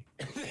wrong way.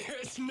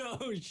 There's no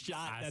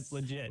shot that's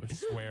legit. I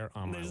swear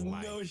on There's my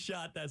life. no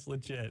shot that's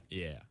legit.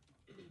 Yeah.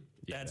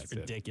 That's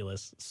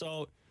ridiculous.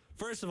 So,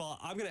 first of all,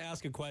 I'm going to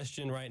ask a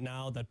question right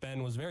now that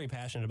Ben was very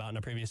passionate about in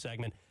a previous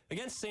segment.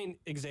 Against St.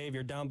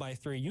 Xavier, down by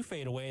 3, you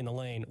fade away in the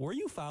lane. Were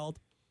you fouled?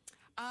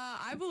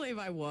 I believe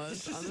I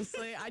was,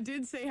 honestly. I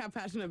did see how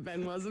passionate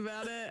Ben was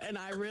about it, and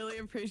I really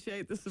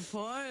appreciate the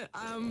support.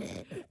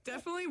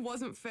 Definitely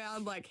wasn't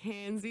fouled like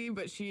handsy,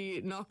 but she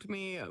knocked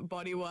me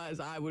body-wise,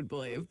 I would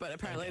believe. But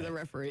apparently the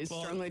referees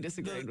strongly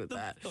disagreed with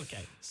that.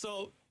 Okay,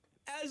 so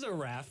as a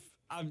ref,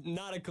 I'm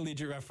not a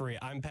collegiate referee.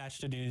 I'm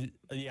patched to do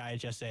the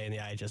IHSA and the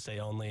IHSA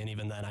only, and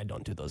even then I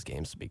don't do those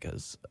games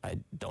because I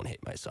don't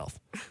hate myself.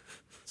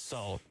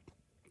 So...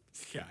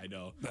 Yeah, I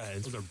know.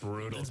 Those are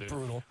brutal, It's dude.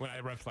 brutal. When I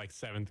ref like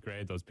 7th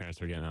grade, those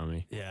parents were getting on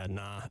me. Yeah,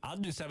 nah. I'll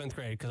do 7th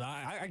grade because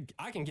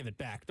I can give it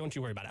back. Don't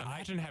you worry about it.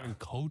 Imagine having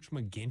Coach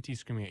McGinty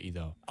screaming at you,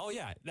 though. Oh,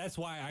 yeah. That's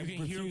why I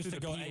can hear him refuse through to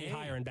the go PA. any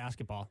higher in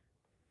basketball.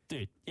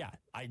 Dude, yeah.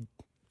 I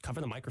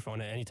cover the microphone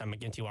at any time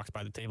McGinty walks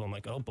by the table. I'm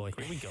like, oh, boy,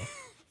 here we go.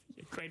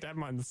 Great to have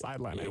him on the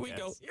sideline. Here we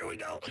go. Here we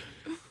go.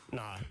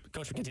 Nah,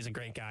 Coach McGinty's a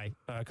great guy.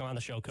 Come on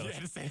the show, Coach.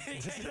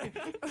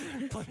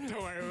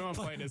 Don't worry, we won't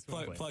play this.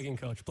 Plug in,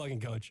 Coach. Plug in,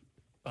 Coach.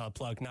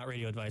 Plug, not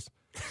radio advice.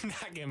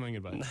 Not gambling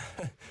advice.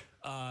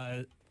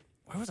 Where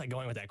was I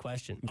going with that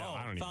question? No,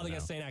 I don't even fouled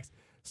against know. St. X.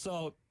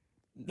 So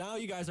now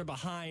you guys are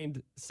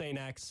behind St.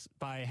 X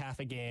by half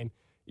a game.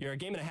 You're a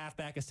game and a half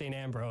back of St.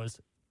 Ambrose.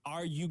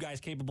 Are you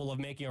guys capable of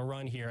making a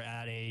run here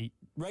at a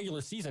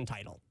regular season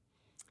title?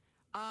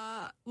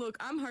 Look,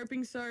 I'm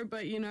hoping so,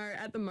 but, you know,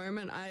 at the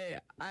moment, I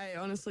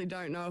honestly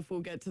don't know if we'll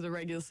get to the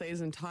regular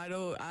season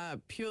title,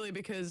 purely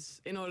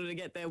because in order to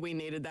get there, we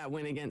needed that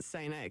win against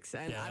St. X.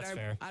 And Yeah, that's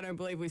fair. I don't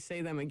believe we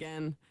see them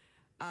again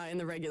in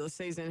the regular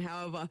season.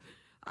 However,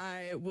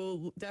 I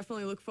will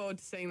definitely look forward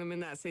to seeing them in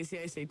that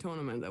CCAC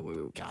tournament that we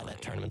will. God,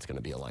 that tournament's going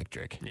to be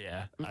electric.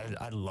 Yeah.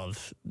 I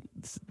love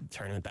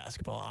tournament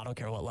basketball. I don't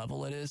care what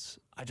level it is.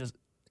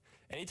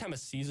 Anytime a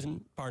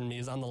season,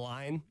 is on the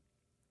line,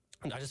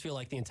 I just feel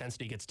like the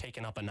intensity gets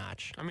taken up a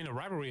notch. I mean, the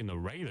rivalry in the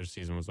regular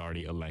season was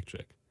already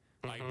electric.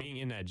 Like, being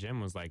in that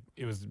gym was like,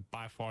 it was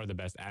by far the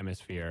best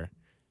atmosphere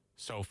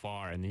so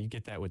far. And then you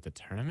get that with the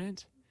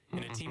tournament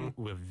and a team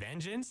with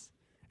vengeance.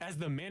 As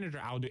the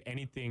manager, I'll do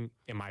anything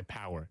in my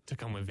power to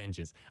come with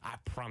vengeance. I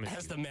promise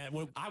As you. the man,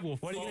 I will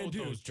what are you fold going to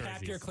do? those Tap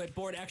jerseys. your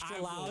clipboard extra I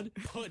will loud?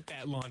 put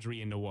that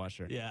laundry in the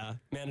washer. Yeah.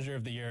 Manager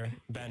of the year,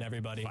 Ben,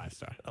 everybody.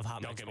 5-star. Of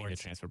Hot Don't Mix get me in the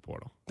Sports. transfer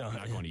portal. No, I'm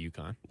not yeah. going to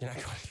UConn. You're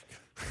not going to.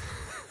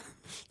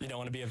 You don't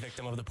want to be a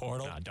victim of the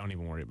portal? Nah, don't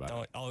even worry about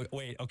it. Oh,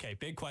 wait. Okay.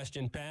 Big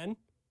question. Ben,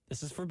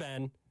 this is for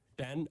Ben.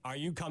 Ben, are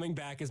you coming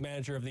back as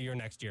manager of the year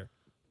next year?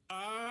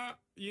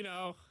 You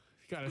know,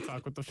 gotta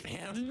talk with the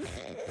fam.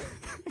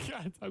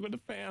 Gotta talk with the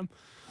fam.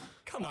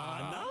 Come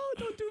on. No,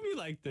 don't do me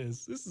like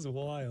this. This is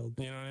wild.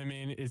 You know what I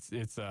mean?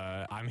 It's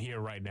I'm here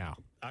right now.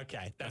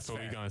 Okay. That's what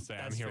fair. we're gonna say.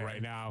 That's I'm here fair.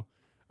 right now,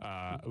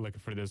 looking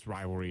for this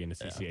rivalry in the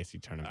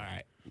CCAC tournament. All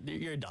right.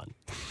 You're done.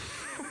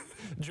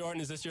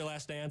 Jordan, is this your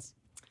last dance?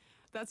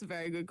 That's a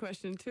very good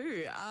question,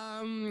 too.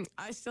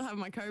 I still have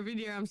my COVID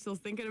year. I'm still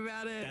thinking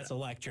about it. That's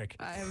electric.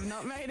 I have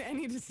not made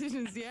any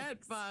decisions yet,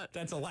 but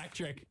That's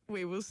electric.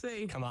 we will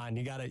see. Come on.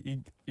 You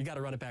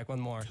gotta run it back one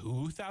more.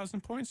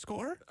 2,000 point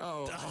score?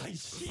 Oh,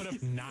 Put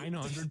up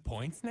 900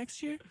 points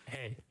next year?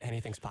 Hey,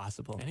 anything's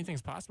possible.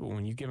 Anything's possible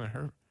when you giving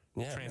her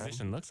Yeah,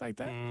 transition looks like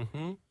that.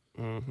 Mm-hmm.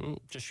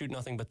 Just shoot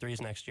nothing but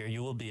threes next year.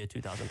 You will be a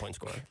 2,000-point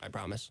scorer. I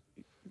promise.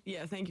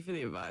 Yeah, thank you for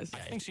the advice. I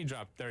think she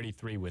dropped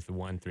 33 with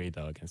 1 3,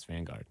 though, against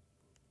Vanguard.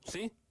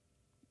 See,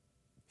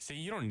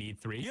 you don't need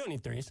threes. you don't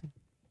need threes.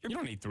 You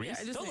don't need threes.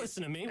 Yeah, Don't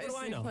listen to me. What do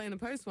I know? Playing the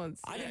post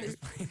once. I didn't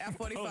just play Our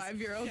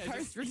 45-year-old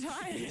post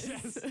retires.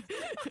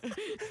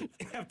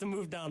 You have to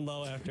move down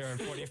low after our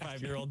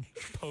 45-year-old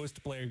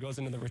post player goes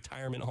into the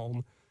retirement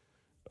home.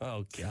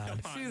 Oh,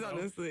 God. She's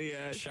honestly,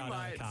 she Shout out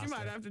might Acosta.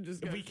 have to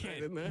just go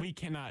straight in there. We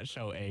cannot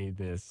show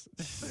this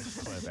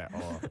clip at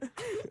all.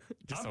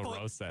 Just a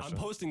roast session. I'm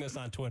posting this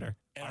on Twitter.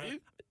 And Are you?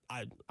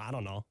 I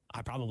don't know.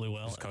 I probably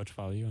will. Does Coach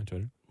follow you on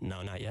Twitter?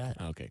 No, not yet.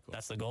 Okay, cool.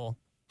 That's the goal.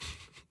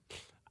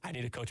 I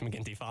need a Coach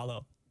McGinty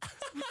follow.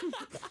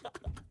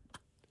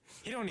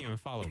 He don't even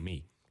follow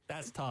me.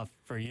 That's tough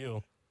for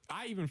you.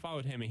 I even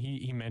followed him, and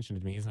he mentioned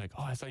it to me. He's like,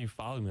 "Oh, I saw you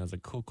followed me." I was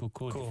like, "Cool.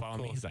 Did you follow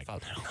me?" He's like,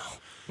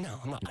 No,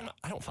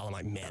 I don't follow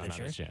my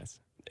manager. Not a chance.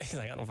 He's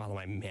like, I don't follow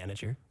my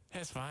manager.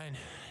 It's fine.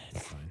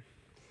 It's fine.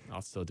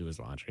 I'll still do his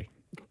laundry.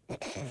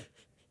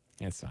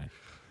 It's fine.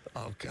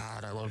 Oh,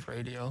 God, I love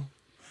radio.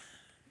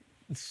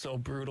 It's so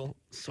brutal.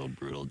 So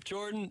brutal.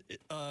 Jordan,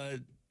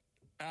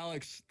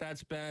 Alex,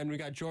 that's Ben. We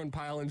got Jordan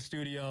Pyle in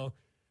studio,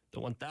 the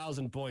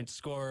 1,000-point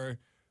scorer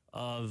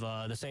of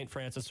the St.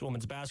 Francis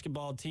women's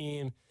basketball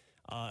team.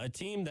 A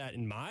team that,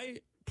 in my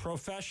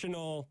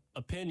professional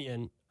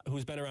opinion,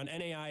 who's been around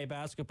NAIA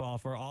basketball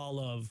for all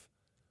of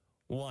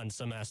one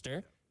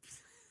semester,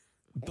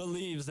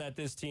 believes that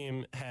this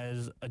team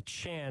has a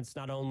chance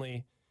not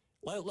only...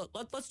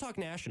 Let's talk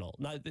national.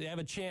 They have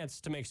a chance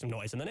to make some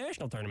noise in the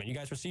national tournament. You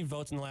guys received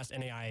votes in the last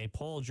NAIA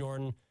poll.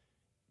 Jordan,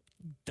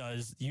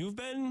 you've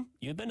been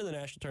to the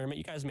national tournament.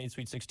 You guys made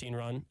Sweet 16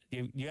 run.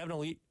 You have an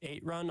Elite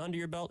 8 run under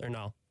your belt or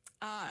no?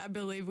 I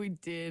believe we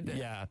did.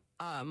 Yeah.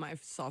 My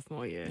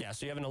sophomore year. Yeah,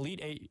 so you have an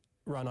Elite 8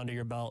 run under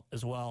your belt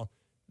as well.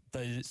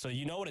 So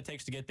you know what it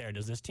takes to get there.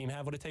 Does this team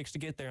have what it takes to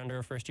get there under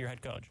a first-year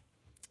head coach?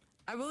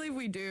 I believe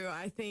we do.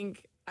 I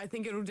think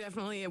it'll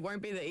definitely, it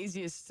won't be the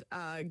easiest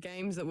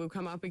games that we'll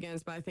come up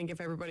against, but I think if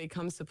everybody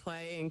comes to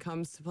play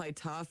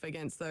tough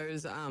against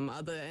those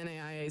other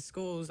NAIA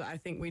schools, I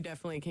think we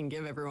definitely can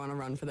give everyone a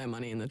run for their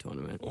money in the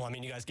tournament. Well, I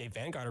mean, you guys gave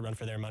Vanguard a run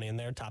for their money in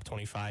there, top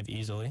 25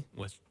 easily.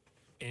 With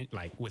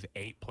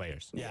 8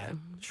 players. Yeah.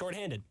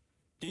 Shorthanded.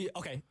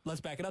 Okay,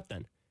 let's back it up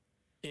then.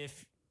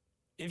 If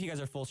you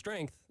guys are full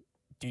strength,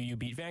 do you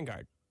beat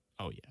Vanguard?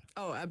 Oh, yeah.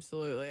 Oh,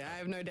 absolutely. I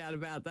have no doubt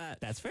about that.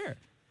 That's fair.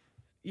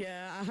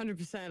 Yeah,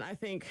 100%. I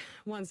think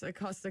once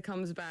Acosta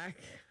comes back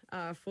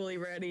fully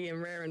ready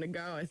and raring to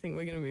go, I think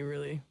we're going to be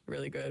really,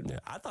 really good. Yeah,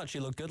 I thought she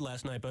looked good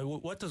last night, but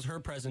what does her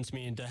presence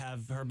mean to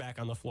have her back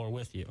on the floor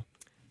with you?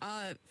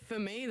 For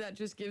me, that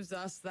just gives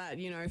us that,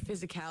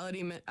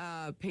 physicality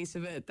piece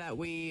of it that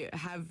we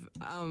have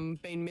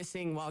been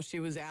missing while she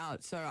was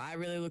out. So I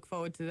really look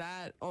forward to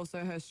that.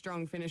 Also, her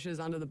strong finishes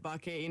under the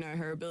bucket,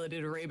 her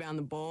ability to rebound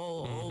the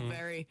ball, all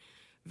very,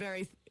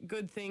 very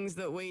good things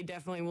that we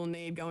definitely will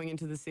need going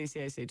into the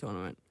CCAC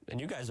tournament.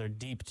 And you guys are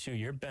deep, too.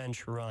 Your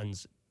bench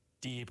runs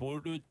deep.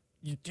 Do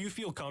you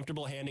feel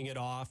comfortable handing it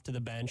off to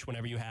the bench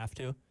whenever you have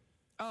to?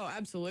 Oh,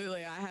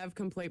 absolutely. I have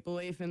complete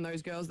belief in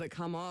those girls that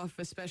come off,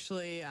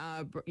 especially,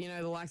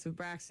 the likes of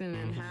Braxton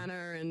and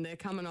Hannah, and they're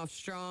coming off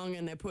strong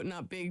and they're putting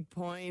up big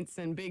points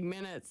and big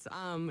minutes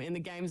in the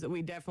games that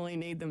we definitely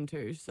need them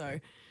to. So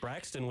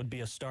Braxton would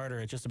be a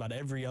starter at just about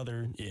every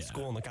other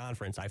school in the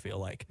conference, I feel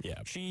like.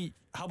 Yeah.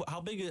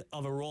 How big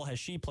of a role has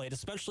she played,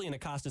 especially in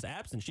Acosta's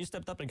absence? She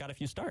stepped up and got a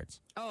few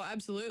starts. Oh,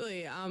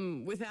 absolutely.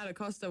 Without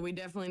Acosta, we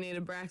definitely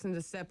needed Braxton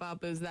to step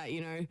up as that,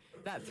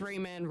 that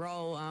three-man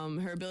role.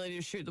 Her ability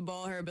to shoot the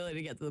ball, her ability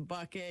to get to the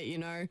bucket,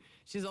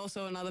 She's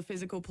also another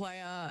physical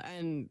player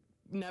and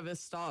never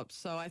stops.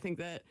 So I think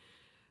that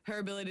her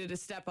ability to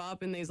step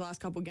up in these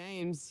last couple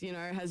games,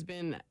 has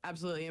been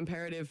absolutely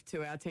imperative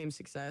to our team's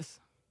success.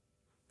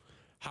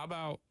 How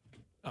about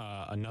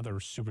another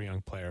super young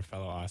player,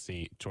 fellow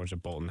Aussie, Georgia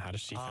Bolton? How does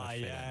she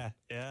fit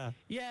in?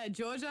 Yeah,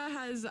 Georgia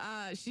has,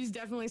 she's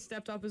definitely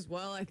stepped up as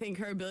well. I think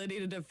her ability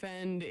to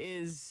defend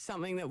is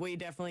something that we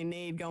definitely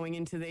need going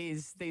into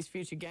these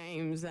future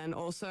games. And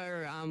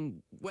also,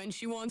 when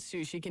she wants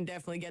to, she can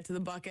definitely get to the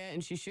bucket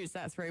and she shoots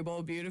that three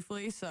ball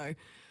beautifully. So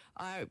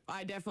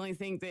I definitely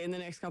think that in the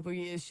next couple of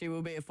years, she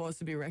will be a force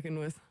to be reckoned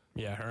with.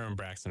 Yeah, her and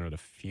Braxton are the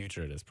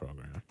future of this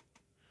program.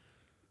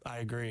 I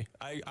agree.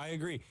 I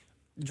agree.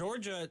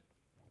 Georgia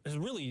is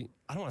really,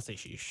 I don't want to say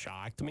she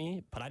shocked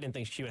me, but I didn't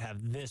think she would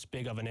have this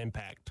big of an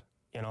impact.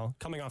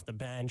 Coming off the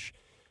bench,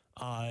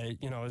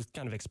 it was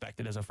kind of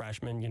expected as a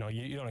freshman. You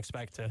don't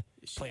expect to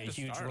play a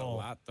huge role. A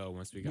lot, though,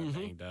 once we got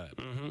banged up.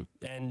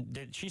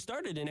 And she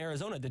started in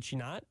Arizona, did she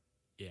not?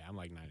 Yeah, I'm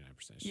like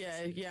 99%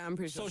 sure. Yeah, I'm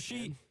pretty sure.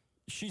 So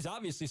she's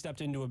obviously stepped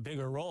into a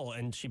bigger role,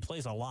 and she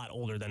plays a lot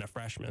older than a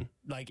freshman.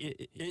 Like,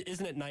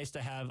 isn't it nice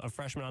to have a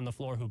freshman on the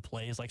floor who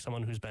plays like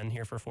someone who's been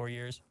here for 4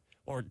 years?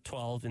 or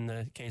 12 in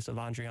the case of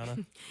Adriana.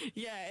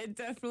 Yeah, it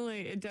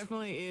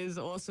definitely is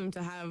awesome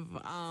to have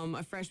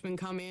a freshman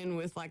come in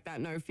with like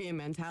that no fear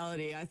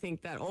mentality. I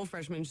think that all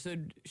freshmen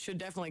should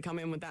definitely come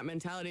in with that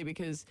mentality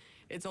because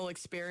it's all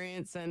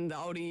experience, and the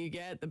older you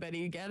get, the better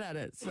you get at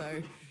it.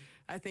 So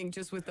I think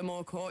just with the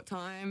more court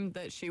time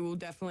that she will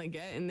definitely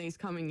get in these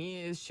coming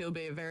years, she'll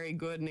be a very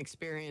good and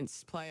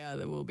experienced player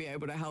that will be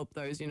able to help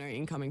those,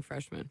 incoming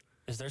freshmen.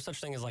 Is there such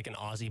thing as like an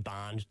Aussie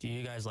bond? Are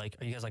you guys like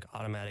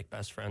automatic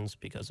best friends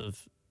because of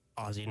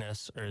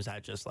Aussie-ness, or is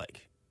that just like,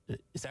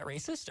 is that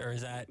racist, or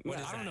is that?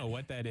 I don't know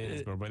what that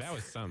is, but that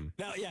was something.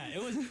 No, yeah,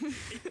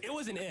 it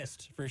was an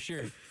ist for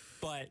sure,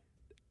 but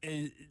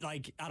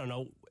like I don't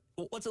know,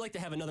 what's it like to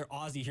have another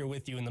Aussie here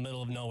with you in the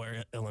middle of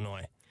nowhere,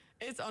 Illinois?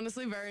 It's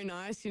honestly very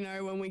nice,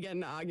 when we get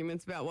into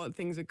arguments about what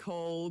things are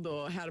called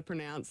or how to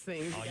pronounce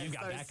things you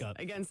got backup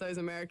against those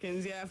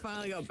Americans. Yeah, I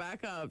finally got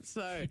backup.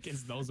 So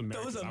against those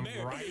Americans, I'm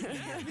right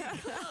there.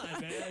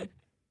 God, man.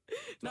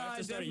 No, I have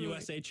to start a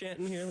USA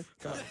chanting here.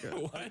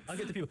 What? I'll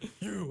get the people.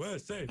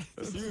 USA.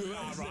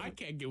 Nah, bro, I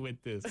can't get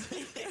with this.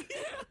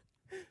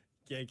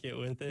 Can't get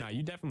with it. Nah,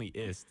 you definitely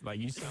ist. Like,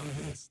 you sound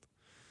ist.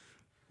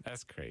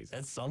 That's crazy.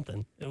 That's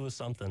something. It was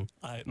something.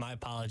 My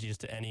apologies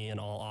to any and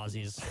all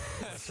Aussies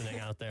listening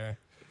out there.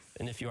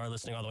 And if you are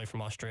listening all the way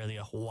from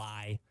Australia,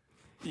 why?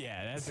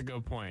 Yeah, that's a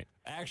good point.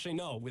 Actually,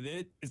 no. With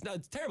it's a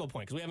terrible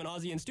point because we have an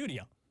Aussie in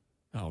studio.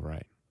 Oh,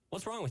 right.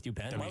 What's wrong with you,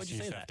 Ben? Why would you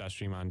say that?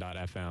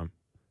 WCSF.streamon.fm.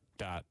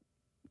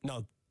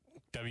 No.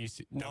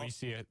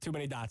 WC. Too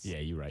many dots. Yeah,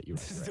 you're right. You're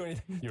right.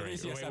 You're right.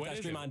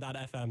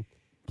 WCSF.streamon.fm.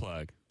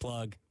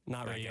 Plug.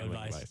 Not radio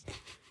advice.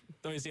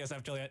 WCSF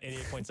affiliate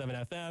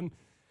 88.7 FM.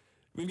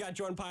 We've got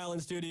Jordan Pyle in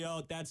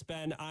studio. That's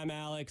Ben. I'm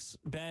Alex.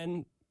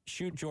 Ben,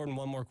 shoot Jordan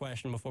one more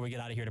question before we get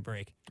out of here to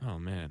break. Oh,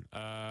 man.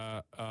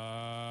 Wow.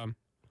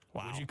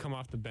 Would you come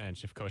off the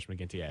bench if Coach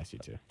McGinty asked you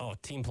to? Oh,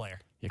 team player.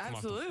 Yeah, come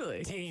absolutely.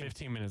 Off the, team.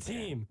 15 minutes.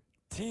 Team.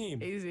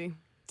 Easy.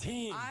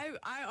 Team.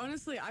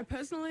 I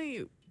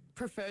personally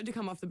preferred to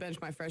come off the bench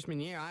my freshman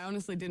year. I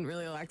honestly didn't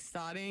really like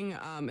starting,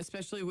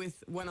 especially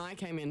with when I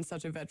came in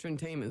such a veteran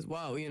team as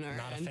well,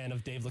 Not a fan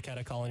of Dave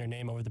Lucchetta calling your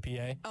name over the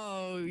PA?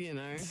 Oh,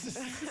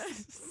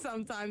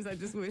 sometimes I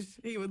just wish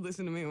he would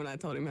listen to me when I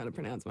told him how to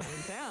pronounce my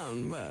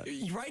hometown. But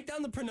You write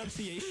down the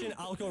pronunciation,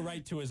 I'll go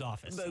right to his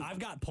office. I've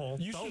got pull.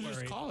 You Don't should worry.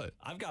 just call it.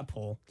 I've got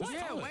pull.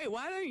 yeah, wait,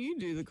 why don't you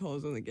do the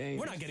calls on the game?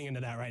 We're not getting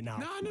into that right now.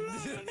 No.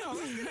 Let's get into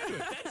it.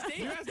 That's Dave.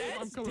 You asked me if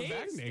I'm coming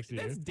back next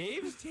year. That's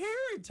Dave's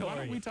territory. Why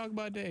don't we talk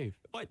about Dave?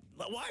 What?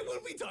 Why would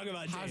we talk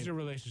about Dave? How's your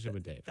relationship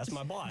with Dave? That's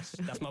my boss.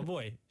 That's my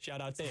boy.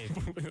 Shout out Dave.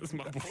 That's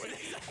my boy.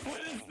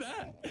 What is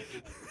that?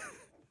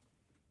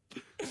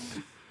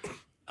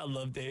 I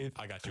love Dave.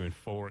 I got you in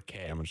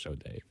 4K. I'm going to show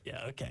Dave.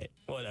 Yeah, okay.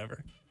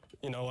 Whatever.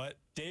 You know what?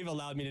 Dave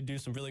allowed me to do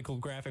some really cool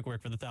graphic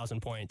work for the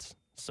 1,000 points.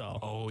 So.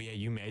 Oh, yeah,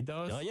 you made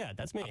those? Oh, yeah,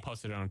 that's me. I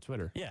posted it on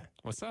Twitter. Yeah.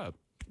 What's up?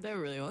 They're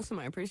really awesome.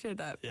 I appreciate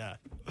that. Yeah.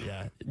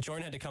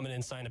 Jordan had to come in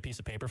and sign a piece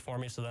of paper for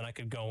me so then I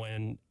could go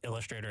in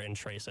Illustrator and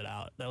trace it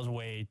out. That was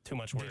way too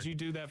much work. Did you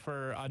do that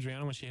for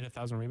Adriana when she hit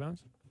 1,000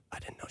 rebounds? I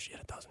didn't know she had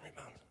 1,000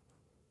 rebounds.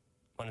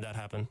 When did that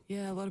happen?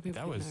 Yeah, a lot of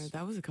people didn't know.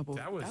 That was a couple.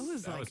 That was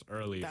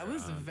earlier. That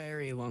was a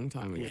very long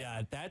time ago.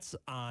 Yeah, that's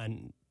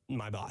on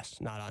my boss,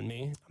 not on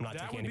me. I'm not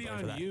taking any blame for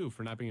that. That would be on you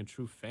for not being a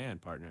true fan,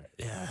 partner.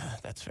 Yeah,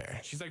 that's fair.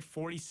 She's like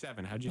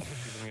 47. How'd you think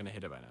she was going to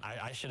hit it by now?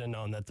 I should have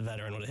known that the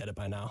veteran would have hit it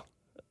by now.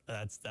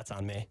 That's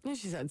on me. Yeah,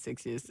 she's had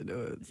 6 years to do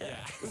it.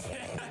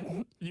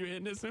 Yeah. You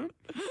hitting it soon?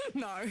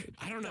 No.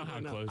 I don't know how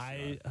close.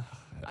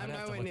 I'm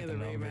nowhere near the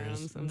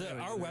rebounds.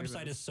 Our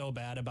website is so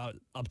bad about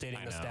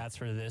updating the stats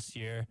for this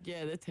year.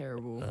 Yeah, they're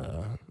terrible.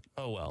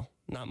 Oh, well.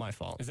 Not my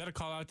fault. Is that a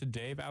call out to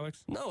Dave,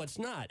 Alex? No, it's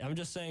not. I'm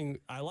just saying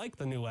I like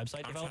the new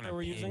website developer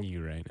we're using.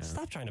 You right now.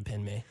 Stop trying to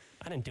pin me.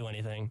 I didn't do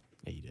anything.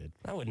 Yeah, you did.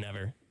 I would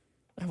never.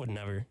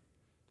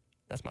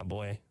 That's my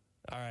boy.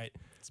 All right.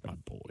 It's my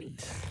boy.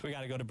 We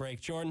got to go to break.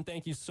 Jordan,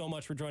 thank you so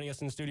much for joining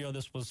us in the studio.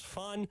 This was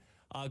fun.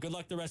 Good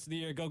luck the rest of the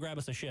year. Go grab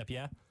us a ship,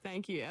 yeah?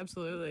 Thank you.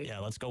 Absolutely. Yeah,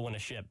 let's go win a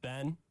ship.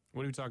 Ben?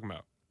 What are we talking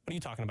about? What are you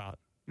talking about?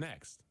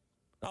 Next.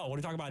 Oh, what are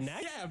you talking about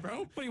next? Yeah,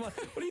 bro. What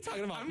are you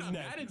talking about? I'm not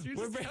mad at you.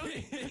 Just tell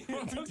me.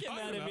 Don't get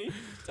mad at me.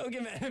 Don't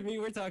get mad at me.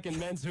 We're talking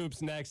men's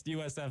hoops next.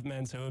 USF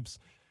men's hoops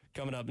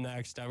coming up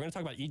next. We're going to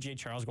talk about E.J.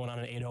 Charles going on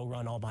an 8-0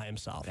 run all by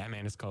himself. That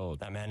man is cold.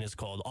 That man is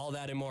cold. All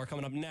that and more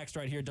coming up next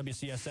right here,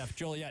 WCSF,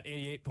 Joliet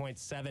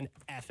 88.7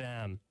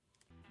 FM.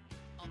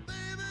 Oh,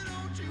 baby,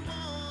 don't you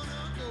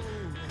wanna go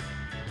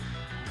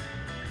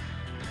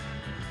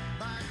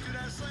back to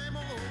that same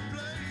old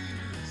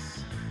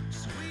place,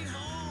 sweet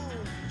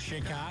home,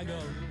 Chicago.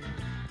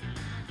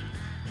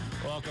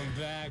 Welcome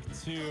back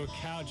to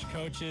Couch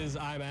Coaches.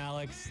 I'm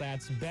Alex.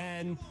 That's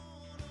Ben.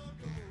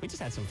 We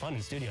just had some fun in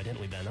the studio,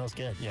 didn't we, Ben? That was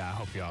good. Yeah, I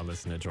hope you all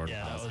listen to Jordan.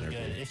 Yeah, that was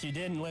good. If you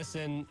didn't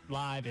listen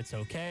live, it's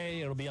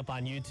okay. It'll be up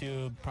on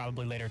YouTube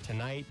probably later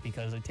tonight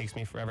because it takes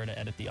me forever to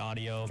edit the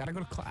audio. Gotta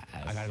go to class.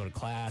 I gotta go to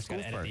class. School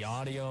Gotta edit the first.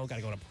 audio.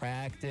 Gotta go to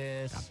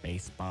practice. Got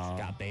baseball.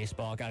 Got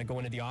baseball. Gotta go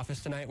into the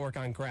office tonight. Work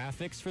on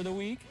graphics for the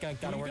week.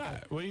 Gotta work on.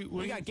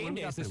 We got game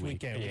days this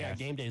weekend. We got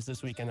game days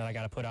this weekend that I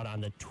gotta put out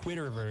on the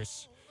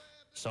Twitterverse.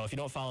 So if you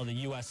don't follow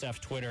the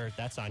USF Twitter,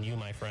 that's on you,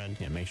 my friend.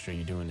 Yeah, make sure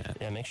you're doing that.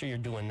 Yeah, make sure you're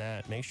doing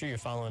that. Make sure you're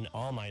following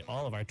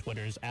all of our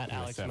Twitters at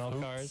Alex USF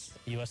Melcars,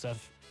 USF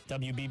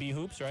WBB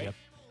Hoops, right? Yep.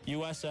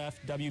 USF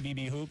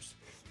WBB Hoops.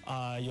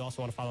 You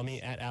also want to follow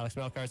me at Alex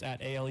Melcars at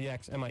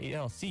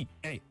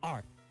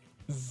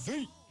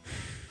ALEXMIELCARZ.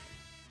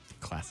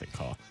 Classic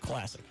call.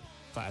 Classic.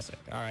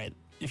 All right.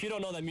 If you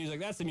don't know that music,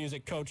 that's the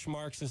music Coach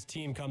Marks'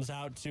 team comes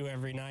out to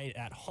every night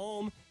at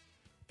home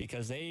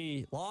because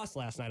they lost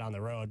last night on the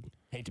road.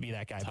 Hate to be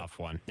that guy. Tough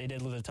one. They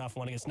did lose a tough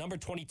one against number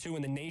 22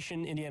 in the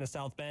nation, Indiana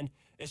South Bend.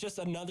 It's just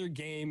another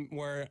game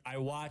where I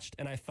watched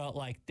and I felt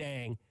like,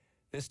 dang,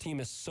 this team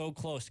is so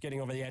close to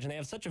getting over the edge. And they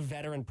have such a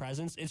veteran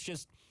presence. It's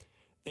just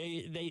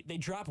they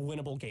drop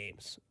winnable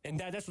games. And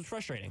that's what's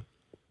frustrating.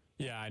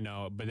 Yeah, I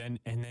know. But then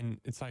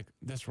it's like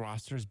this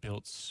roster is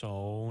built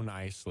so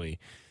nicely.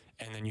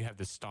 And then you have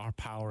the star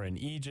power in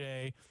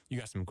EJ. You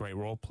got some great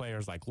role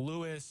players like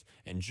Lewis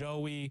and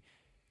Joey.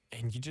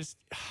 And you just,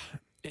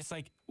 it's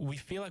like we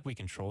feel like we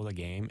control the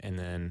game, and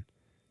then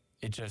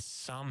it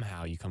just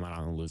somehow you come out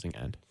on the losing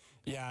end.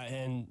 Yeah,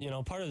 and,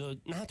 part of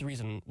not the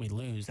reason we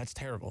lose, that's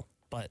terrible.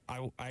 But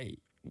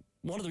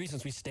one of the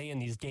reasons we stay in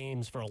these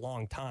games for a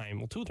long time,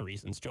 well, two of the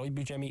reasons, Joey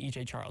Bujemi,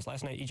 EJ Charles.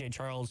 Last night, EJ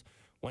Charles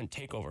went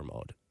takeover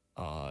mode,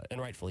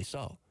 and rightfully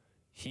so.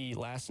 He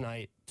last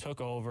night took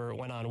over,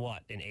 went on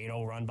what? An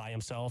 8-0 run by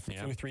himself,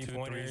 Yeah, 2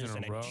 3-pointers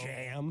and a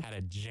jam. Had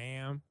a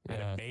jam, had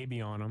a baby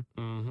on him.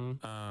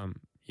 Mm-hmm.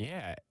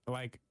 Yeah,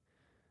 like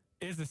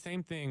it's the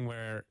same thing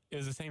where it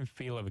was the same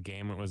feel of a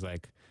game where it was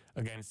like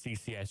against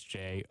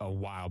CCSJ a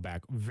while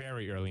back,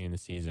 very early in the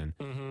season.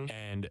 Mm-hmm.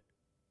 And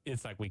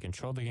it's like we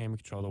control the game,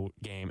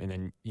 and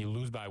then you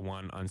lose by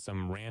one on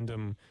some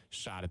random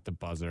shot at the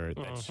buzzer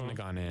that shouldn't have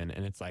gone in.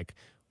 And it's like,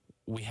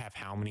 we have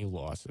how many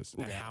losses?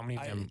 And how many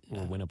of them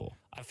were winnable?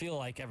 I feel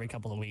like every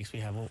couple of weeks we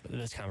have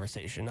this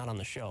conversation, not on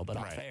the show, but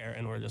off air,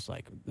 and we're just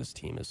like, this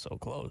team is so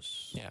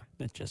close. Yeah.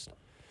 It just,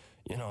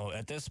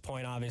 at this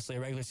point, obviously, a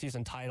regular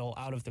season title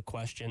out of the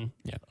question.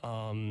 Yeah.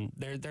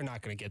 They're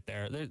not going to get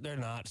there. They're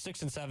not.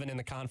 6-7 in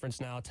the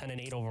conference now,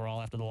 10-8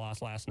 overall after the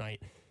loss last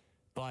night.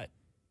 But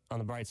on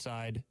the bright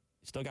side,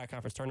 still got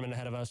conference tournament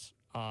ahead of us.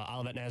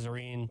 Olivet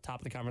Nazarene,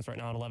 top of the conference right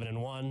now at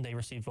 11-1. They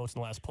received votes in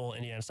the last poll.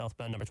 Indiana South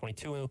Bend, number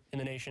 22 in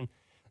the nation,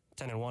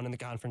 10-1 in the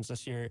conference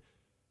this year.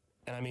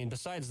 And I mean,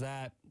 besides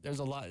that, there's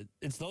a lot.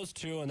 It's those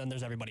two, and then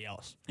there's everybody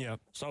else. Yeah.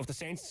 So if the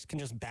Saints can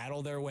just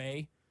battle their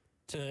way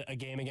to a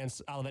game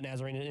against Olivet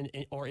Nazarene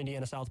or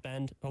Indiana South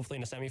Bend, hopefully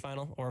in a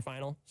semifinal or a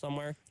final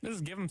somewhere.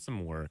 Just give them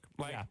some work.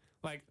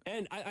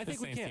 And I think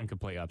we Saints can. team could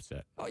play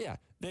upset. Oh, yeah.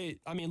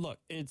 Look,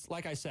 it's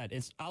like I said,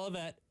 it's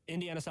Olivet,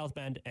 Indiana South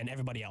Bend, and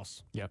everybody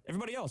else. Yep.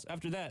 Everybody else.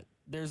 After that,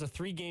 there's a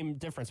 3-game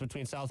difference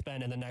between South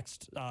Bend and the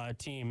next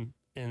team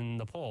in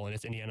the poll, and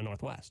it's Indiana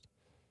Northwest.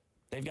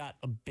 They've got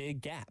a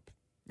big gap.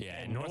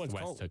 Yeah, and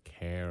Northwest took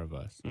care of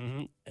us.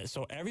 Mm-hmm.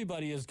 So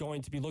everybody is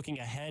going to be looking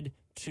ahead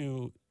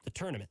to the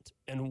tournament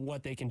and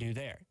what they can do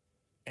there.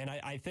 And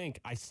I think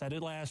I said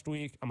it last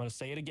week. I'm going to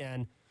say it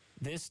again.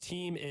 This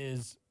team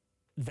is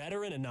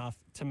veteran enough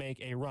to make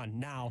a run.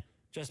 Now,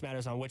 just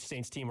matters on which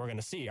Saints team we're going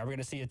to see. Are we going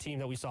to see a team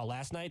that we saw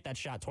last night that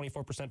shot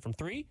 24% from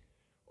 3?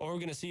 Or are we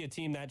going to see a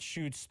team that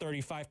shoots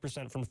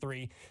 35% from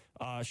 3,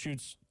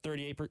 shoots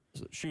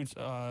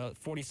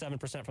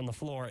 47% from the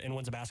floor, and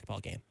wins a basketball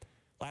game?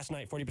 Last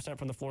night, 40%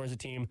 from the floor as a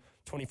team,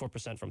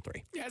 24% from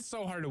 3. Yeah, it's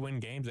so hard to win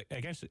games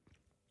against,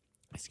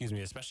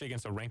 especially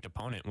against a ranked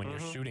opponent when you're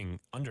shooting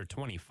under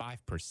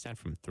 25%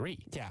 from 3.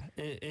 Yeah,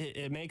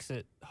 it makes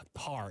it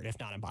hard, if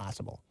not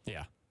impossible.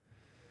 Yeah.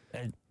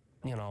 And,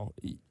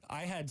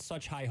 I had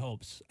such high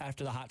hopes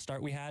after the hot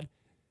start we had.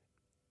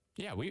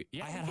 Yeah,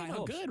 I had high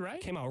hopes. Good,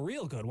 right? Came out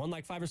real good. Won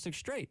like 5 or 6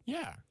 straight.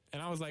 Yeah.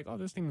 And I was like, oh,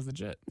 this team is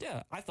legit.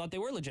 Yeah, I thought they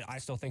were legit. I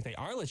still think they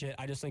are legit.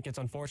 I just think it's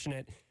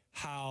unfortunate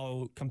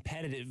how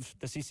competitive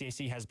the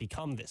CCAC has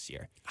become this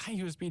year.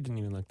 IUSB didn't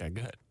even look that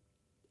good.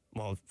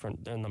 Well, for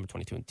the number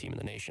 22 team in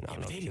the nation. I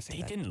don't know if you can say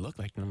they that. didn't look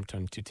like the number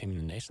 22 team in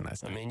the nation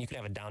last night. I mean, you could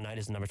have a down night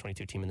as the number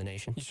 22 team in the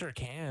nation. You sure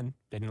can.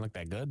 They didn't look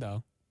that good,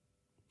 though.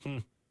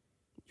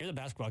 You're the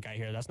basketball guy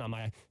here. That's not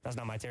my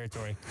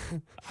territory.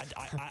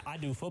 I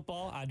do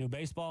football. I do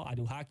baseball. I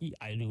do hockey.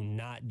 I do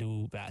not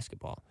do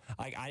basketball.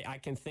 I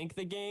can think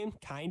the game,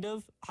 kind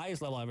of.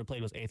 Highest level I ever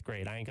played was 8th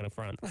grade. I ain't gonna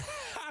front. All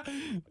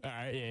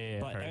right, yeah.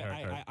 But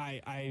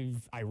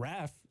I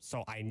ref,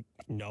 so I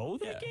know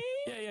the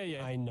game.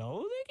 Yeah. I know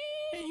the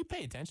game. Yeah, you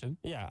pay attention.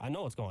 Yeah, I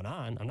know what's going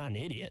on. I'm not an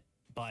idiot,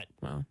 but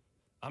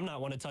I'm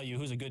not one to tell you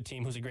who's a good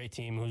team, who's a great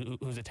team,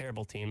 who's a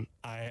terrible team.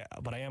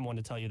 But I am one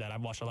to tell you that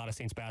I've watched a lot of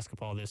Saints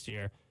basketball this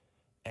year,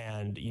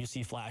 and you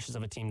see flashes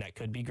of a team that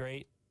could be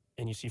great,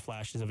 and you see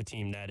flashes of a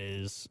team that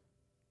is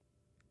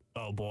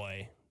oh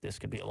boy, this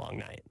could be a long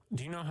night.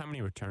 Do you know how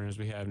many returners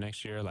we have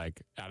next year,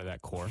 like out of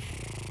that core?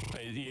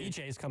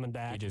 EJ's coming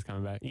back. EJ's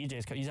coming back.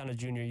 He's on a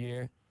junior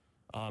year.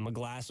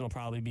 McGlasson will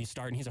probably be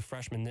starting. He's a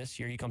freshman this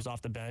year. He comes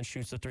off the bench,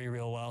 shoots the three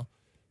real well.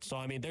 So,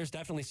 I mean, there's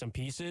definitely some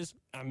pieces.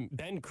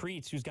 Ben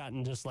Kreitz, who's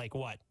gotten just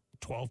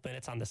 12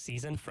 minutes on the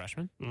season.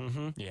 Freshman?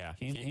 Mm-hmm. Yeah.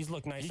 He's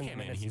looked nice in the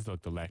minutes. He's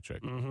looked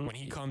electric. Mm-hmm. When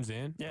he comes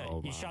in,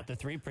 he shot the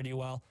three pretty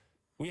well.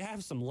 We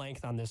have some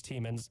length on this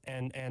team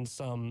and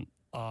some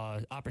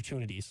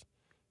opportunities,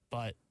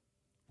 but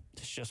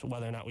it's just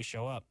whether or not we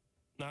show up.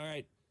 All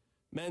right,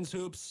 men's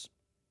hoops,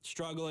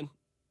 struggling.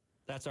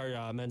 That's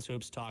our men's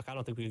hoops talk. I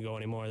don't think we can go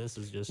anymore. This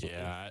is just...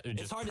 Yeah,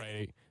 just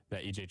pray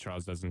that E.J.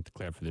 Charles doesn't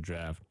declare for the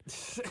draft.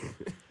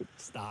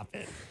 Stop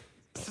it.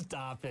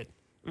 Stop it.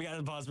 We got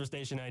to pause for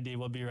station ID.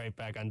 We'll be right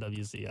back on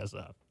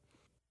WCSF.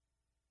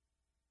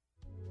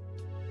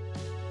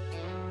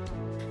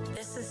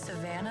 This is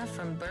Savannah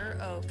from Burr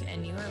Oak,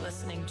 and you are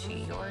listening to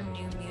your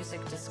new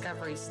music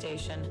discovery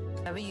station,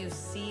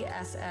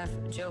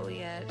 WCSF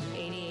Joliet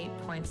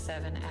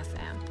 88.7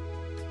 FM.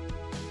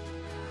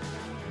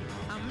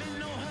 I'm in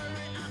no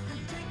hurry, I can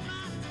take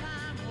my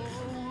time.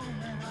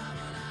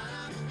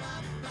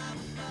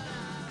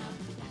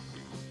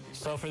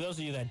 So for those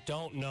of you that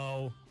don't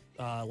know,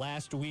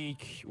 last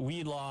week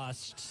we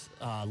lost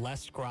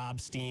Les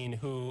Grobstein,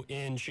 who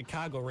in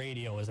Chicago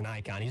radio is an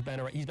icon.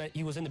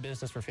 He was in the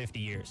business for 50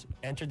 years.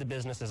 Entered the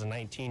business as a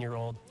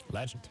 19-year-old.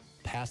 Legend.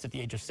 Passed at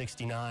the age of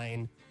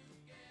 69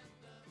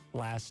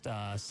 last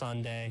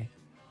Sunday.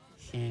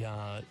 He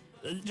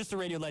just a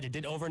radio legend.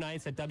 Did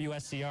overnights at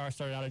WSCR,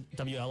 started out at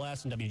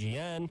WLS and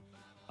WGN,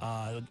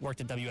 worked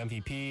at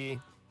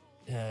WMVP,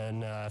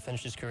 and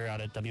finished his career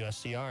out at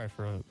WSCR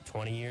for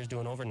 20 years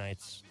doing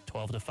overnights,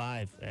 12 to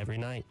 5 every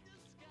night.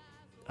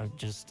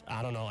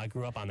 I don't know. I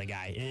grew up on the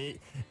guy.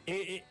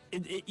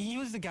 He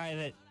was the guy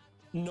that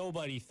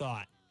nobody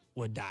thought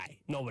would die.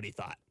 Nobody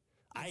thought.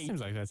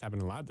 Seems like that's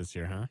happened a lot this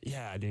year, huh?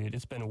 Yeah, dude.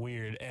 It's been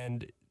weird.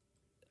 And,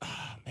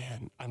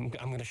 man, I'm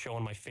going to show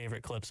one of my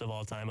favorite clips of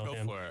all time of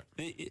him. Go for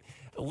it.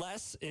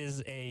 Les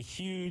is a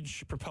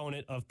huge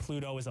proponent of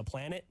Pluto as a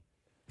planet.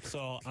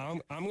 So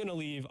I'm going to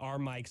leave our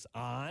mics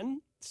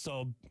on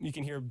so you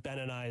can hear Ben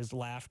and I's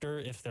laughter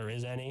if there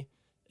is any.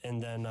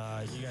 And then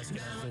you guys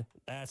can...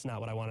 That's not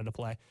what I wanted to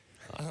play.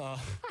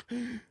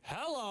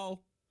 Hello.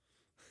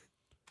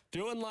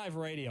 Doing live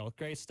radio.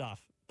 Great stuff.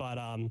 But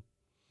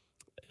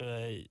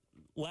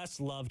Les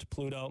loved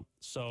Pluto,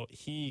 so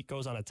he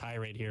goes on a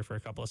tirade here for a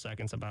couple of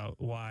seconds about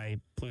why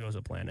Pluto's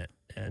a planet.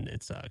 And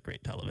it's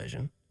great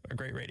television. Or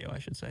great radio, I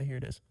should say. Here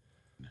it is.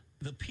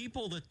 The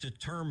people that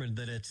determined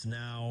that it's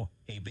now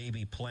a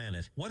baby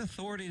planet, what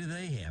authority do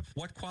they have?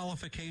 What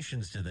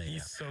qualifications do they have?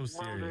 He's so Well,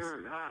 serious.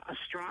 they're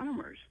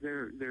astronomers.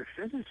 They're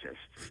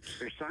physicists.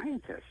 They're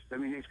scientists. I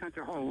mean, they spent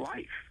their whole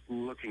life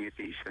looking at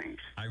these things.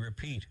 I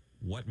repeat,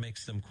 what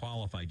makes them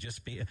qualified?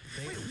 Just be.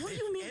 What do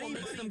you mean what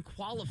makes them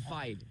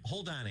qualified?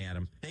 Hold on,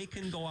 Adam. They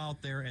can go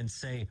out there and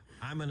say,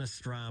 I'm an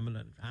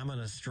astronomer,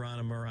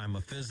 I'm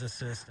a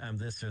physicist, I'm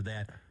this or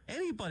that.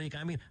 Anybody,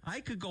 I mean,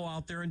 I could go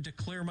out there and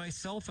declare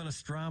myself an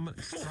astronomer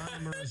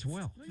as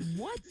well.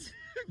 What?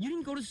 You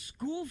didn't go to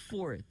school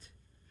for it.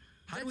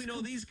 How do we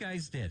know these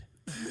guys did?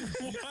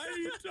 What are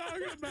you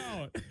talking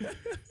about?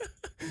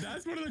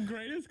 That's one of the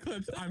greatest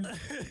clips.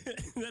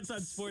 That's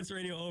on sports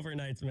radio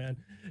overnights, man.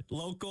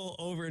 Local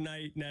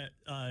overnight net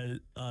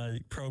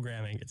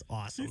programming. It's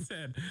awesome. He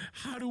said,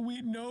 how do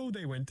we know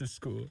they went to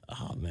school?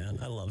 Oh, man,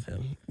 I love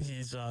him.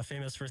 He's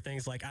famous for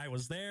things like, I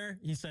was there.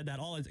 He said that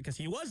all because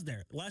he was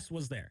there. Les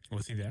was there.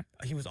 Was he there?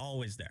 He was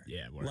always there.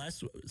 Yeah, word.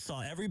 Les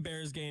saw every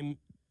Bears game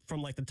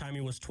from the time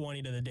he was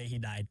 20 to the day he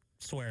died.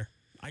 Swear.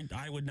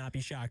 I would not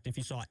be shocked if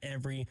he saw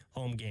every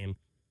home game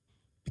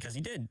because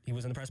he did. He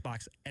was in the press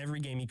box every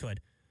game he could.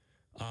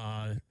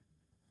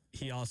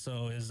 He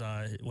also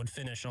would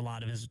finish a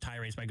lot of his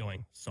tirades by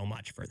going, so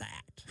much for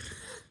that.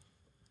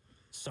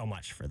 So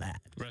much for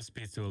that.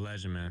 Recipes to a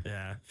legend, man.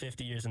 Yeah,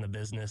 50 years in the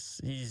business.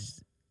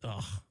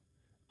 I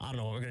don't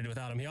know what we're going to do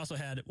without him. He also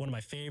had one of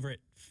my favorite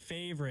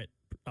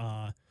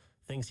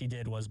things he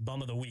did was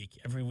Bum of the Week.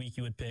 Every week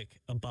he would pick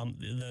a bum.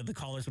 The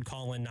callers would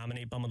call in,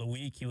 nominate Bum of the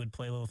Week. He would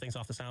play little things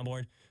off the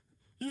soundboard.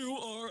 You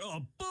are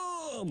a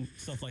bum!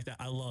 Stuff like that.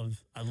 I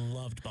loved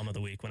Bum of the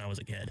Week when I was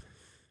a kid.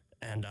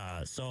 And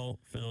so,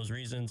 for those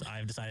reasons,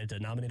 I've decided to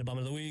nominate a Bum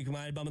of the Week.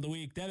 My Bum of the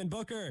Week, Devin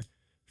Booker,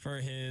 for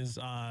his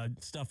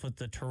stuff with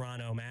the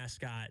Toronto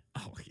mascot.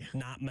 Oh, yeah.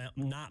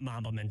 Not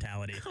Mamba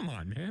mentality. Come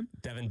on, man.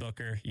 Devin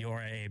Booker, you're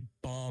a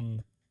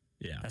bum.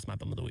 Yeah. That's my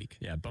Bum of the Week.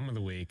 Yeah, Bum of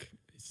the Week.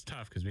 It's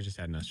tough because we just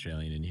had an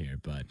Australian in here,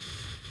 but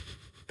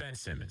Ben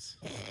Simmons.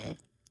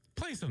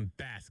 Play some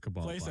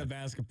basketball. Play some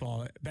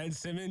basketball. Ben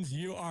Simmons,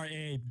 you are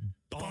a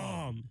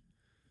bum.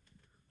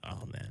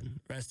 Oh, man.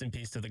 Rest in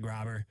peace to the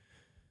Grobber.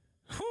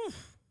 Whew.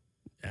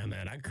 Yeah,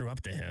 man, I grew up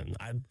to him.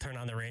 I'd turn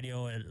on the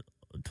radio at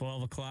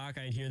 12 o'clock.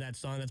 I'd hear that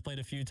song that's played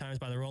a few times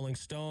by the Rolling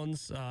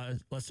Stones,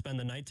 Let's Spend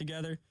the Night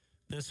Together.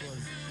 This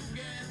was...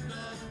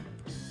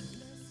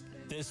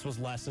 this was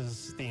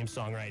Les's theme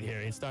song right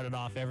here. He started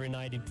off every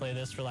night. He'd play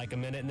this for like a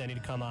minute, and then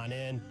he'd come on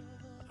in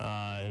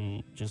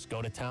and just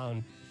go to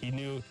town. He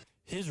knew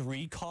his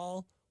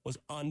recall was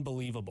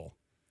unbelievable.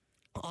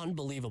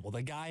 Unbelievable.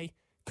 The guy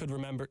could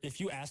remember,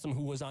 if you asked him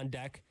who was on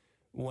deck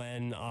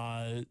when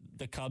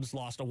the Cubs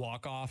lost a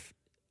walk-off,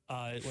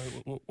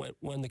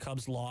 when the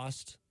Cubs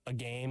lost a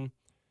game,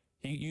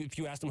 if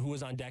you asked him who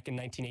was on deck in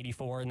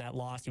 1984 in that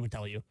loss, he would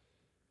tell you.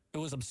 It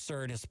was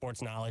absurd, his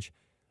sports knowledge.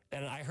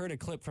 And I heard a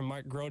clip from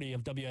Mark Grody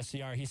of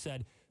WSCR. He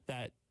said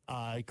that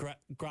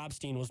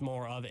Grobstein was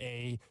more of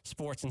a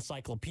sports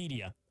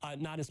encyclopedia,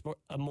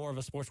 more of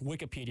a sports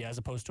Wikipedia as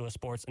opposed to a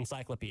sports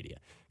encyclopedia.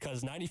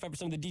 Because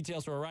 95% of the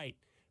details were right,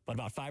 but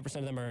about 5%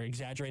 of them are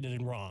exaggerated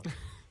and wrong.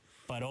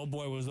 But oh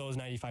boy, was those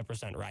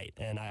 95% right.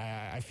 And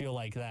I feel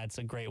like that's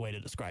a great way to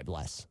describe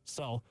Les.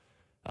 So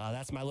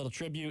that's my little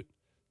tribute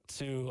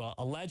to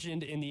a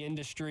legend in the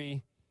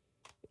industry.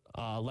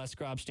 Les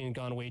Grobstein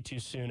gone way too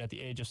soon at the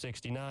age of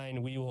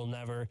 69. We will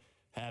never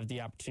have the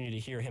opportunity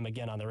to hear him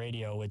again on the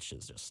radio, which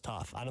is just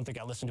tough. I don't think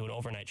I listened to an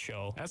overnight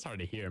show. That's hard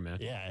to hear, man.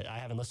 Yeah, I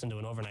haven't listened to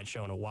an overnight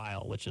show in a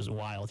while, which is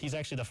wild. He's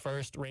actually the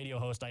first radio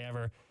host I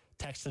ever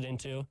texted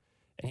into,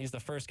 and he's the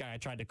first guy I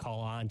tried to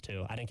call on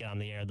to. I didn't get on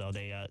the air, though.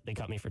 They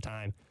cut me for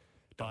time.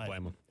 Don't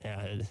blame him.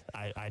 Yeah,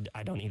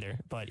 I don't either.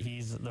 But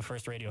he's the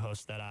first radio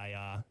host that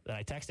I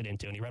texted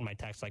into, and he read my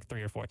text like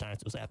 3 or 4 times.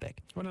 It was epic.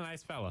 What a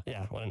nice fella.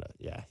 Yeah,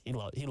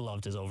 he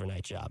loved his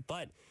overnight job.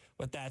 But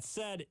with that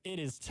said, it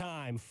is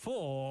time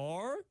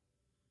for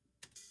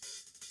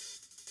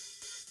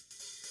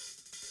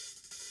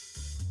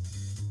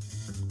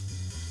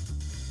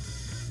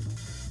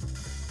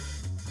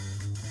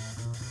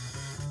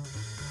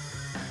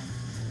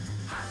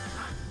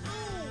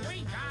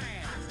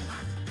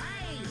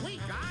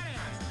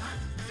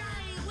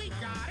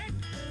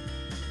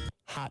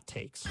hot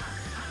takes.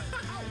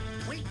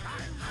 We got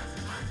it.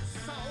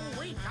 So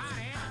we got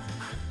it.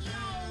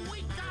 Yo,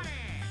 we got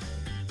it.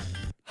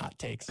 Hot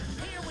takes.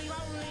 Here we've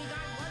only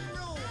got one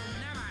rule.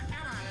 Never,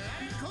 ever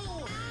let it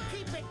cool.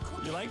 Keep it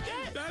cool. You like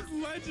that? That's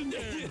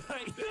legendary.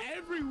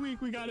 Every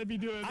week we got to be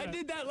doing that. I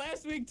did that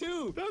last week,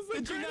 too.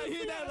 Did you not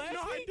hear that last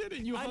No, week? I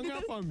didn't. You hung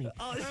up on me.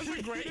 Oh, that's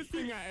the greatest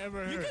thing I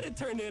ever heard. You could have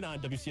turned in on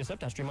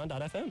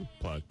WCSF.streamon.fm.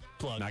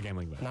 Plug. Not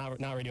gambling advice.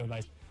 Not radio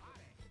advice.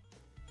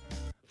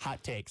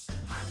 Hot takes.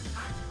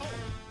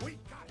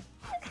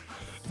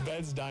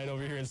 Ben's dying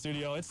over here in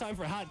studio. It's time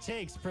for Hot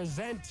Takes,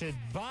 presented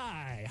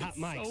by Hot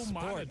Mike Sports.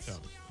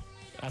 Monotone.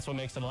 That's what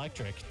makes it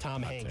electric.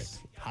 Tom Hanks.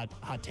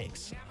 Hot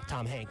Takes.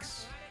 Tom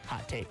Hanks.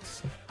 Hot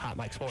Takes. Hot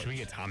Mike Sports. Should we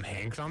get Tom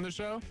Hanks on the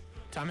show?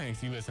 Tom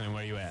Hanks, you listening?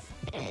 Where you at?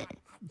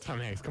 Tom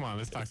Hanks, come on,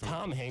 let's talk some.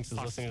 Tom Hanks is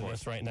listening to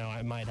this right now.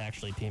 I might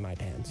actually pee my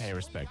pants. Hey,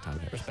 respect Tom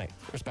Hanks.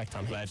 Respect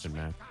Tom Hanks. Legend,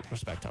 man.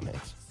 Respect Tom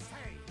Hanks.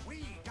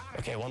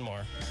 Okay, one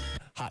more.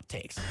 Hot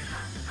takes.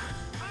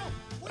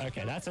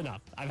 Okay, that's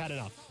enough. I've had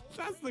enough.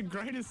 That's the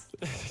greatest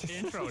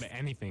intro to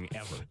anything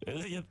ever.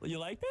 You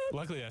like that?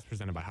 Luckily, that's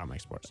presented by Hot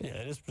Mike Sports. Yeah,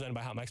 it is presented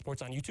by Hot Mike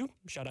Sports on YouTube.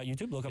 Shout out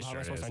YouTube. Look up Hot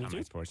Mike Sports on Hot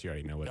Mike YouTube. Sports, you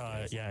already know what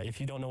it is. Yeah, if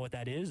you don't know what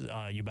that is,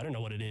 you better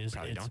know what it is.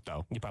 Probably don't,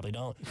 though. You probably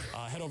don't.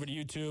 Head over to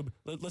YouTube.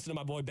 Listen to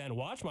my boy Ben.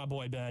 Watch my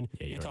boy Ben.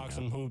 Yeah, he talks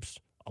some hoops.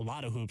 A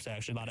lot of hoops,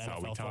 actually. A lot of That's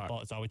all we NFL talk.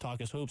 football. It's all we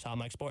talk is hoops. Hot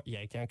Mike Sports.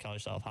 Yeah, you can't call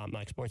yourself Hot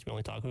Mike Sports. We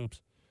only talk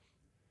hoops.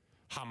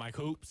 Hot Mike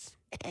Hoops.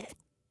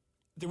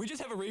 Did we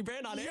just have a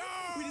rebrand on air?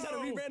 Yo! We just had a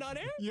rebrand on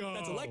air? Yo!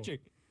 That's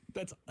electric.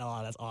 That's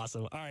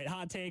awesome. All right,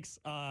 hot takes.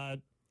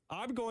 I'm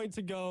going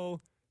to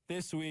go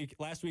this week.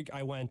 Last week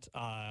I went,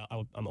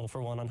 I'm 0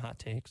 for 1 on hot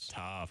takes.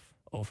 Tough.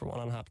 0 for 1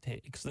 on hot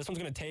takes. This one's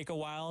going to take a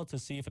while to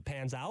see if it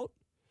pans out.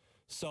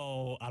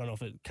 So I don't know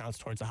if it counts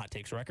towards the hot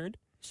takes record.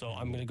 So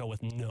I'm going to go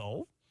with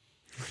no.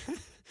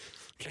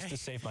 Just to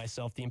save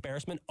myself the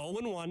embarrassment.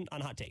 0-1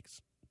 on hot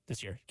takes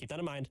this year. Keep that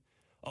in mind.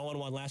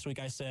 0-1 last week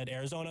I said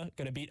Arizona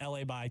going to beat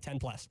LA by 10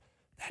 plus.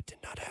 That did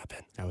not happen.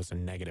 That was a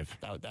negative.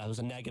 That was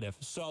a negative.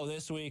 So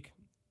this week,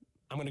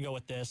 I'm going to go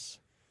with this.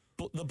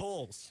 The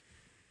Bulls,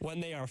 when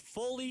they are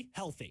fully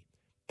healthy,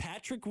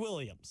 Patrick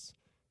Williams,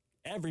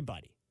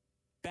 everybody,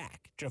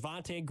 back.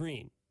 Javonte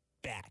Green,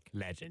 back.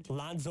 Legend.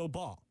 Lonzo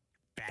Ball,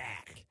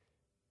 back.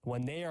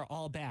 When they are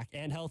all back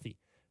and healthy,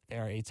 they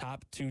are a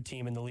top 2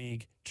 team in the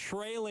league,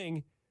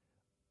 trailing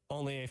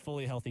only a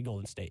fully healthy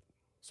Golden State.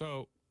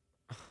 So,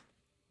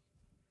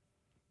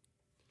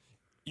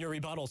 your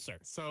rebuttal, sir.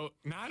 So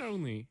not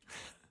only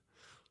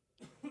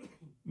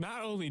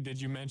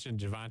did you mention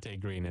Javonte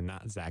Green and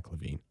not Zach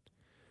LaVine.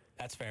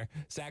 That's fair.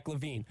 Zach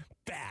LaVine,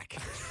 back.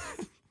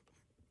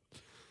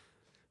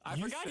 I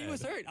forgot he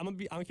was hurt. I'm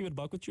gonna keep it a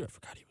buck with you. I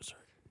forgot he was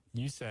hurt.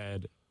 You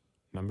said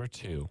number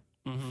 2,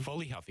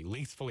 fully healthy.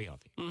 League's fully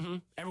healthy.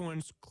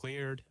 Everyone's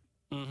cleared.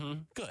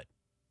 Good.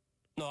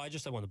 No, I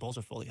just said when the Bulls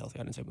are fully healthy.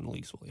 I didn't say when the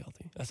league's fully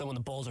healthy. I said when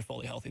the Bulls are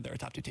fully healthy, they're a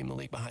top 2 team in the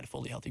league behind a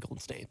fully healthy Golden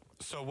State.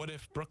 So what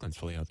if Brooklyn's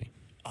fully healthy?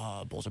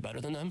 Bulls are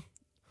better than them.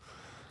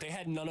 They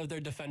had none of their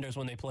defenders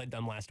when they played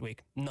them last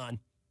week. None.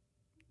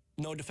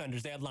 No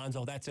defenders. They had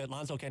Lonzo. That's it.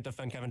 Lonzo can't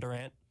defend Kevin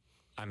Durant.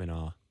 I'm in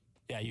awe.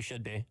 Yeah, you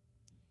should be.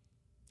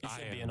 You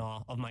should be in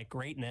awe of my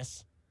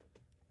greatness.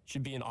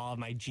 Should be in awe of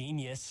my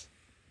genius.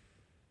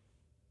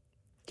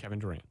 Kevin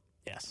Durant,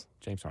 Yes.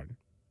 James Harden,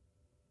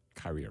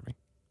 Kyrie Irving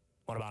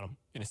What about him?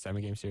 in a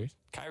 7-game series.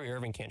 Kyrie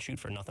Irving can't shoot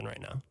for nothing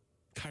right now.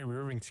 Kyrie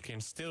Irving can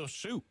still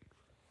shoot.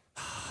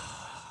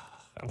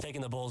 I'm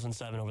taking the Bulls in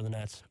 7 over the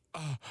Nets.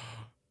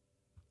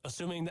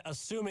 Assuming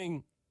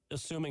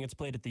it's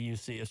played at the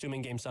UC.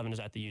 Assuming Game 7 is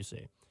at the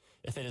UC.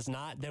 If it is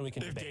not, then we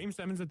can If debate. Game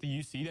 7's at the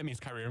UC, that means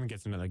Kyrie Irving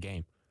gets another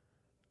game.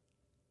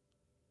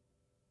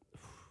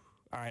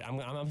 All right, I'm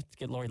going to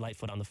get Lori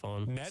Lightfoot on the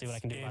phone. Nets See what I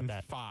can do about in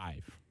that.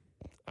 5.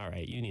 All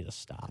right, you need to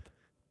stop.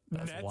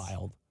 That's Nets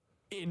wild.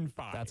 in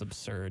 5. That's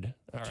absurd.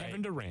 All right.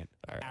 Kevin Durant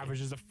All right.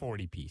 averages a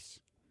 40-piece.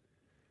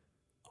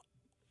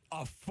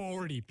 A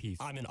 40-piece.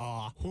 I'm in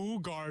awe. Who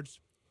guards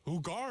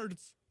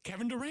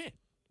Kevin Durant?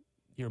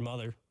 Your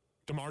mother.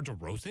 DeMar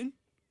DeRozan?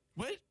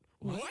 What?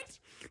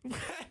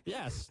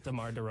 Yes,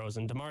 DeMar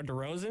DeRozan. DeMar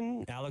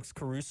DeRozan, Alex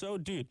Caruso.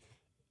 Dude,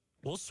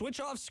 we'll switch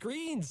off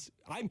screens.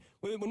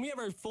 When we have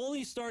our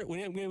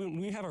when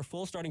we have our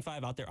full starting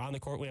 5 out there on the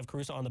court, we have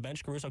Caruso on the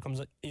bench. Caruso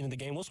comes into the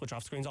game. We'll switch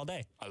off screens all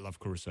day. I love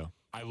Caruso.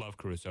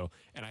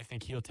 And I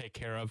think he'll take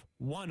care of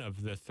one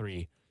of the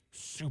 3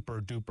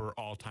 super duper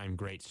all-time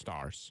great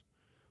stars.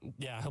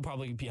 Yeah, he'll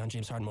probably be on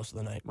James Harden most of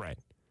the night. Right.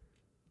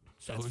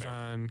 So That's who's fair.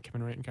 on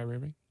Kevin Durant and Kyrie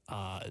Irving?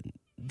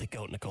 The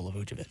GOAT, Nikola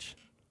Vucevic.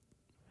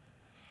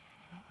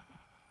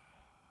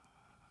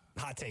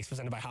 Hot takes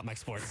presented by Hot Mike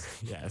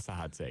Sports. Yeah, it's a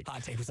hot take.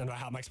 Hot take presented by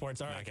Hot Mike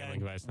Sports. All right, Not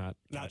gambling advice, not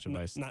couch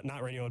advice,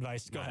 not radio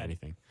advice. Go not ahead.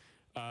 anything.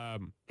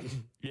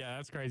 Yeah,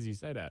 that's crazy you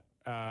say that.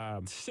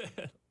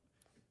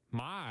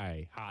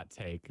 My hot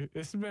take,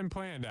 this has been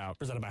planned out.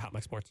 Presented by Hot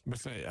Mike Sports.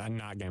 But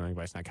not gambling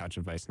advice, not couch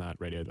advice, not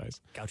radio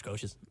advice. Couch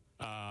coaches.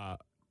 The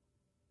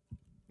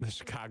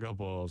Chicago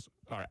Bulls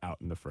are out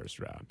in the first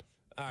round.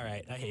 All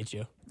right, I hate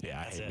you.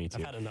 Yeah, That's I hate it. me too.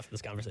 I've had enough of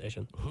this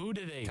conversation. Who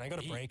do they Can I go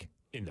to beat break?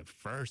 in the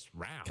first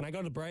round? Can I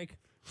go to break?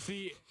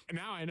 See,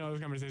 now I know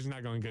this conversation's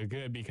not going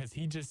good because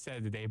he just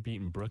said that they've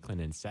beaten Brooklyn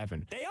in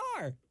 7. They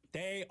are.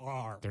 They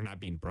are. They're not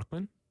beating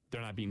Brooklyn.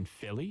 They're not beating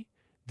Philly.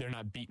 They're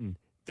not beating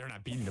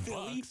the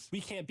Philly? Bucks.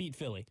 We can't beat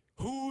Philly.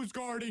 Who's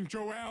guarding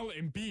Joel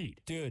Embiid?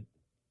 Dude,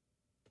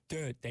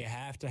 they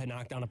have to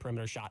knock down a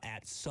perimeter shot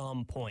at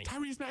some point.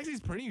 Tyrese Maxey's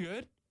pretty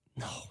good.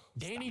 No.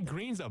 Danny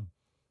Green's a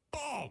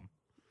bomb.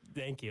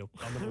 Thank you.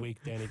 End of the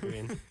week, Danny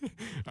Green.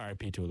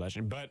 R.I.P. to a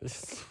legend, but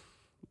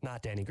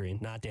Not Danny Green.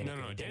 Not Danny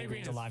Green. no, Danny Green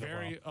Green's is alive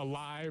very and well.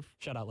 alive.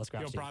 Shout out, Les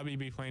He'll Grobstein. probably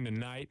be playing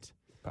tonight.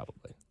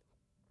 Probably.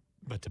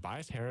 But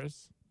Tobias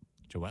Harris,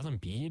 Joel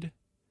Embiid,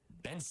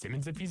 Ben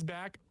Simmons if he's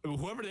back,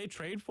 whoever they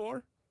trade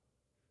for,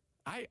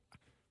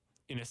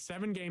 in a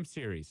 7-game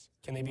series.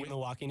 Can they beat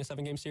Milwaukee in a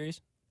 7-game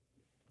series?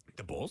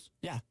 The Bulls?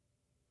 Yeah.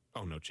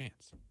 Oh, no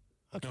chance.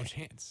 Okay. No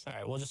chance. All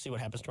right, we'll just see what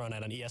happens tomorrow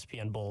night on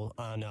ESPN Bull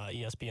on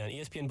ESPN.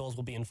 ESPN Bulls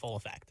will be in full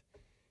effect.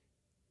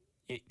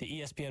 The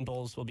ESPN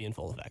Bulls will be in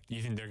full effect.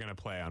 You think they're going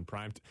to play on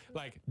prime?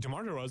 Like,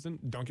 DeMar DeRozan,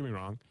 don't get me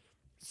wrong,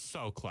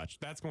 so clutch.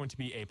 That's going to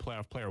be a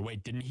playoff player.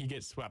 Wait, didn't he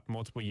get swept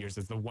multiple years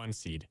as the 1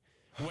 seed?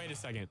 Wait a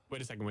second.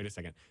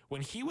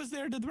 When he was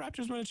there, did the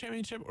Raptors win a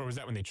championship, or was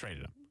that when they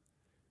traded him?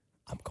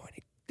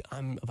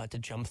 I'm about to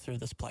jump through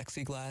this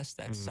plexiglass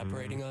that's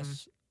separating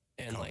us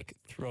and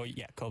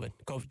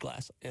COVID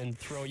glass, and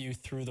throw you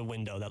through the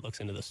window that looks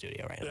into the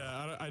studio right now.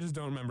 Yeah, I just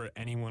don't remember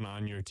anyone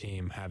on your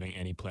team having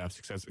any playoff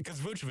success. Because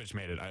Vucevic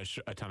made it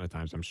a ton of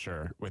times, I'm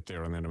sure, with the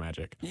Orlando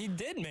Magic. He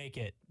did make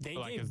it. They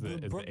Like, gave as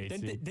the eighth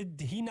seed? did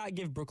he not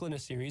give Brooklyn a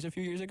series a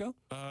few years ago?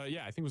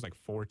 Yeah, I think it was like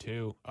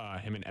 4-2,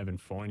 him and Evan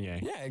Fournier.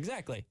 Yeah,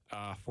 exactly.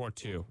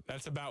 4-2.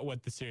 That's about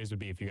what the series would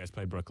be if you guys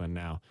played Brooklyn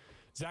now.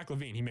 Zach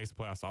LaVine, he makes the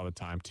playoffs all the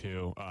time,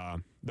 too.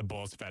 The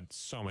Bulls have had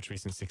so much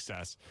recent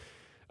success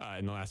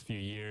in the last few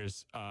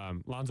years.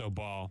 Lonzo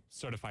Ball,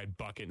 certified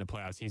bucket in the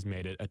playoffs. He's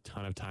made it a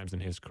ton of times in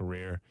his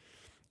career.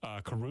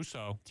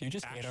 Caruso. Do you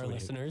just hate our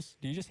listeners?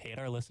 Do you just hate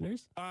our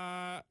listeners?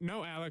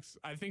 No, Alex.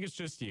 I think it's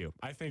just you.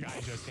 I think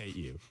I just hate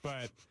you.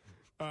 But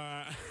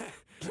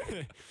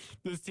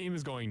this team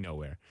is going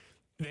nowhere.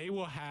 They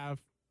will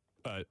have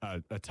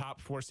a top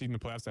 4 seed in the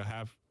playoffs. They'll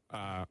have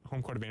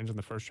home court advantage in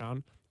the first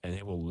round, and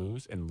they will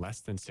lose in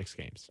less than 6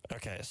 games.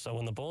 Okay, so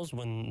when the Bulls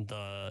win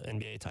the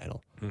NBA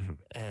title,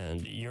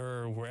 and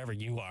you're wherever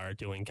you are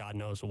doing God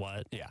knows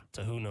what,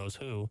 to who knows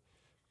who,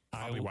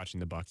 I'll be watching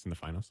the Bucks in the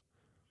finals.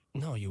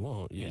 No, you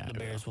won't. Yeah, the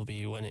Bears will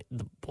be winning.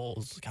 The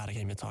Bulls. God, I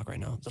can't even talk right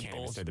now. The Can't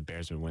Bulls. even say the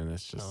Bears would win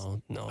this. Just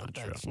No,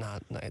 that's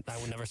not. I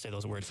would never say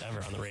those words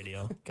ever on the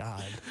radio.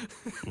 God,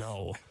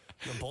 no.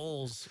 The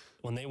Bulls,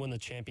 when they win the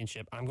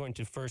championship, I'm going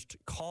to first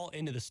call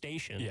into the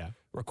station,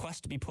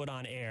 request to be put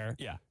on air,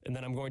 and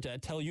then I'm going to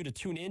tell you to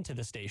tune into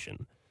the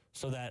station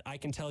so that I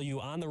can tell you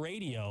on the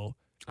radio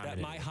that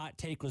my hot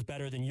take was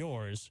better than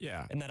yours,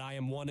 and that I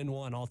am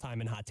 1-1 all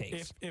time in hot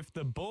takes. If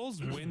the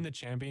Bulls win the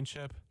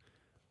championship,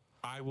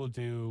 I will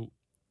do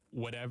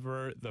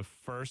whatever the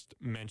first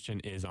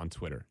mention is on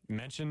Twitter.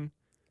 Mention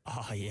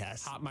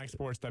Hot Mike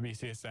Sports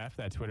WCSF.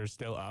 That Twitter's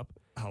still up.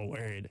 Oh,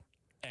 word.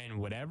 And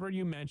whatever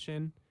you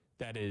mention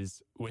that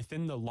is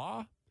within the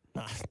law,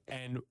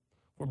 and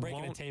we're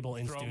breaking a table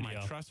in throw studio. my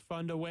trust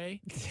fund away.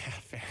 Yeah,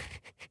 fair.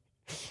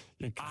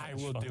 I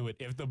will do it.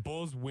 If the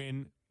Bulls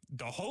win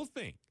the whole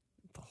thing.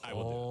 The I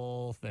will do it.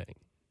 whole thing.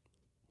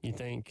 You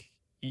think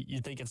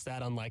it's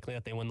that unlikely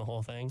that they win the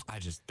whole thing? I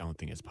just don't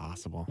think it's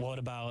possible. What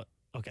about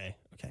okay.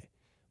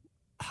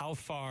 How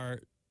far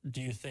do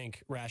you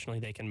think rationally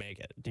they can make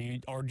it? Do you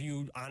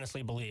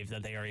honestly believe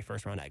that they are a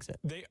first round exit?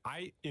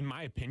 In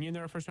my opinion,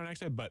 they're a first round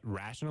exit, but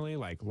rationally,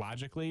 like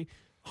logically,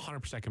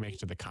 100% can make it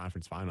to the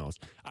conference finals.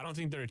 I don't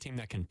think they're a team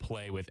that can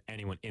play with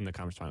anyone in the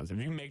conference finals. If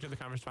you make it to the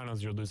conference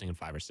finals, you're losing in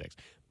 5 or 6.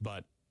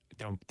 But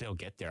they'll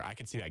get there. I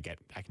can see that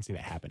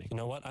happening. You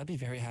know what? I'd be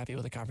very happy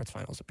with a conference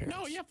finals appearance.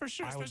 No, yeah, for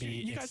sure. I would Especially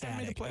be you guys haven't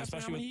made the playoffs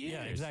ecstatic, for how many years?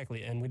 Yeah,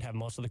 exactly. And we'd have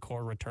most of the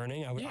core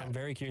returning. I'm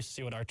very curious to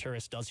see what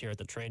Arturis does here at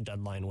the trade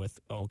deadline with,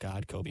 oh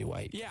God, Kobe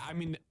White. Yeah, I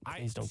mean,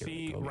 Please don't get rid of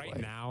see Kobe right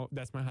White. now,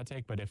 that's my hot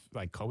take, but if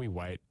like Kobe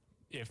White,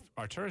 if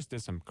Arturis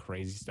did some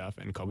crazy stuff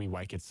and Kobe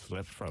White gets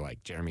flipped for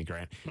like Jeremy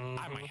Grant,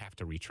 I might have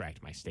to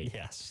retract my statement.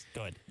 Yes.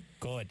 Good.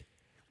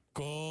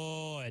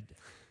 All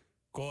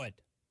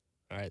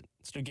right.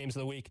 Let's do games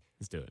of the week.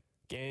 Let's do it.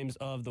 Games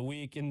of the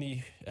week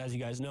as you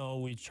guys know,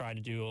 we try to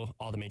do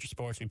all the major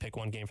sports. We pick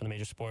one game from the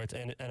major sports,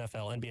 and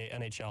NFL, NBA,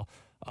 NHL.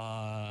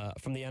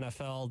 From the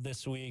NFL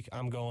this week,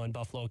 I'm going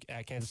Buffalo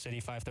at Kansas City,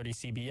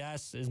 5:30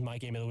 CBS is my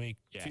game of the week.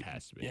 Yeah, it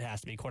has to be. It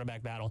has to be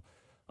quarterback battle.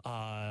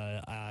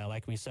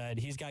 Like we said,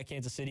 he's got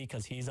Kansas City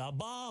because he's a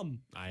bum.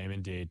 I am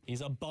indeed.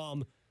 He's a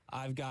bum.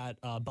 I've got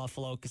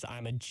Buffalo because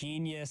I'm a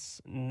genius,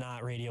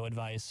 not radio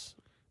advice.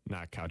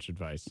 Not couch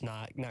advice.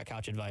 Not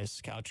couch advice.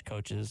 Couch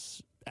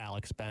coaches.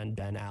 Alex, Ben,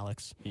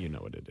 Alex. You know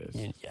what it is.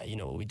 You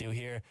know what we do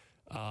here.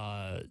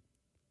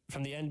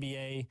 From the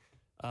NBA,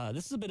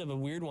 this is a bit of a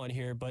weird one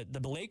here, but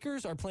the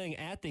Lakers are playing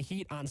at the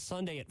Heat on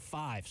Sunday at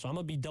 5, so I'm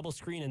going to be double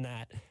screening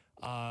that,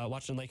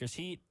 watching Lakers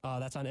Heat.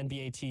 That's on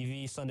NBA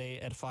TV Sunday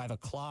at 5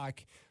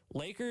 o'clock.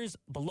 Lakers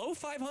below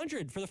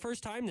 500 for the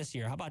first time this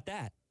year. How about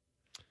that?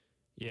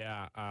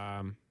 Yeah,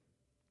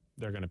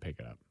 they're going to pick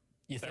it up.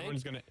 You think?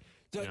 Everyone's going to...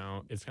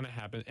 it's going to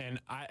happen. And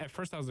at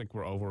first I was like,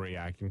 we're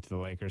overreacting to the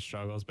Lakers'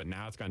 struggles, but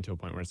now it's gotten to a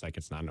point where it's like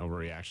it's not an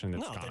overreaction.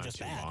 It's they're just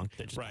too bad. long.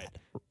 They're just right.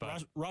 bad.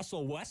 But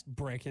Russell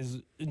Westbrook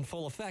is in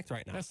full effect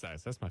right now. That's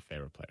nice. That's my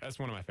favorite player. That's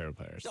one of my favorite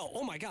players.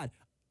 Oh my God.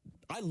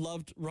 I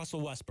loved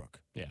Russell Westbrook.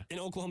 Yeah. In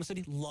Oklahoma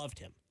City, loved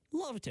him.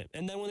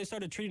 And then when they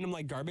started treating him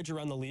like garbage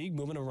around the league,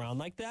 moving around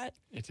like that,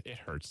 it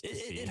hurts to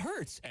see. It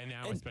hurts. And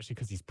now, especially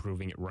because he's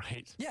proving it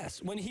right.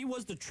 Yes. When he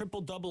was the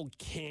triple-double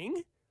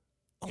king,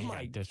 He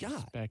my got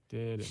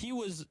disrespected. God. He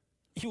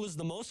was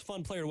the most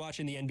fun player to watch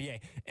in the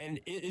NBA, and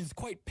it is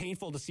quite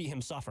painful to see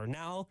him suffer.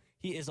 Now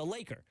he is a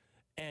Laker,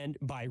 and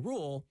by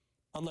rule,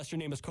 unless your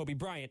name is Kobe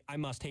Bryant, I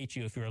must hate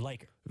you if you're a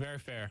Laker. Very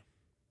fair.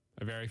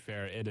 Very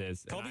fair. It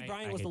is. Kobe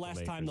Bryant was the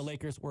last time the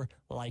Lakers were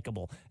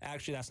likable.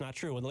 Actually, that's not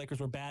true. When the Lakers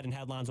were bad and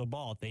had Lonzo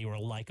Ball, they were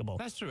likable.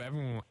 That's true.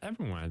 Everyone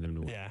wanted them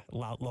to win. Yeah,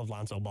 love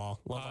Lonzo Ball.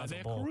 They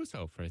had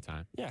Caruso for a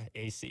time. Yeah,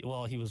 AC.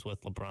 Well, he was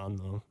with LeBron,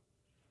 though.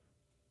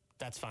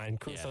 That's fine.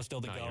 Caruso's still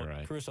the GOAT. You're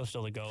right. Caruso's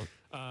still the GOAT.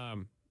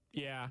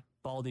 Yeah.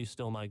 Baldy's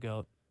still my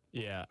GOAT.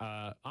 Yeah.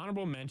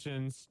 Honorable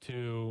mentions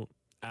to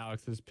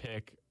Alex's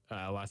pick,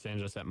 Los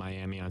Angeles at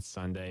Miami on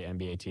Sunday,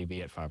 NBA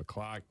TV at 5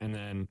 o'clock. And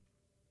then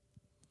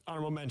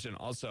honorable mention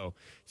also,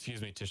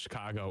 to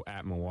Chicago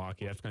at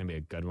Milwaukee. That's going to be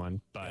a good one.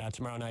 But yeah,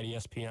 tomorrow night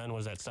ESPN.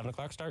 Was that 7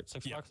 o'clock start?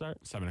 6 o'clock start?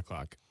 7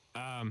 o'clock.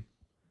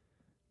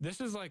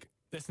 This is like,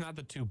 it's not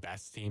the two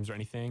best teams or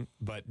anything,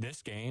 but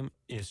this game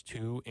is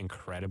two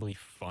incredibly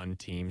fun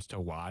teams to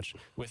watch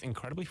with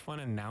incredibly fun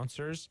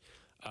announcers.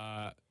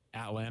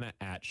 Atlanta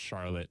at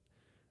Charlotte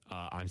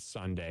on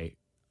Sunday.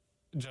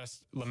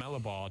 Just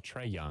LaMelo Ball,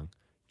 Trae Young,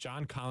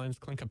 John Collins,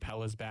 Clint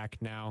Capella's back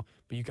now,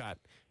 but you got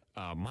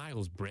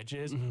Miles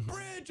Bridges.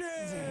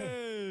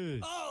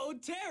 Bridges! Oh,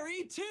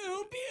 Terry,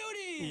 two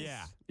beauties!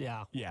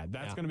 Yeah,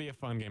 that's going to be a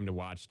fun game to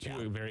watch.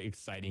 Two very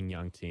exciting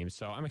young teams,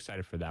 so I'm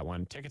excited for that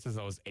one. Tickets is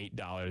those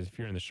 $8. If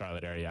you're in the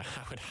Charlotte area,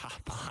 I would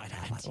hop on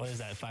it. What is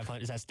that,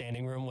 500? Is that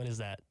standing room? What is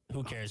that?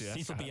 Who cares? Dude,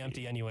 Seats will be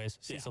empty anyways.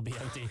 Seats will be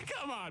empty.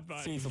 Come on,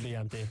 buddy. Seats will be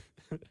empty.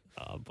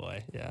 Oh,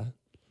 boy, yeah.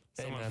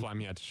 Someone fly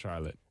me out to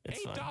Charlotte.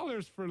 It's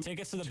 $8 for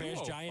tickets to the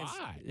Bears Giants.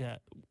 Yeah.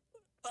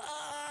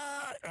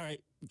 All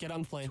right, get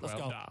on the plane. Let's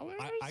go.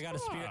 I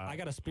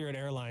got a Spirit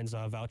Airlines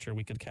voucher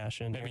we could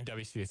cash in. Maybe here.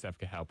 WCSF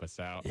could help us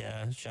out.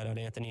 Yeah. Shout out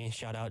Anthony.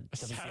 Shout out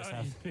WCSF. Shout out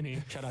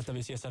Anthony. Shout out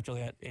WCSF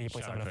Juliet 88.7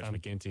 Shout out Coach FM.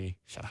 McGinty.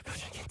 Shout out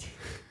Coach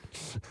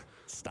McGinty.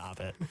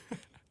 Stop it.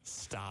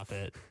 Stop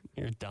it.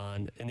 You're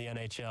done. In the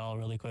NHL,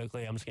 really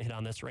quickly, I'm just going to hit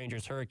on this.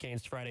 Rangers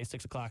Hurricanes Friday,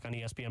 6 o'clock on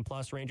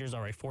ESPN+. Rangers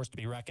are a force to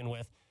be reckoned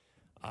with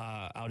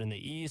out in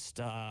the East.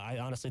 I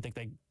honestly think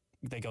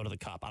they go to the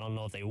Cup. I don't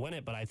know if they win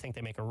it, but I think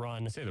they make a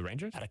run. Say the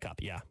Rangers? At a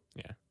Cup, yeah.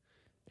 Yeah.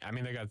 I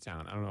mean, they got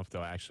talent. I don't know if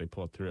they'll actually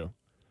pull it through.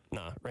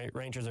 No,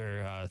 Rangers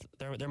are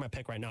they're my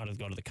pick right now to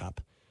go to the Cup.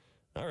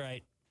 All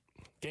right.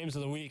 Games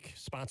of the week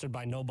sponsored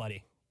by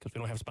nobody because we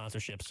don't have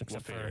sponsorships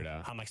except for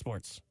Hot Mike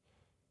Sports.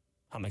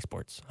 Hot Mike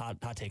Sports. Hot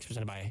takes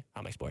presented by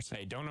Hot Mike Sports.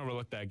 Hey, don't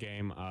overlook that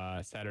game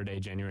Saturday,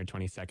 January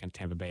 22nd,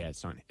 Tampa Bay at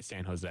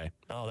San Jose.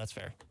 Oh, that's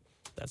fair.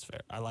 That's fair.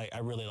 I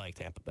really like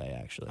Tampa Bay,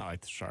 actually. I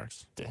like the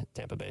Sharks.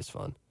 Tampa Bay's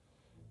fun.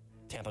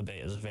 Tampa Bay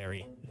is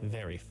very,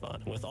 very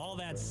fun. With all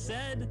that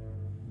said,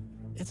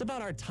 it's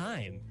about our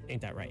time.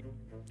 Ain't that right?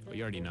 Well,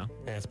 you already know.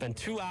 And it's been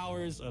 2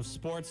 hours of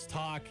sports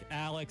talk.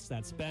 Alex,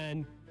 that's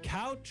been.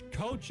 Couch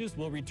Coaches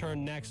will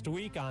return next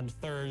week on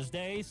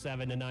Thursday,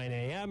 7 to 9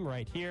 a.m.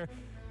 right here,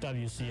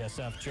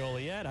 WCSF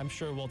Joliet. I'm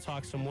sure we'll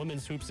talk some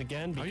women's hoops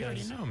again. Because, you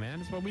already know, man.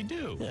 That's what we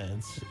do. Yeah,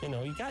 it's,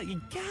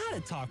 you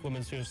gotta talk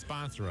women's hoops.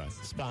 Sponsor us.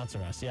 Sponsor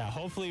us, yeah.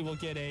 Hopefully we'll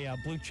get a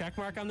blue check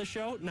mark on the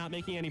show. Not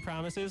making any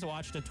promises.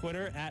 Watch the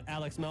Twitter at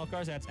Alex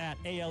Melcars. That's at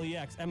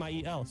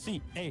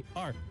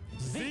AlexMielCarz.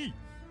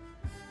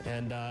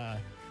 And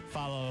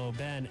follow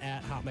Ben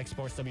at Hot Mike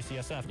Sports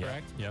WCSF,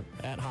 correct? Yep.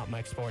 At Hot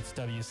Mike Sports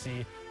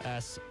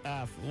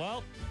WCSF.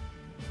 Well,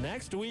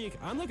 next week,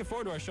 I'm looking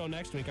forward to our show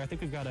next week. I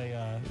think we've got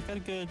a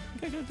good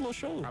little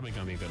show. Probably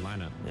gonna be a good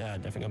lineup. Yeah,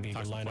 definitely gonna be a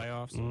good lineup.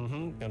 Playoffs.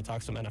 Mm-hmm. Gonna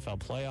talk some NFL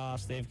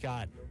playoffs. They've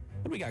got,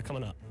 what do we got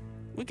coming up?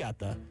 We got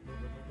the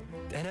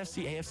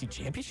NFC, AFC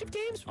championship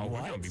games. Oh,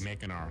 what? we're gonna be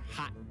making our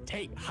hot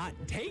takes.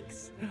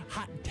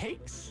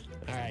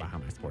 All right.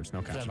 Hot Mike Sports.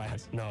 No couch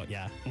advice. No,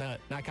 yeah, not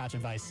couch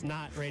advice,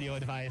 not radio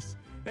advice.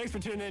 Thanks for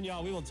tuning in,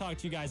 y'all. We will talk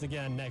to you guys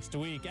again next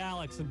week.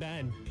 Alex and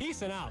Ben,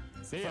 peacing out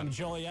from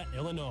Joliet,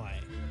 Illinois.